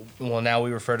 Well, now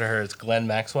we refer to her as Glenn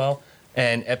Maxwell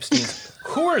and Epstein's.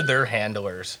 Who are their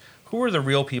handlers? Who are the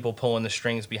real people pulling the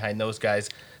strings behind those guys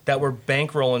that were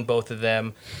bankrolling both of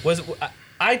them?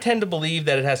 I tend to believe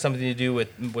that it has something to do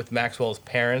with Maxwell's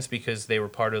parents because they were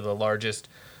part of the largest,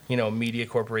 media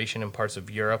corporation in parts of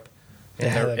Europe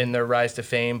in their rise to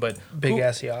fame. But big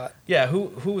ass yacht. Yeah,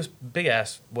 who was big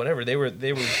ass whatever. They were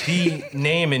the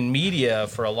name in media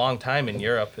for a long time in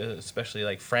Europe, especially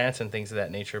like France and things of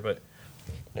that nature. But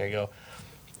there you go.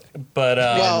 But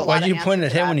why did you point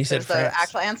at him when you said France? There's the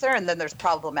actual answer, and then there's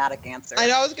problematic answer. I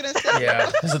know I was gonna say.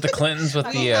 Yeah, is it the Clintons with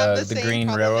the green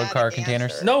railroad car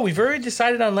containers? No, we've already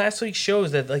decided on last week's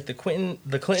shows that like the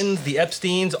Clintons, the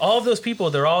Epsteins, all of those people,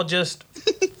 they're all just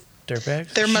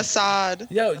dirtbags. They're Mossad.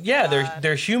 Yeah,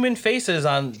 they're human faces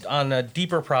on a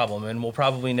deeper problem, and we'll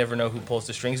probably never know who pulls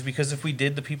the strings because if we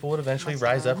did, the people would eventually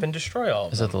rise up and destroy all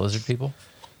of them. Is that the lizard people?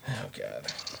 Oh God.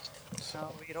 No,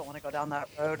 you don't want to go down that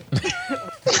road.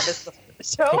 This is the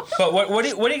show. But what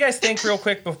do you guys think, real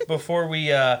quick, before we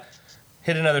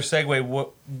hit another segue?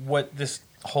 What this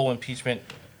whole impeachment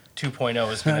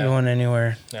 2.0 is Not going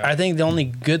anywhere. No. I think the only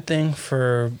good thing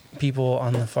for people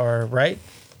on the far right,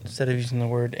 instead of using the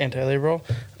word anti-liberal,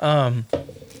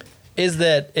 is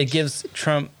that it gives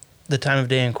Trump the time of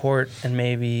day in court and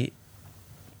maybe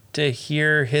to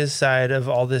hear his side of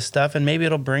all this stuff, and maybe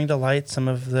it'll bring to light some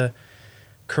of the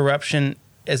corruption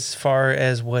as far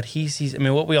as what he sees. I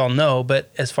mean, what we all know, but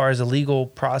as far as the legal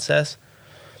process,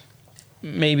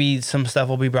 maybe some stuff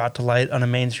will be brought to light on a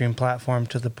mainstream platform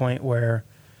to the point where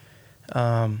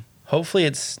hopefully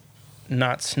it's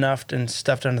not snuffed and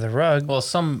stuffed under the rug. Well,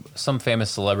 some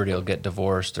famous celebrity will get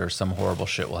divorced or some horrible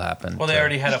shit will happen. Well, they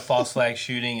already had a false flag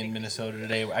shooting in Minnesota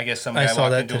today. I guess some guy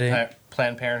walked into a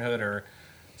Planned Parenthood or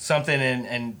something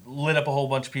and lit up a whole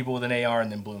bunch of people with an AR and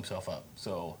then blew himself up.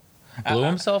 So blew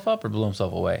himself up or blew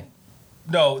himself away?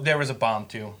 No, there was a bomb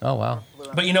too. Oh wow!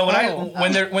 But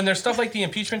when there's stuff like the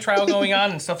impeachment trial going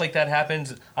on and stuff like that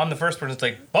happens, I'm the first person that's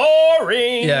like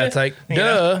boring. Yeah, it's like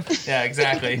duh. Yeah,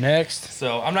 exactly. Next.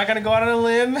 So I'm not gonna go out on a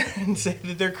limb and say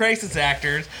that they're crisis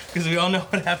actors because we all know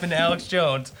what happened to Alex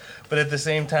Jones. But at the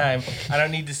same time, I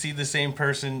don't need to see the same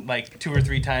person like 2 or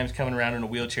 3 times coming around in a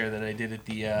wheelchair that I did at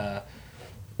the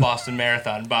Boston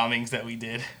Marathon bombings that we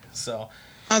did. So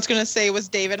I was gonna say, was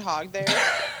David Hogg there?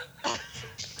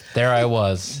 There I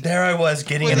was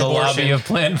getting in an the abortion. lobby of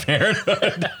Planned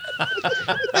Parenthood.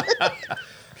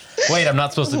 Wait, I'm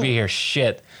not supposed to be here.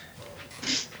 Shit.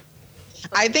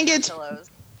 I think it's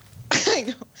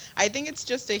I think it's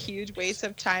just a huge waste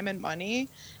of time and money.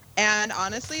 And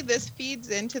honestly, this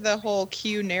feeds into the whole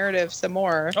Q narrative some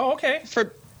more. Oh, okay.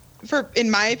 For in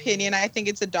my opinion, I think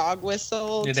it's a dog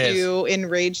whistle It to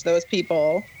enrage those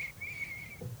people.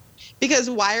 Because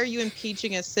why are you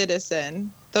impeaching a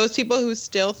citizen? Those people who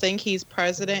still think he's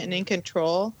president and in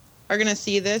control are going to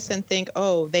see this and think,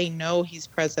 oh, they know he's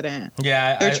president.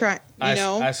 Yeah, they're trying.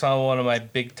 I saw one of my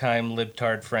big-time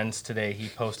libtard friends today. He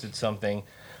posted something.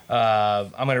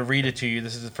 I'm going to read it to you.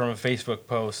 This is from a Facebook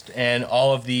post. And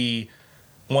all of the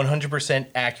 100%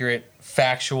 accurate,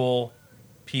 factual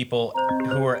people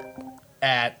who are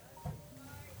at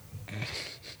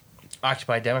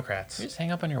Occupy Democrats. You just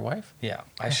hang up on your wife? Yeah,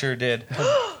 I sure did.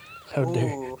 How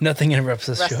dare nothing interrupts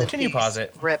this show. Can you pause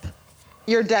it? Rip.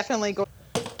 You're definitely going.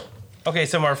 Okay,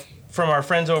 so from our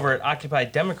friends over at Occupy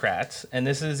Democrats, and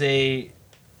this is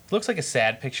looks like a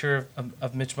sad picture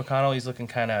of Mitch McConnell. He's looking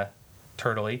kind of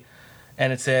turtly.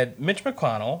 And it said, Mitch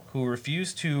McConnell, who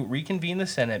refused to reconvene the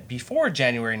Senate before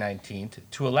January 19th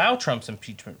to allow Trump's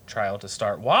impeachment trial to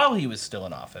start while he was still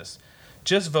in office,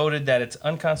 just voted that it's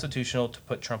unconstitutional to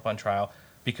put Trump on trial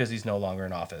because he's no longer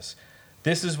in office.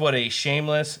 This is what a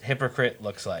shameless hypocrite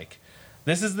looks like.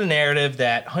 This is the narrative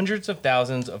that hundreds of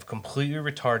thousands of completely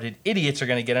retarded idiots are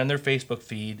going to get on their Facebook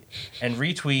feed and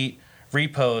retweet,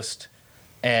 repost,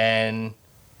 and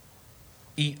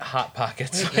eat Hot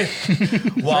Pockets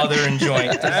while they're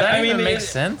enjoying it. Does that even make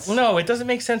sense? No, it doesn't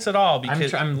make sense at all.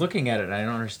 Because I'm looking at it and I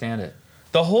don't understand it.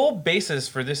 The whole basis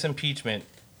for this impeachment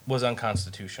was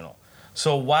unconstitutional.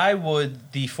 So why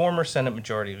would the former Senate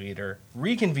Majority Leader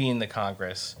reconvene the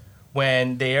Congress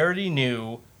when they already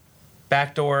knew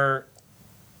backdoor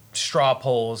straw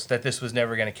polls that this was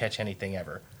never going to catch anything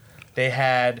ever? They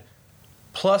had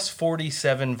plus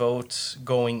 47 votes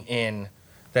going in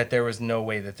that there was no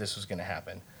way that this was going to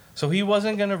happen. So he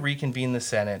wasn't going to reconvene the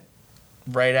Senate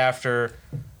right after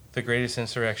the greatest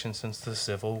insurrection since the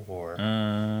Civil War.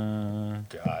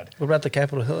 God. What about the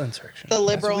Capitol Hill insurrection? The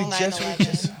liberal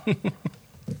 9/11.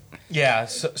 Yeah,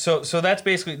 so that's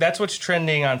basically what's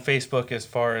trending on Facebook as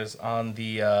far as on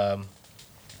the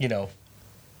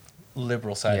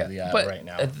liberal side of the aisle right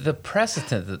now. The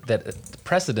precedent that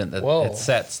it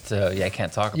sets to I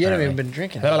can't talk. You haven't apparently. even been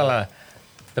drinking.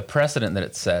 The precedent that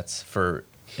it sets for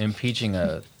impeaching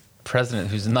a president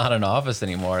who's not in office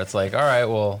anymore. It's like, all right,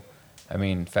 well, I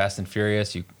mean, Fast and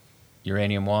Furious,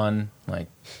 Uranium One, like.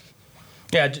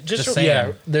 Yeah, just saying.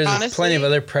 Yeah, there's Honestly, plenty of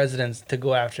other presidents to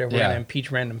go after if we're Yeah. going to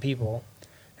impeach random people.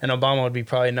 And Obama would be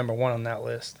probably number one on that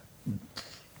list.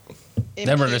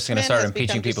 Then we're just going to Impeachment start has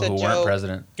impeaching become people who just a weren't joke.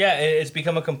 president. Yeah, it's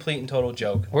become a complete and total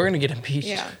joke. We're going to get impeached.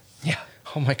 Yeah.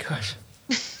 Oh my gosh.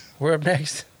 We're up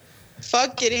next.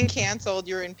 Fuck getting canceled.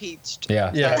 You're impeached.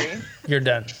 Yeah. Yeah. Sorry. You're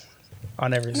done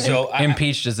on everything. So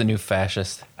Impeached is the new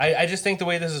fascist. I just think the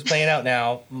way this is playing out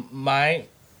now, my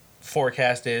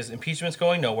forecast is impeachment's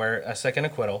going nowhere, a second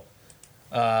acquittal.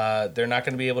 They're not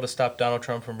going to be able to stop Donald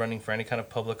Trump from running for any kind of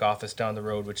public office down the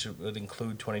road, which would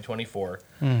include 2024.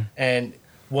 And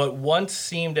what once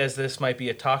seemed as this might be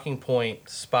a talking point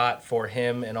spot for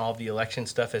him and all the election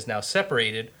stuff is now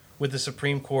separated with the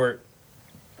Supreme Court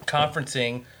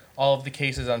conferencing all of the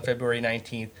cases on February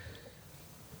 19th.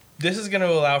 This is going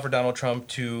to allow for Donald Trump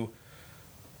to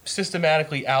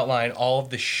systematically outline all of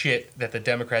the shit that the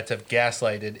Democrats have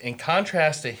gaslighted in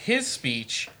contrast to his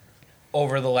speech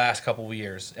over the last couple of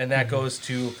years. And that goes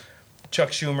to Chuck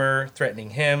Schumer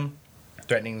threatening him,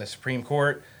 threatening the Supreme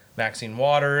Court, Maxine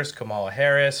Waters, Kamala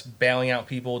Harris, bailing out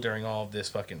people during all of this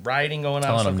fucking rioting going on.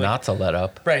 Telling them not to let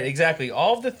up. Right, exactly.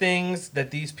 All of the things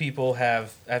that these people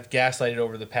have gaslighted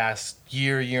over the past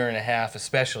year and a half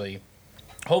especially,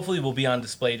 hopefully will be on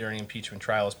display during impeachment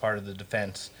trial as part of the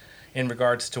defense in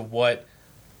regards to what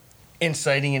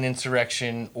inciting an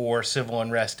insurrection or civil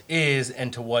unrest is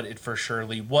and to what it for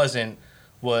surely wasn't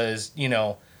was,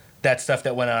 that stuff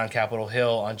that went on Capitol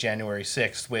Hill on January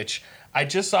 6th, which I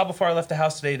just saw before I left the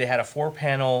house today. They had a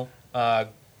 4-panel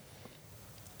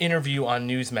interview on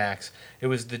Newsmax. It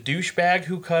was the douchebag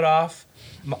who cut off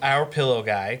our pillow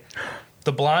guy,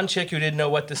 the blonde chick who didn't know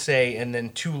what to say, and then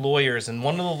 2 lawyers. And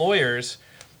one of the lawyers,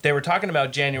 they were talking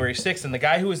about January 6th, and the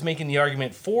guy who was making the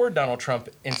argument for Donald Trump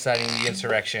inciting the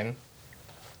insurrection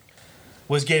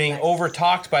was getting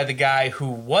overtalked by the guy who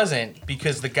wasn't,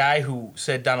 because the guy who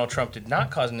said Donald Trump did not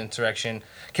cause an insurrection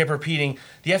kept repeating,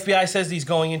 the FBI says he's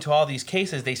going into all these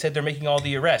cases. They said they're making all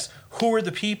the arrests. Who are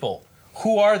the people?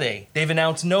 Who are they? They've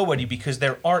announced nobody because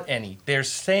there aren't any. They're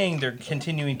saying they're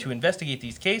continuing to investigate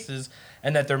these cases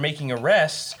and that they're making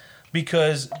arrests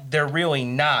because they're really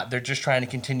not. They're just trying to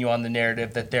continue on the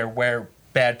narrative that they're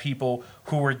bad people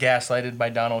who were gaslighted by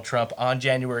Donald Trump on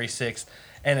January 6th.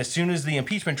 And as soon as the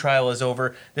impeachment trial is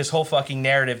over, this whole fucking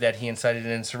narrative that he incited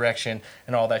an insurrection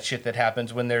and all that shit that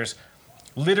happens when there's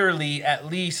literally at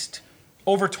least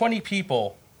over 20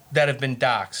 people that have been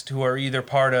doxxed who are either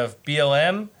part of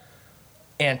BLM,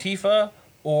 Antifa,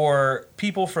 or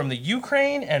people from the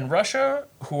Ukraine and Russia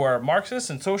who are Marxists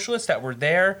and socialists that were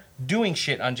there doing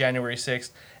shit on January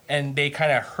 6th, and they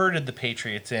kind of herded the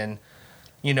patriots in,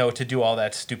 to do all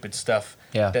that stupid stuff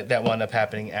that wound up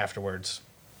happening afterwards.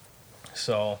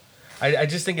 So I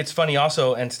just think it's funny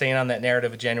also, and staying on that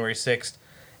narrative of January 6th,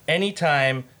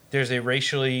 anytime there's a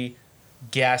racially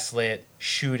gaslit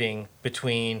shooting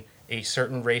between a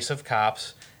certain race of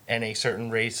cops and a certain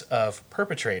race of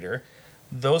perpetrator,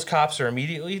 those cops are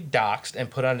immediately doxxed and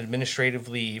put on administrative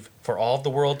leave for all of the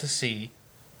world to see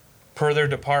per their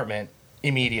department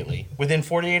immediately. Within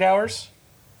 48 hours?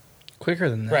 Quicker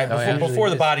than that. Right, before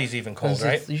the body's even cold,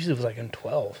 right? Usually it was like in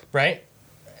 12. Right?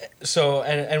 So,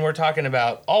 and we're talking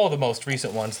about all of the most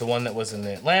recent ones, the one that was in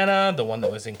Atlanta, the one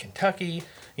that was in Kentucky,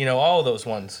 all of those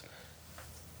ones.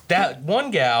 That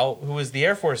one gal who was the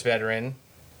Air Force veteran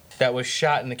that was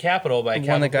shot in the Capitol by a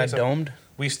one that got Capitol Police, domed?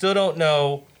 we still don't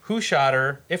know who shot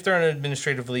her, if they're on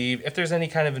administrative leave, if there's any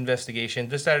kind of investigation,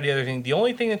 this, that, or the other thing. The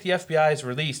only thing that the FBI has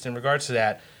released in regards to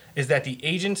that is that the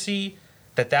agency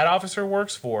that officer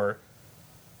works for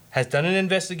has done an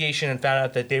investigation and found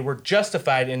out that they were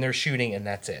justified in their shooting, and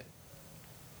that's it.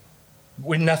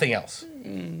 With nothing else.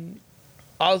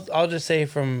 I'll just say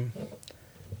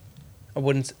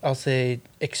I'll say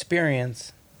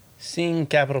experience, seeing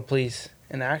Capitol Police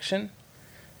in action,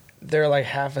 they're like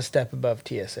half a step above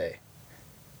TSA.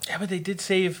 Yeah, but they did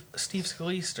save Steve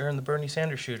Scalise during the Bernie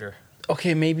Sanders shooter.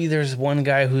 Okay, maybe there's one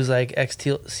guy who's like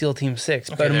ex-SEAL Team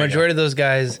 6, Okay, but a majority of those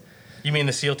guys... You mean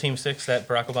the SEAL Team 6 that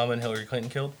Barack Obama and Hillary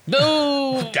Clinton killed?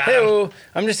 No! Got him.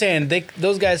 I'm just saying,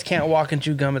 those guys can't walk and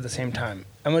chew gum at the same time.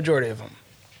 A majority of them.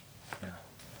 Yeah.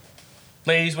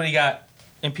 Ladies, what do you got?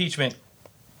 Impeachment.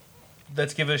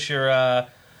 Let's give us your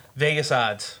Vegas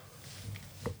odds.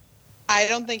 I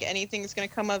don't think anything's going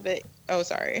to come of it. Oh,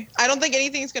 sorry. I don't think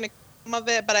anything's going to come of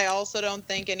it, but I also don't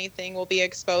think anything will be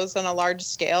exposed on a large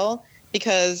scale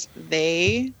because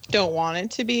they don't want it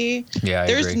to be. Yeah,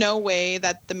 There's agree. no way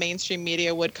that the mainstream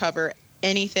media would cover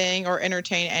anything or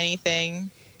entertain anything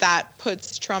that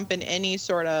puts Trump in any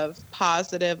sort of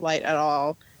positive light at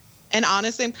all. And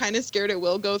honestly, I'm kind of scared it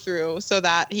will go through so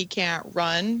that he can't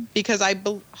run because I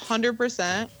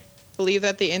 100% believe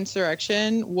that the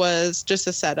insurrection was just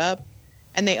a setup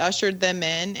and they ushered them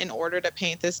in order to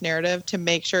paint this narrative to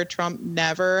make sure Trump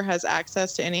never has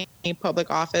access to any public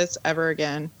office ever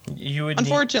again.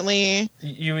 Unfortunately,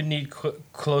 you would need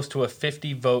close to a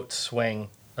 50 vote swing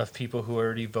of people who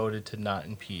already voted to not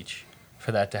impeach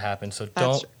for that to happen. So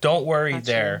don't worry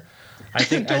there. True. I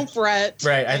think don't fret.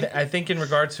 Right. I think in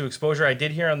regards to exposure, I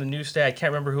did hear on the news today, I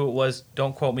can't remember who it was.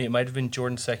 Don't quote me. It might have been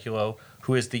Jordan Sekulow,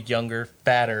 who is the younger,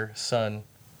 fatter son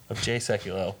of Jay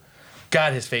Sekulow.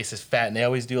 God, his face is fat, and they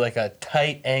always do like a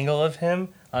tight angle of him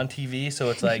on TV, so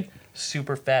it's like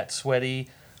super fat, sweaty.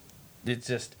 It's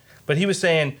just. But he was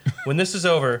saying when this is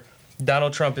over,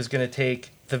 Donald Trump is going to take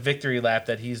the victory lap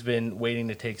that he's been waiting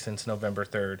to take since November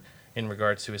 3rd in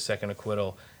regards to his second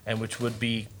acquittal, and which would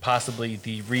be possibly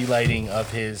the relighting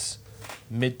of his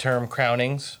midterm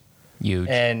crownings. Huge.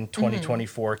 And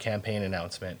 2024 campaign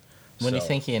announcement. When do you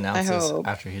think he announces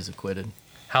after he's acquitted?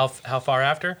 How far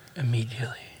after?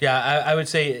 Immediately. Yeah, I would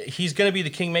say he's going to be the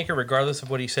kingmaker regardless of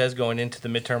what he says going into the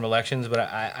midterm elections. But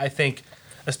I think,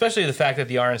 especially the fact that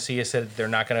the RNC has said they're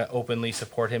not going to openly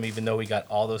support him, even though he got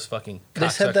all those fucking They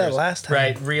said that cocksuckers, last time.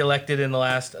 right? Reelected in the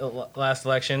last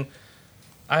election.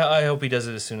 I hope he does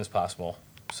it as soon as possible.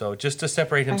 So just to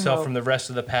separate himself from the rest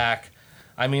of the pack.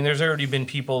 I mean, there's already been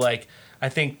people like, I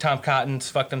think Tom Cotton's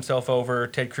fucked himself over.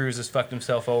 Ted Cruz has fucked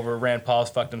himself over. Rand Paul's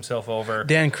fucked himself over.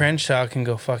 Dan Crenshaw can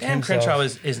go fuck Dan himself. Crenshaw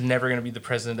is never going to be the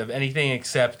president of anything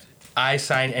except I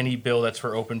sign any bill that's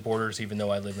for open borders, even though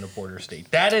I live in a border state.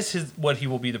 That is what he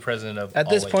will be the president of. At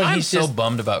this point, I'm he's so just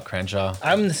bummed about Crenshaw.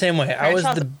 I'm the same way. I was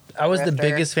the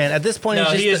biggest fan. At this point, No,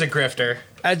 he's just he is a grifter.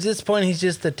 At this point, he's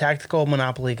just the tactical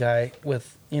monopoly guy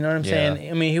with, you know what I'm Yeah.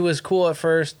 saying? I mean, he was cool at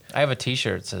first. I have a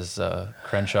T-shirt that says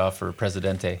Crenshaw for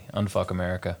Presidente, unfuck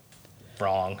America.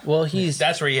 Wrong. Well,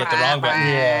 that's where you hit the wrong button.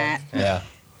 Yeah.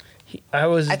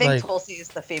 I think Tulsi is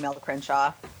the female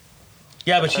Crenshaw.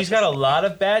 Yeah, but she's got a lot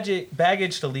of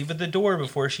baggage to leave at the door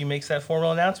before she makes that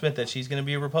formal announcement that she's going to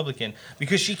be a Republican,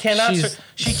 because she cannot.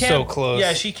 She's so close.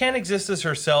 Yeah, she can't exist as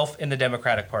herself in the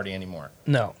Democratic Party anymore.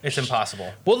 No, it's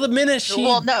impossible. Well, the minute she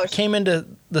came into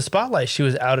the spotlight, she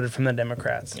was outed from the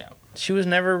Democrats. Yeah. She was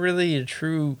never really a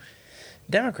true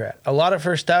Democrat. A lot of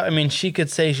her stuff, I mean, she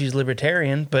could say she's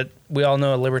libertarian, but we all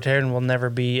know a libertarian will never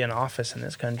be in office in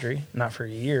this country, not for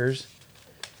years.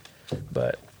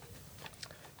 But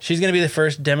she's going to be the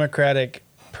first Democratic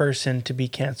person to be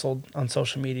canceled on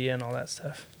social media and all that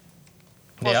stuff.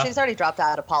 Well, she's already dropped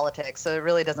out of politics, so it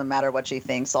really doesn't matter what she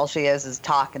thinks. All she is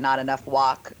talk and not enough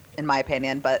walk, in my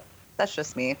opinion. But that's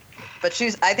just me. But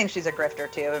I think she's a grifter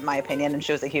too, in my opinion, and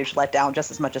she was a huge letdown,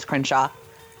 just as much as Crenshaw.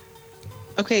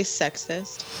 Okay,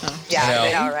 sexist. Oh. Yeah, I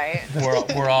I know,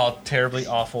 right? We're all terribly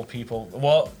awful people.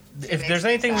 Well, if there's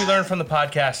anything we learned from the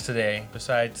podcast today,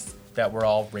 besides that we're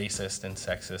all racist and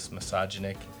sexist,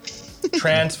 misogynic,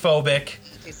 transphobic,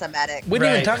 anti-Semitic. We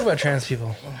didn't even talk about trans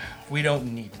people. We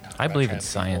don't need to talk I about believe in trans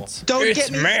science. Don't It's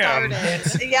get me ma'am.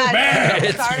 started. Yeah, don't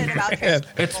get started about trans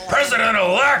It's people.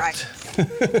 president-elect.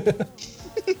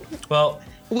 Well,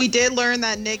 we did learn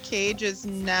that Nick Cage is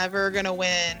never going to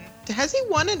win. Has he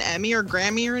won an Emmy or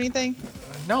Grammy or anything?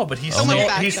 No, but he's Someone still,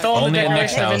 fact he's check. still in the Only in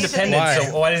Nick's Declaration of house. Independence,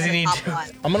 Why? so why does he need to?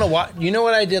 I'm going to watch. You know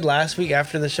what I did last week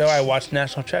after the show? I watched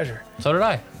National Treasure. So did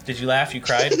I. Did you laugh? You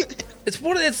cried?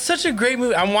 It's such a great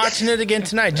movie. I'm watching it again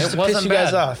tonight just It to piss wasn't you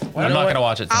guys bad. off. You I'm know not what? going to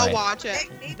watch it tonight. I'll watch it.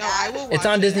 No, I will watch It's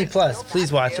on it. Disney Plus.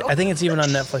 Please watch it. I think it's even on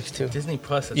Netflix too. Disney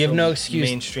Plus. That's You have so no excuse.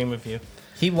 Mainstream of you.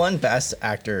 He won Best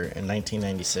Actor in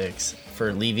 1996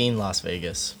 for Leaving Las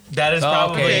Vegas. That is Oh,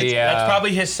 probably okay, yeah. that's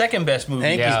probably his second best movie.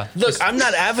 Thank Yeah. you. Look, I'm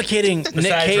not advocating Nick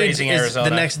Besides Cage Raising is Arizona.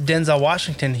 the next Denzel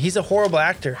Washington. He's a horrible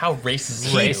actor. How racist is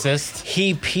he? Racist.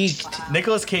 He peaked.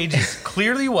 Nicolas Cage is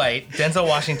clearly white. Denzel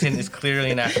Washington is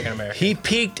clearly an African American. He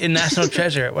peaked in National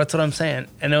Treasure. That's what I'm saying.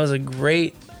 And it was a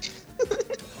great.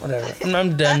 Whatever.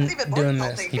 I'm done That's even more doing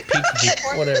this. insulting. He peaked.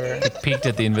 Whatever. Peaked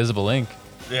at the Invisible Ink.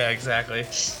 Yeah, exactly.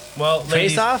 Well, Face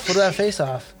ladies, Off? What about Face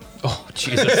Off? Oh,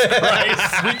 Jesus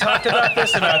Christ. we talked about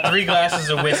this about 3 glasses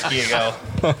of whiskey ago.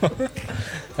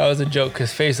 That was a joke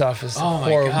because Face Off is Oh, my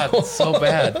horrible. God. It's so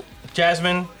bad.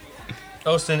 Jasmine,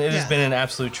 Austin, it has been an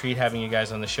absolute treat having you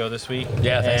guys on the show this week.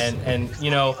 Yeah, thanks. and you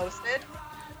know, Posted?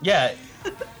 yeah,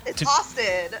 It's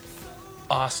Austin.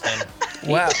 Austin.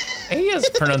 Wow. He has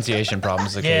pronunciation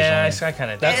problems occasionally. Yeah, I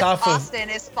kind of. That's off of Austin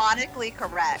is phonetically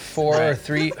correct. 4 or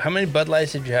 3. How many Bud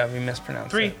Lights did you have? You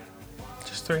mispronounced 3. it.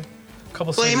 Just 3. A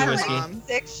couple Blame sips of her whiskey. mom.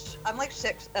 I'm like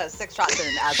six shots in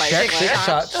as I Six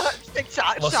shots. 6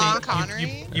 shots. Well, see, Sean you-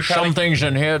 Connery. You Some probably, things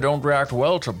in here don't react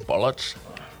well to bullets.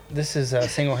 This is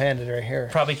single-handed right here.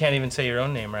 probably can't even say your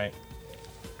own name right.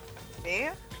 Me?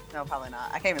 No, probably not.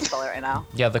 I can't even spell it right now.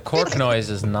 Yeah, the cork noise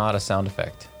is not a sound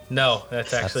effect. No,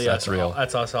 that's actually that's us. real.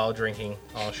 That's us all drinking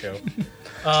all show.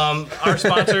 Our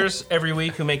sponsors every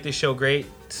week who make this show great: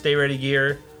 Stay Ready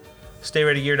Gear,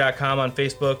 StayReadyGear.com on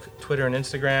Facebook, Twitter, and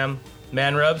Instagram.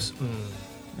 Man Rubs,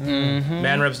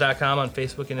 manrubs.com on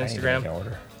Facebook and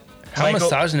Instagram. How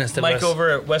misogynist of Mike us.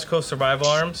 over at West Coast Survival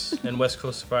Arms and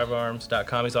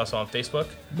westcoastsurvivalarms.com. He's also on Facebook.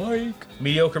 Mike.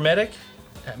 Mediocre Medic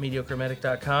at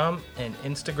mediocremedic.com and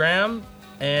Instagram.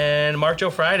 And Mark Joe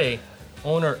Friday,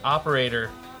 owner, operator,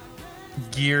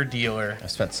 gear dealer. I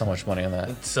spent so much money on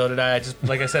that. So did I. I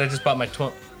just bought my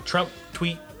Trump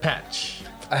tweet patch.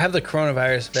 I have the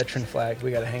coronavirus veteran flag.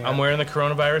 We got to hang I'm on. wearing the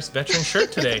coronavirus veteran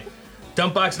shirt today.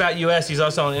 Dumpbox.us. He's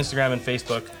also on Instagram and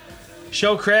Facebook.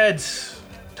 Show creds.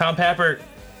 Tom Pappert,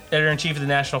 editor-in-chief of the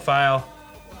National File.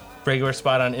 Regular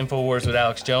spot on InfoWars with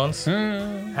Alex Jones.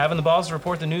 Having the balls to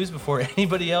report the news before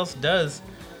anybody else does.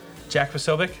 Jack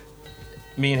Posobiec.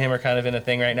 Me and him are kind of in a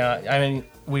thing right now. I mean,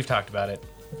 we've talked about it.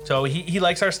 So he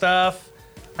likes our stuff.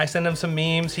 I send him some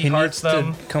memes. He hearts needs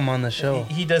them. to come on the show.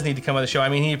 He does need to come on the show. I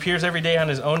mean, he appears every day on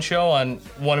his own show on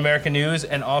One American News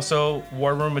and also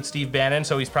War Room with Steve Bannon,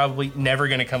 so he's probably never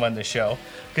going to come on this show.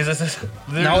 Because this is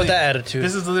literally... Not with that attitude.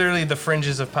 This is literally the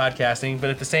fringes of podcasting, but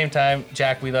at the same time,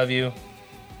 Jack, we love you,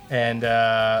 and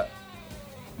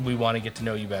we want to get to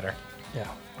know you better.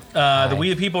 Yeah. The We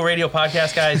the People radio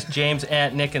podcast guys, James,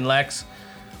 Ant, Nick, and Lex,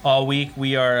 all week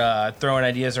we are throwing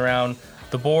ideas around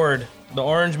the board. The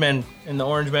Orange Men in the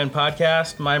Orange Men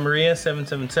podcast, My Maria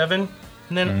 777,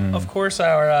 and then of course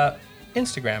our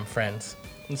Instagram friends.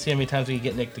 Let's see how many times we can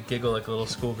get Nick to giggle like a little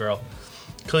schoolgirl.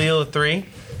 Khalil 3,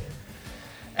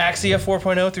 Axia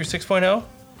 4.0 through 6.0.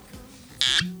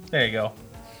 There you go.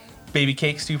 Baby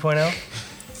Cakes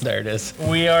 2.0. There it is.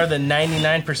 We are the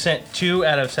 99% 2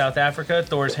 out of South Africa,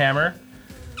 Thor's Hammer.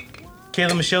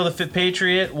 Kayla Michelle, the Fit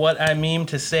Patriot, What I Mean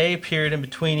to Say, period in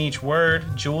between each word.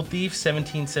 Jewel Thief,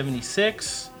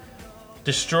 1776.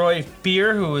 Destroy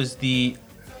Fear, who is the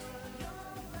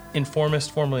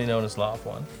informist formerly known as Law of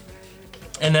One.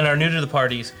 And then our new to the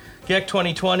parties, Gek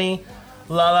 2020,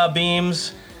 Lala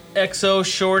Beams, XO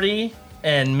Shorty,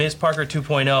 and Ms. Parker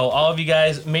 2.0. All of you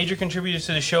guys, major contributors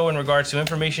to the show in regards to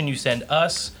information you send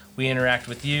us. We interact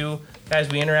with you. Guys,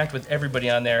 we interact with everybody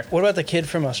on there. What about the kid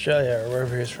from Australia or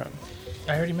wherever he's from?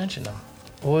 I already mentioned them.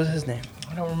 What was his name?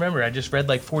 I don't remember. I just read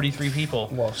like 43 people.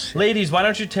 Well, shit. Ladies, why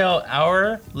don't you tell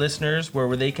our listeners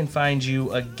where they can find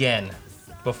you again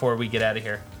before we get out of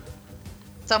here?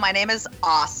 So my name is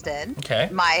Austin. Okay.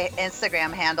 My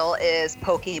Instagram handle is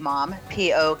Pokemom,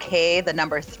 POK, the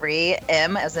number 3,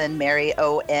 M as in Mary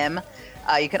O-M.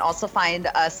 You can also find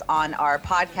us on our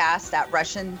podcast at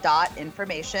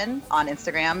Russian.information on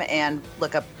Instagram and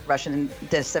look up Russian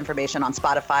Disinformation on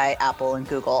Spotify, Apple, and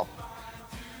Google.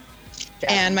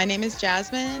 And my name is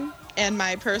Jasmine, and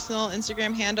my personal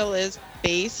Instagram handle is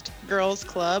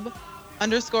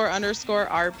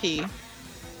 _girls_club_RP.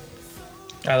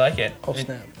 I like it. Oh,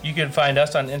 snap. You can find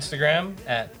us on Instagram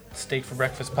at Steak for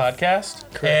Breakfast Podcast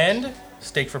and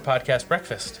Steak for Podcast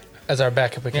Breakfast. As our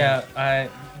backup account. Yeah,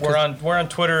 we're on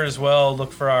Twitter as well.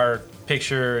 Look for our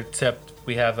picture, except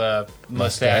we have a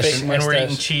mustache, Fake and we're mustache.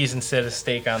 eating cheese instead of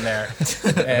steak on there.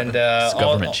 And It's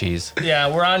government cheese.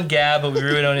 Yeah, we're on Gab, but we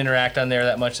really don't interact on there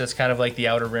that much. That's kind of like the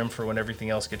outer rim for when everything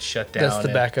else gets shut down. That's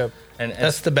the backup. And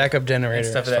That's the backup generator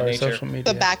stuff of as that far as nature. social media.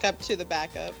 The backup to the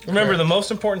backup. Remember, the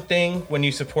most important thing when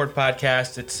you support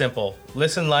podcasts, it's simple.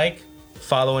 Listen, like,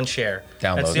 follow, and share.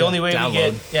 Download. That's the only way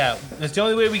Download. that's the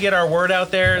only way we get our word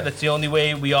out there. That's the only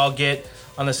way we all get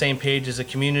on the same page as a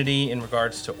community in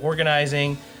regards to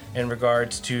organizing, in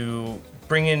regards to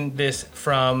bringing this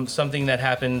from something that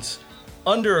happens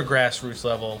under a grassroots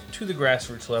level to the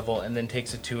grassroots level and then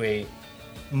takes it to a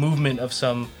movement of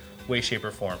some way, shape,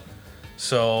 or form.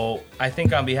 So I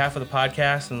think on behalf of the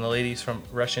podcast and the ladies from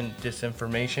Russian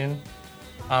Disinformation,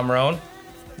 I'm Roan.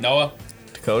 Noah.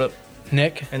 Dakota.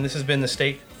 Nick. And this has been the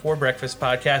Steak for Breakfast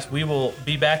podcast. We will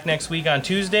be back next week on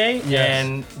Tuesday, Yes.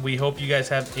 and we hope you guys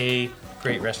have a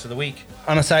great rest of the week.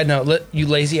 On a side note, you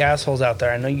lazy assholes out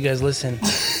there, I know you guys listen.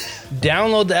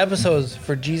 Download the episodes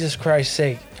for Jesus Christ's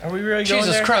sake. Are we really going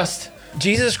Jesus there? Christ.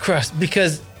 Jesus Christ,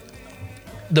 because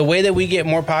the way that we get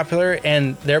more popular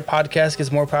and their podcast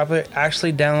gets more popular,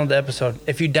 actually download the episode.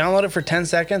 If you download it for 10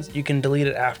 seconds, you can delete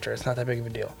it after. It's not that big of a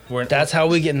deal. That's how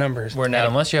we get numbers. And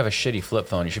unless you have a shitty flip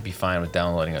phone, you should be fine with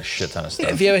downloading a shit ton of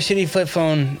stuff. If you have a shitty flip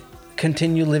phone,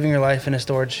 continue living your life in a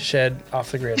storage shed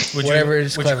off the grid. Would you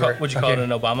call it an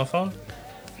Obama phone?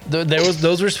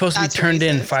 Those were supposed to be turned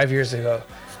in 5 years ago.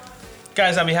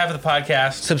 Guys, on behalf of the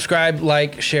podcast, subscribe,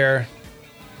 like, share,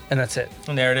 and that's it.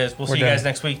 And there it is. We'll see you guys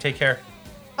next week. Take care.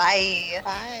 Bye.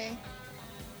 Bye.